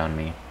reversed it on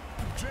me.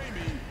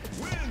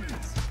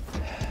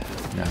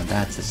 Now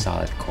that's a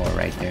solid core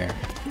right there.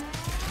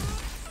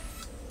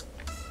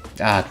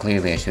 Ah,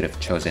 clearly I should have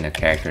chosen a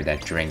character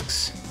that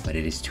drinks, but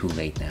it is too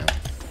late now.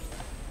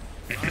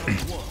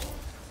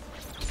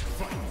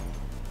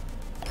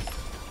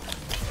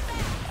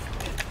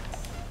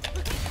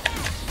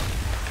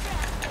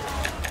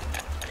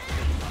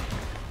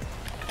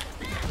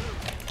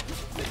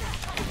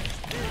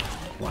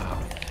 Wow.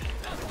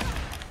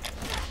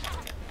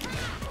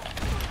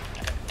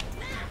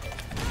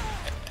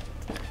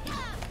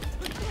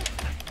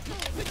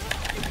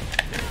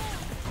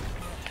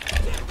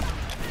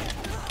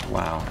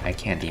 Wow, I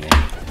can't even.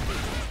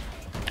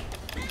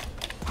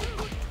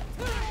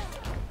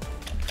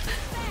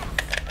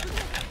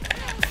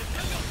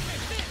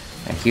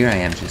 And here I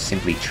am just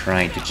simply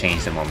trying to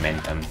change the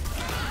momentum.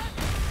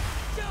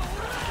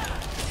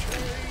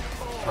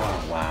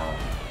 Oh, wow.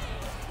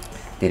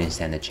 Didn't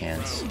stand a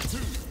chance.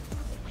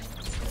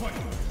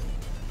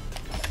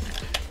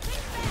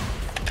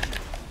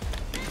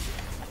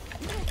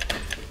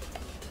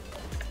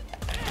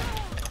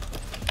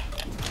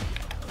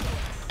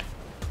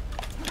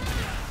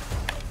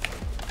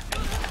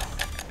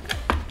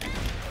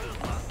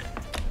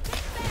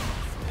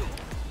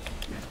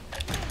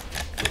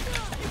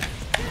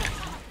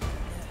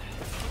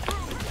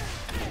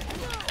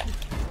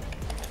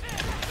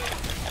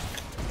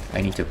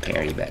 I need to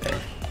parry better.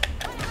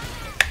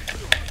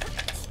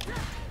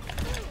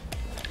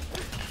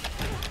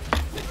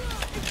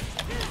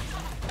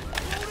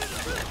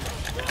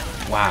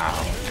 Wow.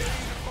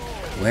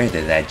 Where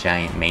did that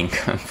giant mane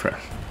come from?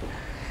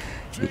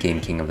 Became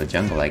king of the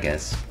jungle, I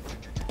guess.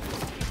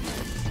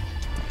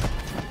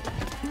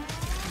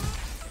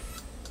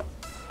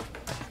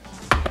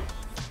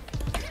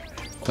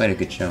 Quite a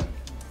good show.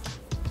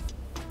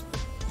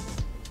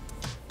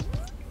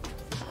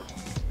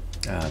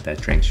 That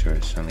drink sure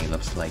certainly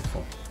looks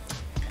delightful.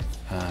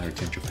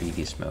 Return to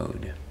previous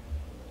mode.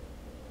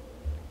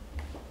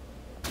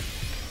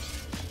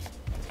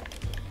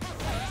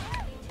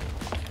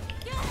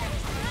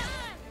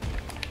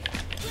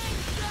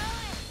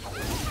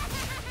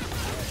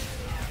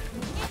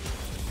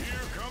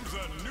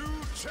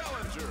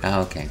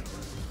 Oh, okay.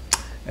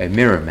 A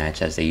mirror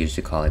match, as they used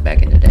to call it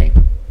back in the day.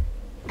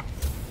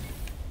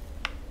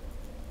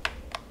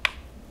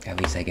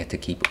 At least I get to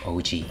keep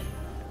OG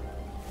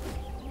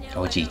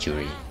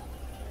jewelry.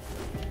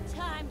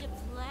 Time to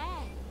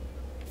play.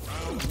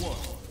 Round one.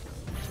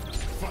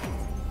 Fight.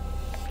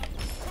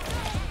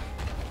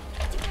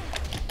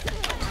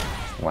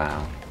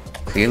 Wow.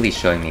 Clearly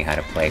showing me how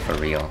to play for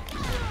real.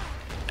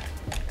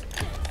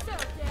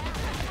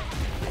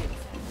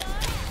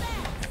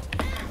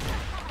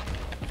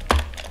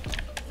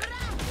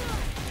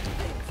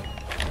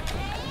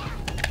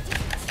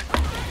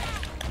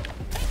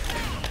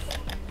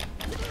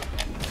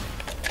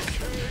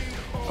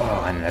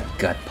 Oh, and a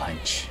gut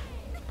punch.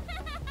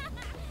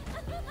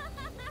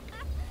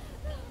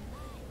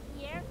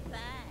 You're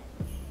fun.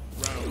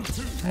 Round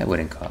two. I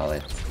wouldn't call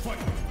it Fight.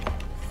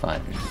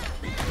 fun.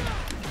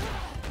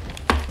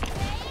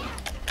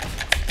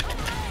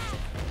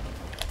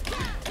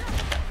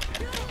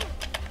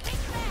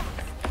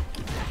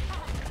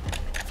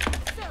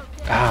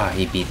 Ah,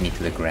 he beat me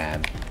to the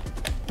grab.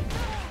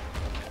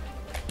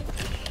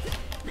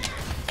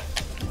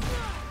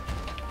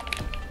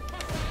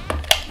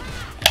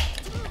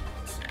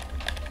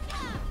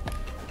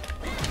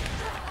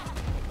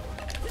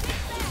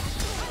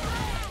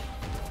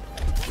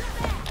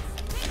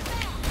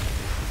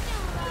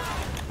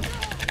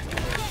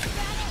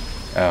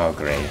 Oh,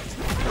 great.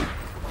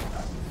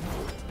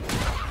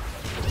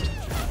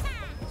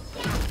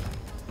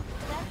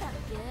 That felt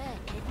good,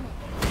 didn't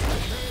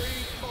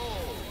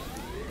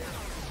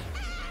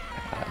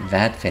it?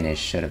 That finish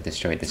should have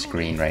destroyed the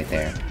screen right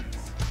there.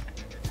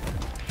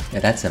 Yeah,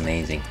 that's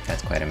amazing.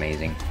 That's quite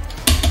amazing.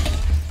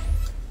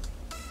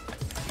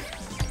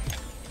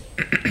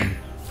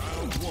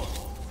 Round one.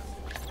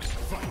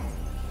 Fight.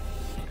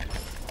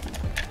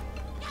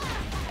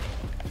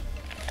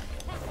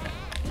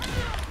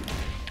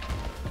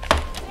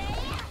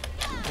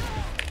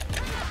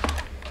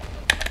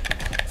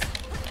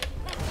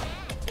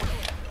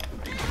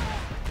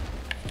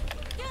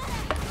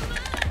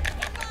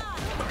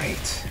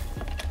 Great.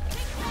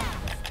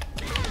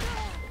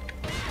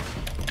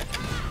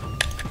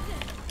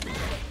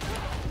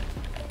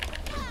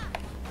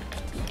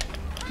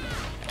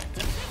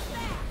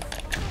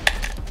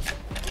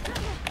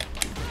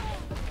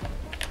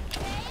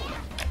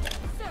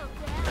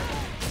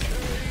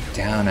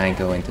 Down I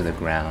go into the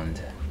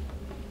ground.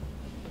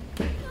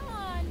 Come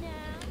on now.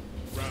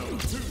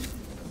 Round two.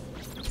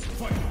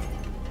 Fight.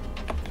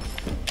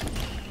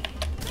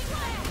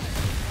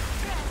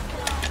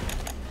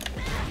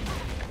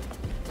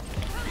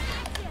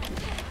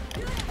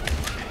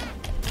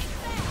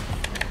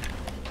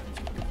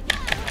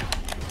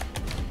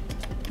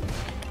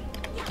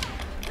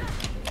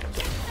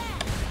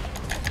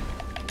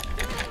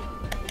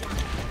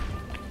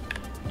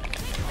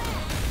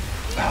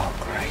 Oh,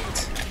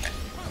 great.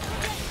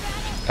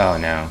 Oh,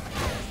 no.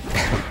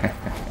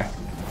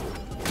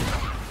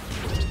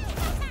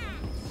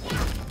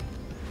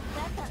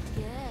 That felt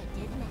good,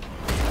 didn't it?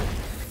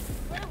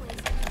 What a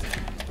waste of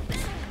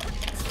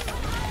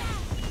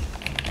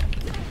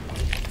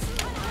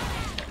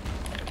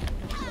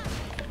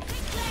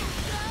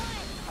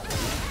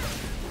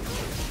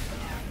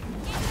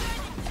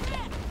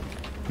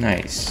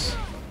Nice.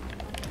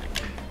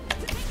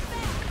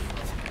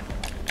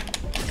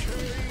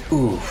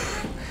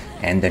 Oof.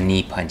 And the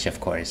knee punch, of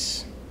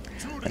course.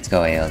 Let's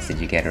go, Ales. Did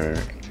you get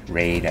a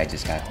raid? I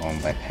just got home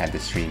but had the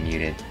stream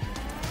muted.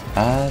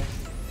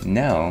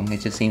 No.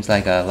 It just seems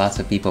like lots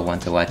of people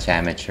want to watch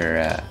an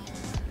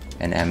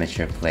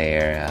amateur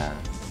player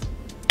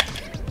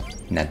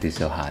not do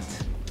so hot.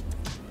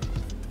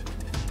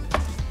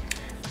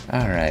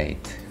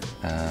 Alright.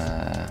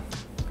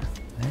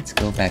 Let's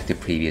go back to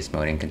previous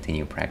mode and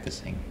continue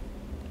practicing.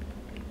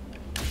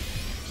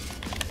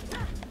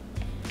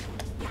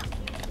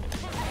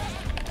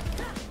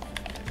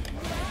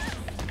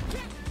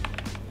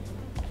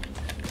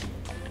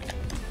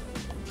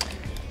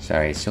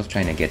 Sorry, still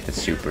trying to get the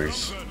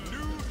supers. A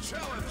new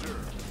challenger.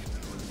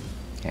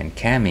 And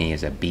Cammy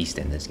is a beast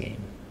in this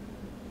game.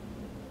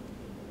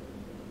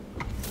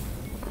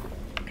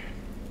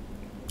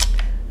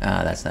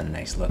 Ah, that's not a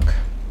nice look.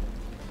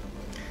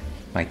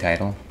 My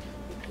title?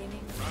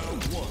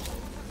 Round one.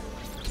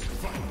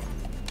 Fight.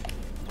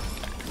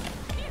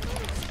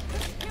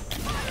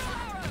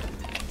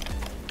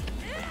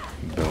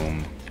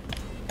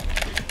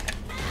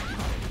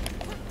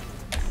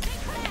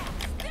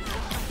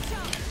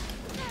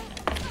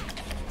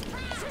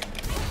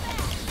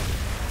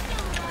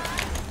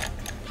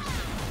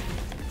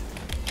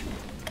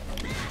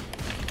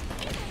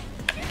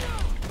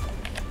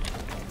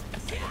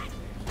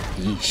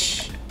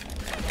 Yeesh.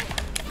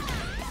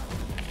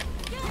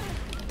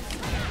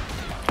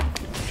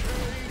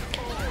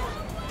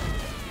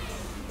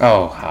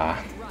 Oh,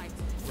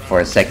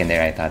 for a second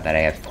there I thought that I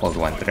had pulled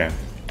one through.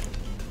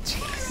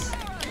 Jeez.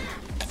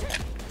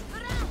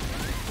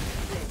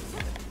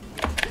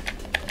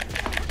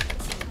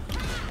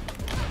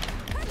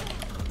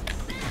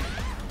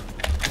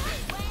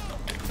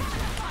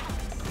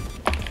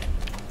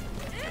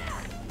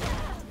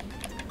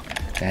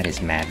 That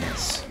is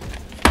madness.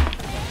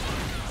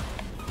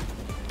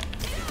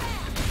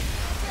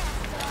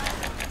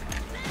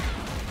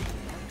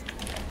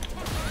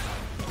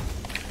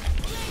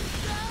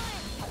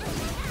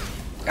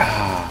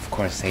 Ah, of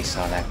course they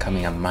saw that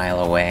coming a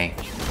mile away.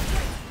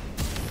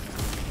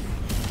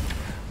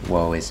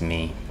 Woe is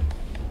me.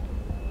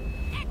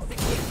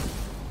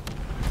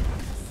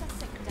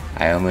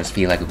 I almost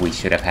feel like we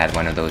should have had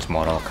one of those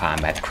Mortal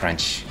Kombat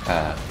crunch,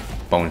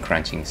 bone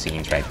crunching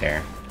scenes right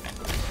there.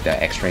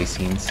 The X-ray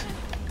scenes.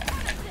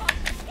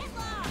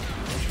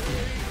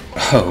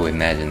 Oh,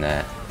 imagine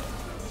that.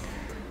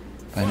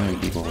 Finally,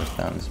 people with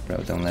thumbs, bro.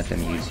 Don't let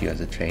them use you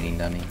as a trading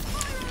dummy.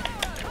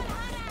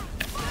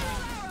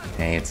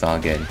 Hey, it's all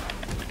good.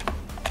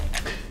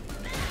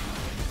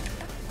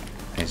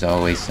 There's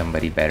always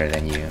somebody better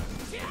than you.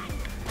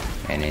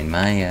 And in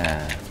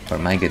my, for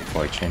my good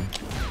fortune,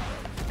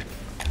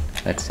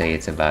 let's say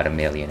it's about 1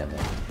 million of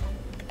them.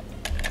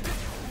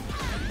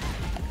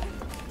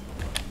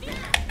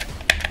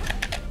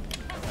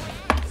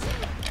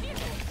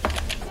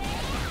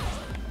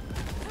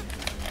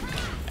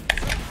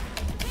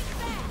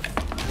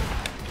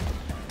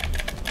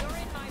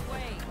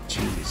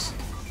 Jeez.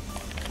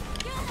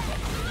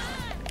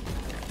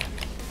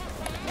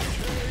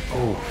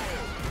 Oh.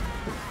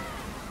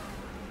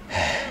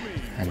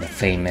 And the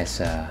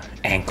famous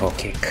ankle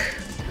kick.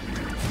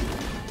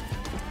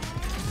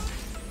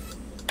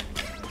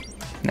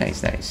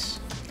 Nice, nice.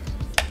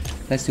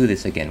 Let's do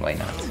this again, why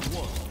not?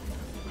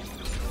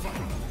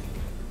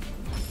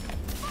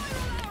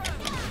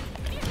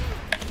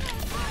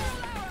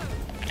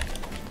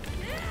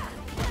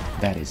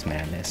 That is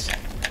madness.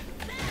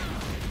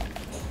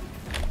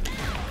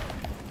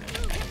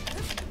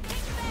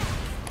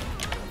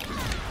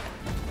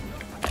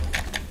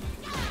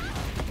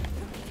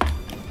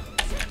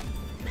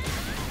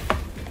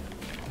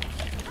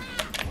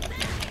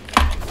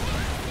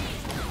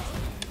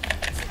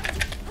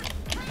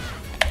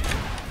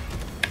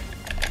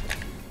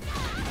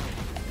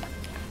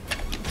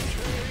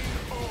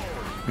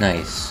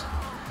 Nice.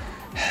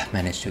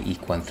 Managed to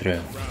eke one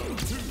through.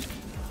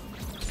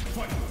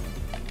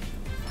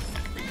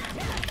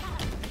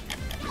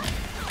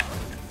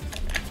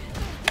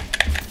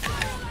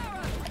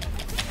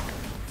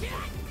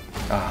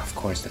 Ah, of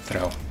course the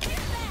throw.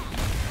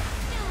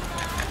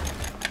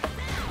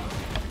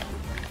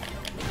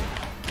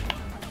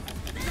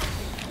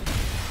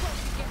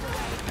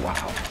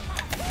 Wow.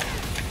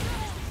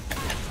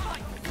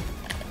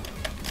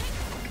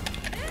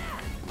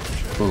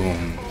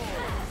 Boom.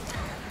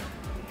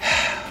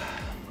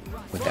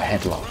 With the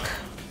headlock.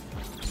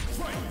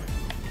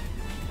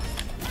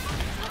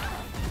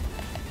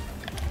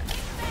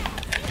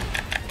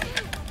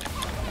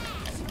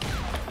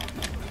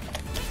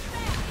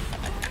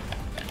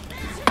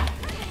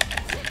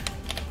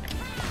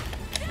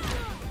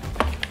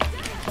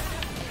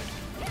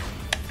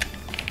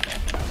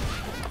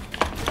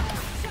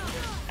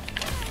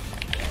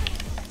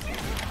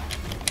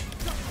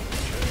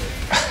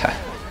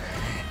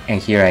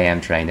 And here I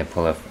am trying to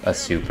pull a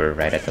super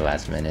right at the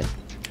last minute.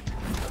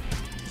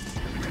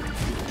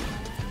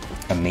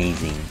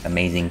 Amazing,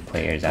 amazing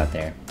players out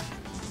there.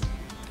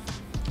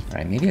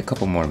 Alright, maybe a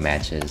couple more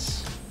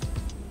matches,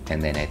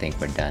 and then I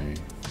think we're done.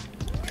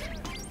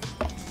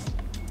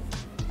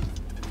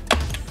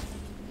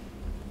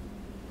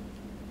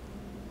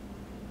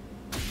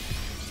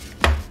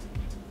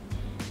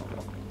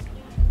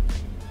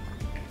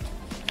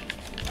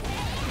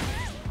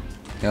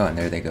 Oh, and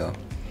there they go.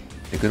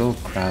 The good old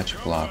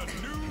crouch, block,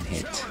 and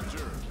hit.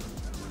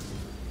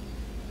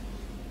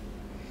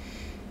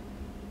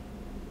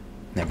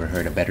 Never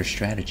heard a better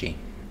strategy.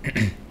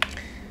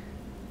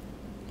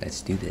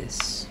 Let's do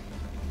this.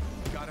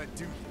 Gotta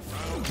do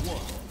round one.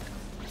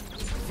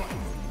 Fight.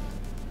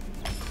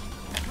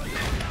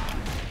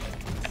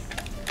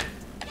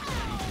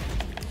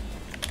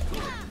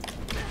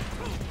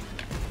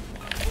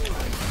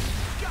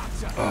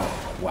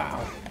 Oh,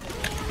 wow.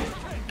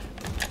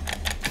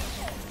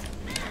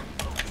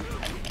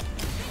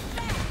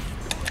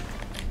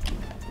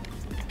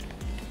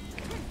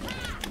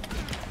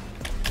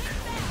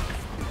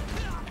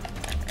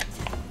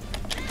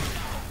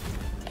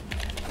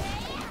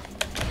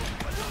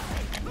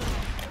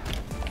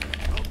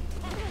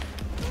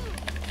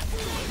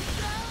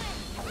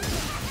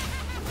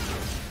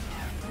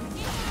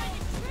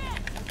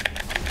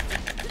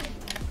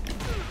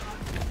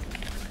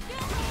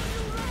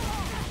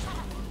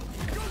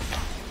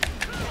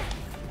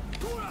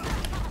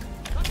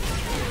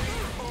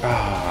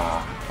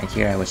 And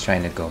here I was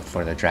trying to go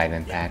for the drive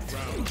impact.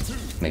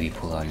 Maybe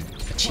pull on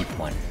a cheap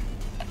one.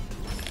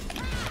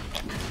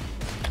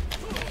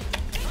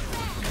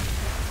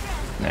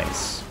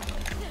 Nice.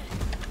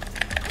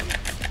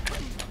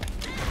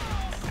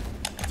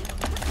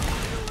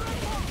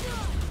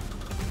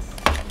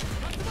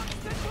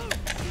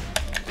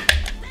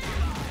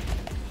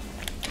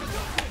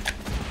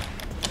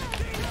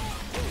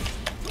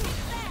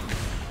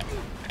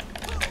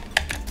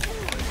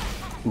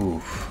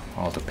 Oof,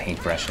 all the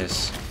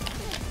paintbrushes.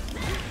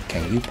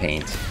 Can you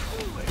paint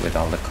with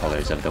all the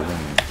colors of the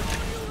wind?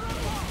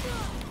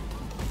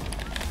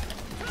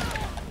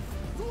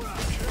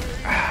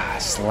 Ah,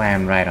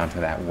 slam right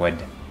onto that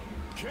wood.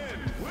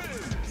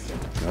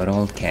 Good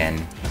old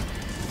Ken.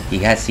 He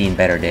has seen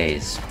better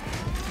days.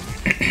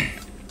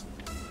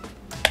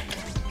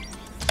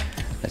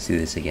 Let's do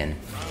this again.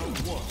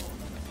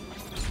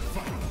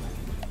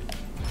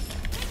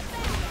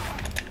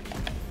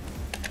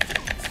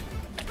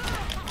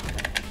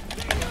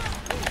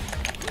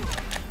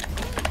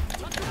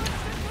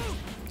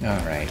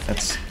 Alright,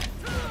 let's...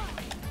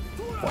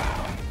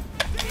 Wow.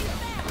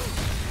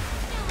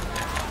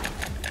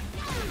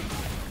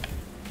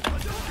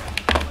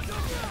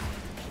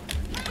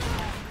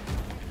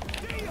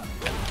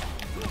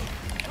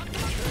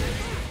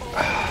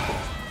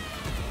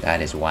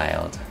 That is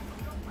wild.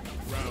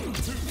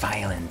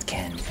 Violent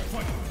Ken.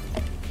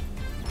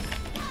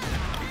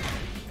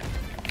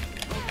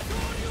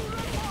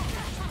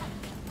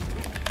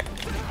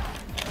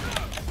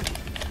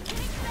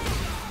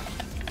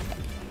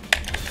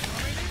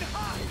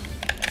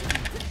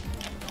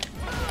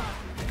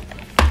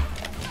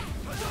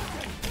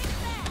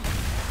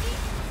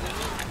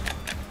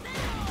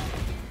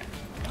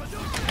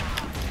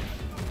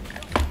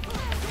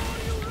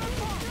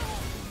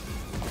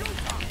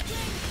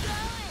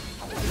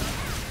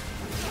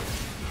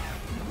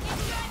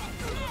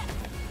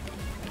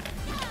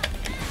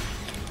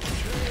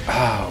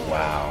 Oh,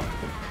 wow.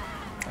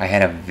 I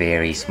had a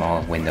very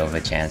small window of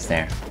a chance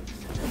there.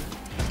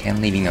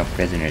 Can't leaving no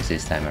prisoners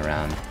this time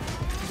around.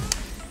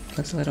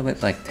 Looks a little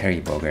bit like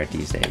Terry Bogard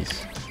these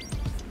days.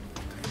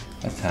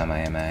 What time I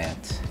am I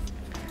at?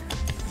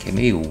 Okay,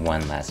 maybe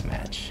one last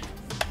match.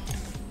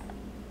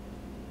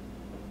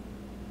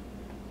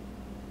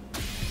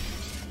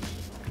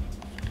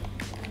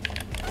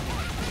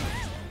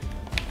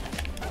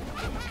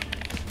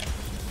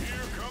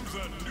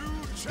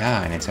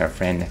 Ah, and it's our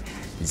friend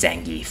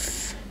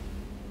Zangief.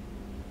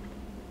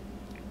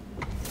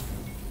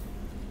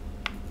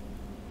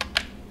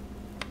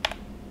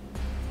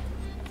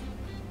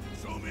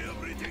 Show me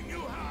everything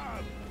you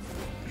have.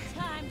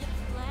 Time to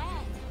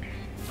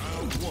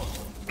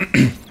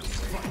play.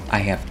 I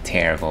have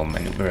terrible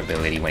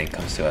maneuverability when it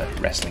comes to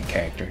wrestling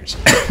characters.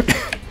 Is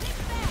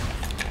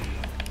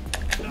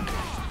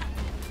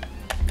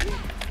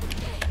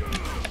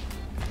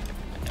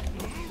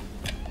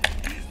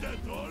that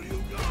all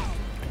you got?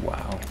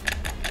 Wow.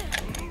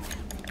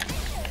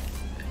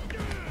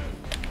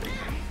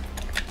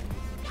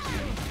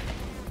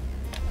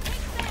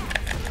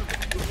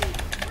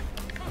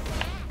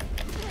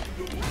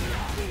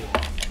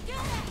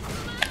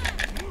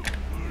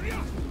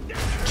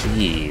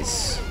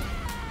 Jeez.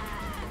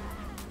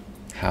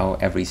 How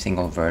every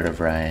single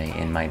vertebrae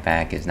in my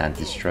back is not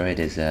destroyed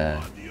is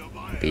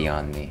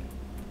beyond me.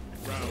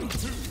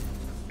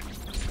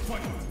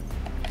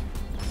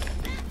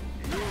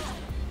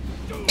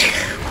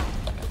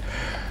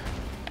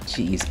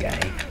 Jeez, guy.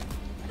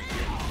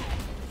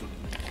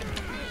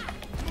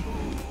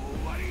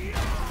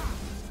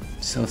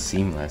 So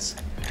seamless.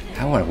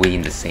 How are we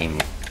in the same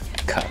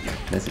cup?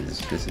 This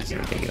is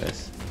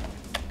ridiculous.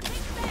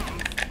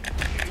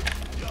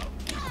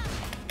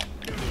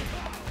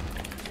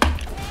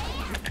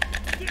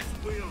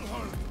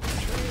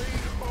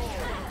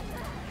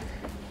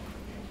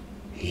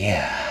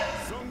 Yeah.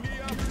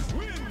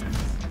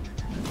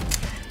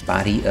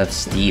 Body of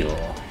steel.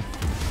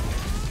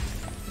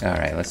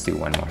 Alright, let's do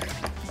one more.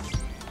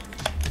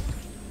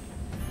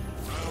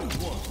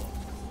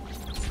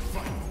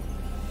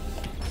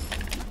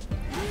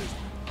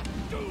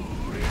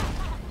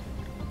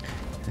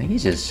 I think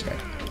he's just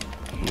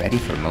ready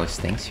for most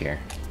things here.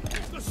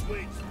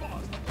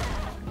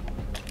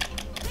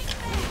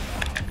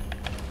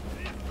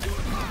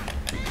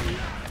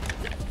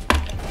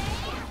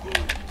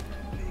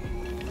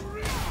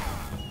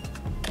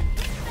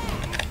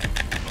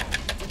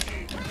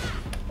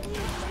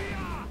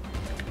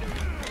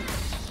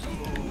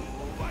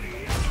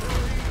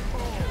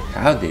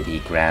 How did he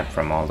grab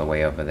from all the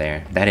way over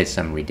there? That is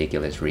some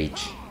ridiculous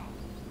reach.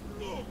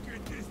 Look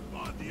at this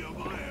body of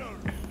iron.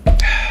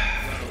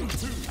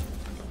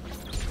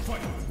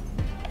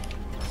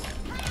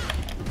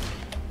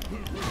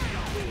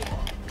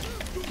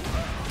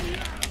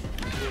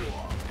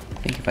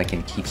 I think if I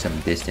can keep some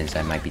distance,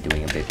 I might be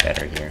doing a bit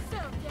better here.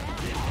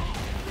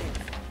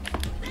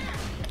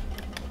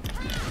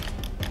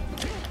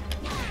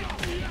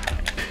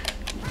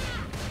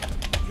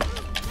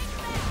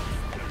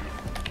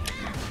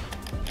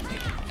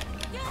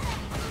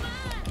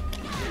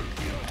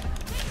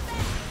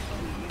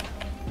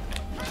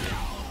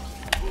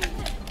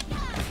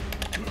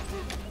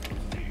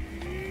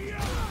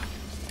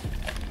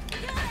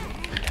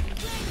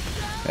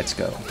 Let's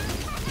go.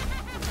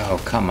 Oh,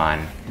 come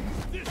on.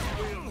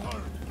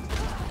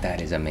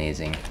 That is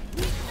amazing.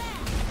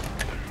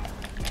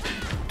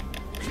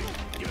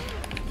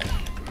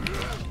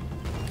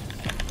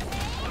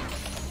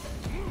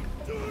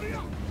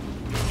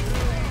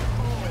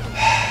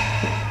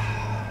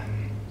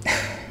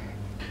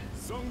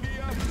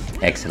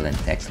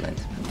 Excellent, excellent.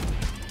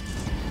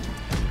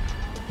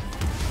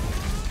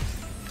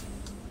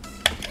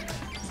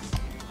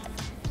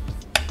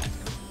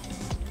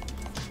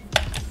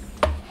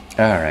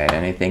 Alright,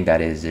 and I think that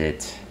is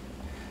it.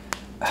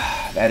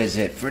 That is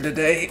it for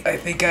today. I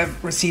think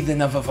I've received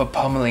enough of a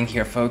pummeling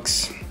here,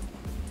 folks.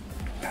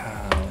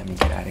 Let me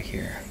get out of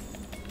here.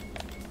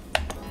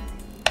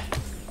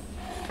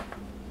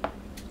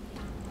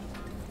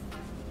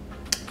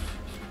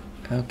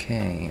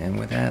 Okay, and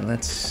with that,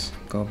 let's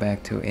go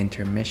back to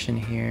intermission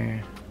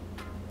here.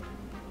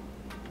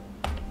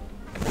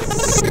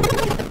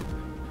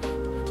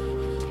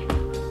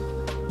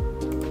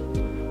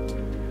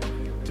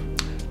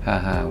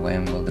 Haha,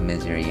 when will the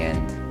misery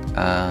end?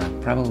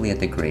 Probably at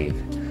the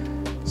grave.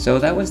 So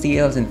that was the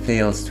Ales and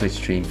Fails Twitch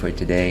stream for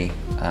today.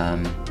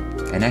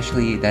 And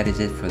actually, that is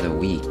it for the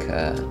week.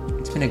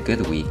 It's been a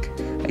good week.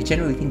 I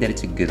generally think that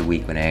it's a good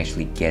week when I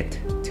actually get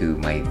to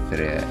my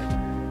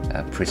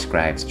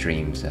prescribed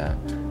streams.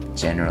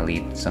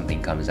 Generally,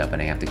 something comes up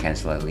and I have to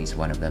cancel at least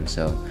one of them.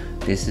 So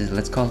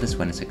let's call this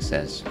one a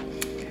success.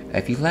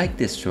 If you like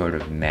this sort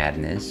of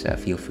madness,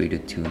 feel free to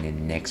tune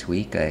in next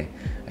week. I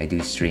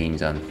do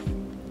streams on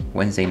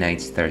Wednesday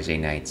nights, Thursday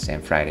nights,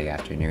 and Friday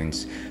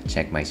afternoons.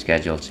 Check my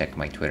schedule, check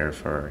my Twitter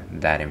for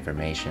that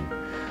information.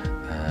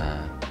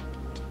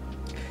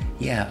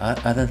 Yeah,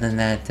 other than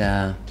that,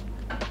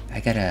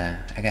 I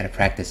gotta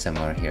practice some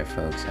more here,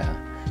 folks.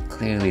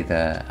 Clearly,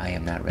 I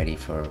am not ready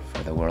for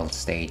the world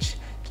stage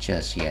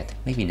just yet.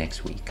 Maybe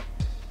next week.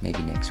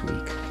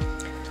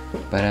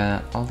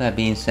 But all that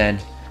being said,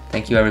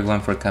 thank you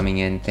everyone for coming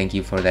in. Thank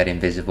you for that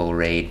invisible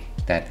raid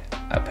that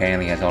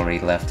apparently has already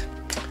left.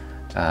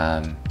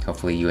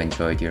 Hopefully you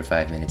enjoyed your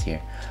 5 minutes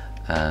here.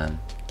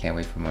 Can't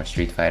wait for more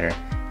Street Fighter.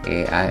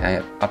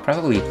 I'll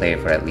probably play it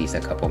for at least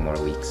a couple more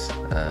weeks,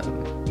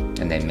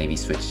 and then maybe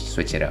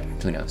switch it up.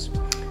 Who knows?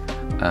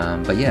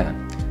 But yeah,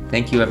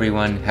 thank you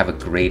everyone. Have a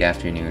great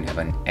afternoon. Have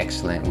an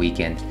excellent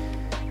weekend,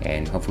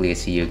 and hopefully I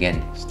see you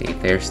again. Stay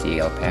thirsty,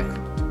 Alpac.